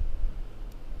that.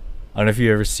 I don't know if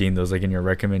you've ever seen those, like in your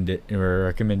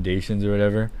recommendations or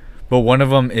whatever. But one of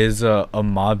them is a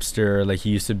mobster, like he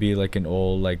used to be like an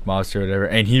old like mobster or whatever,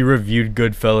 and he reviewed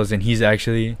Goodfellas, and he's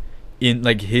actually in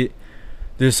like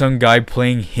there's some guy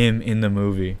playing him in the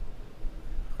movie.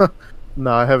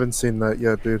 No, I haven't seen that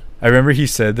yet, dude. I remember he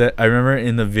said that. I remember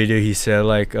in the video he said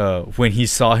like when he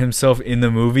saw himself in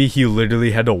the movie, he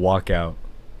literally had to walk out.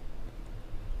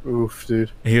 Oof,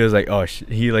 dude. He was like, oh,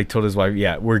 he like told his wife,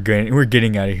 yeah, we're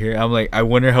getting out of here. I'm like, I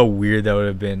wonder how weird that would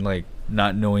have been, like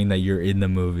not knowing that you're in the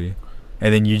movie,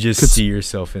 and then you just see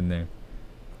yourself in there.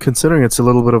 Considering it's a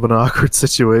little bit of an awkward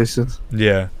situation.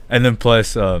 Yeah, and then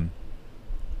plus,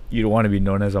 you don't want to be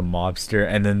known as a mobster,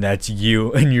 and then that's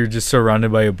you, and you're just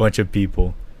surrounded by a bunch of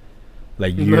people.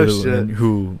 Like you're the one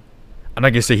who, I'm not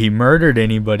gonna say he murdered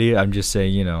anybody. I'm just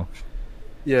saying, you know,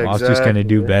 yeah, mobsters exactly. gonna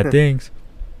do bad things.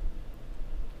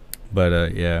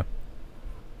 But yeah.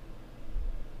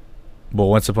 But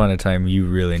once upon a time, you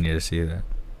really need to see that.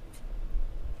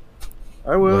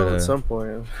 I will at some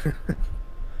point.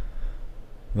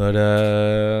 But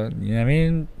yeah, I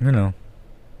mean, you know.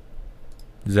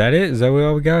 Is that it? Is that what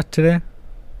all we got today?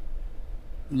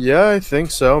 Yeah, I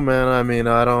think so, man. I mean,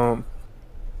 I don't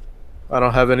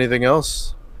have anything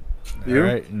else. You? All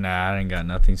right. Nah, I ain't got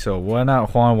nothing. So why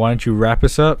not, Juan? Why don't you wrap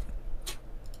us up?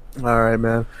 All right,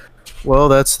 man. Well,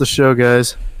 that's the show,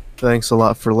 guys. Thanks a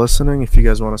lot for listening. If you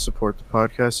guys want to support the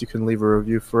podcast, you can leave a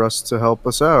review for us to help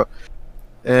us out.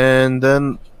 And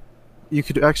then you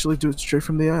could actually do it straight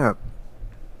from the app.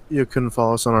 You can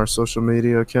follow us on our social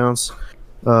media accounts.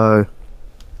 Well,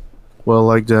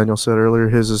 like Daniel said earlier,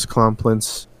 his is Clown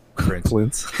Prince. Clown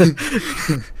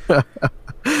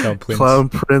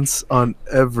Prince on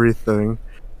everything.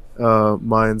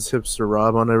 Mine's Hipster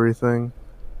Rob on everything.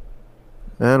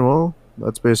 And, well,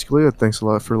 that's basically it. Thanks a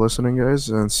lot for listening, guys,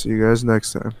 and see you guys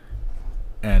next time.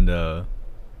 And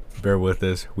bear with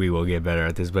us. We will get better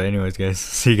at this. But anyways, guys,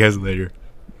 see you guys later.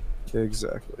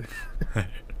 Exactly.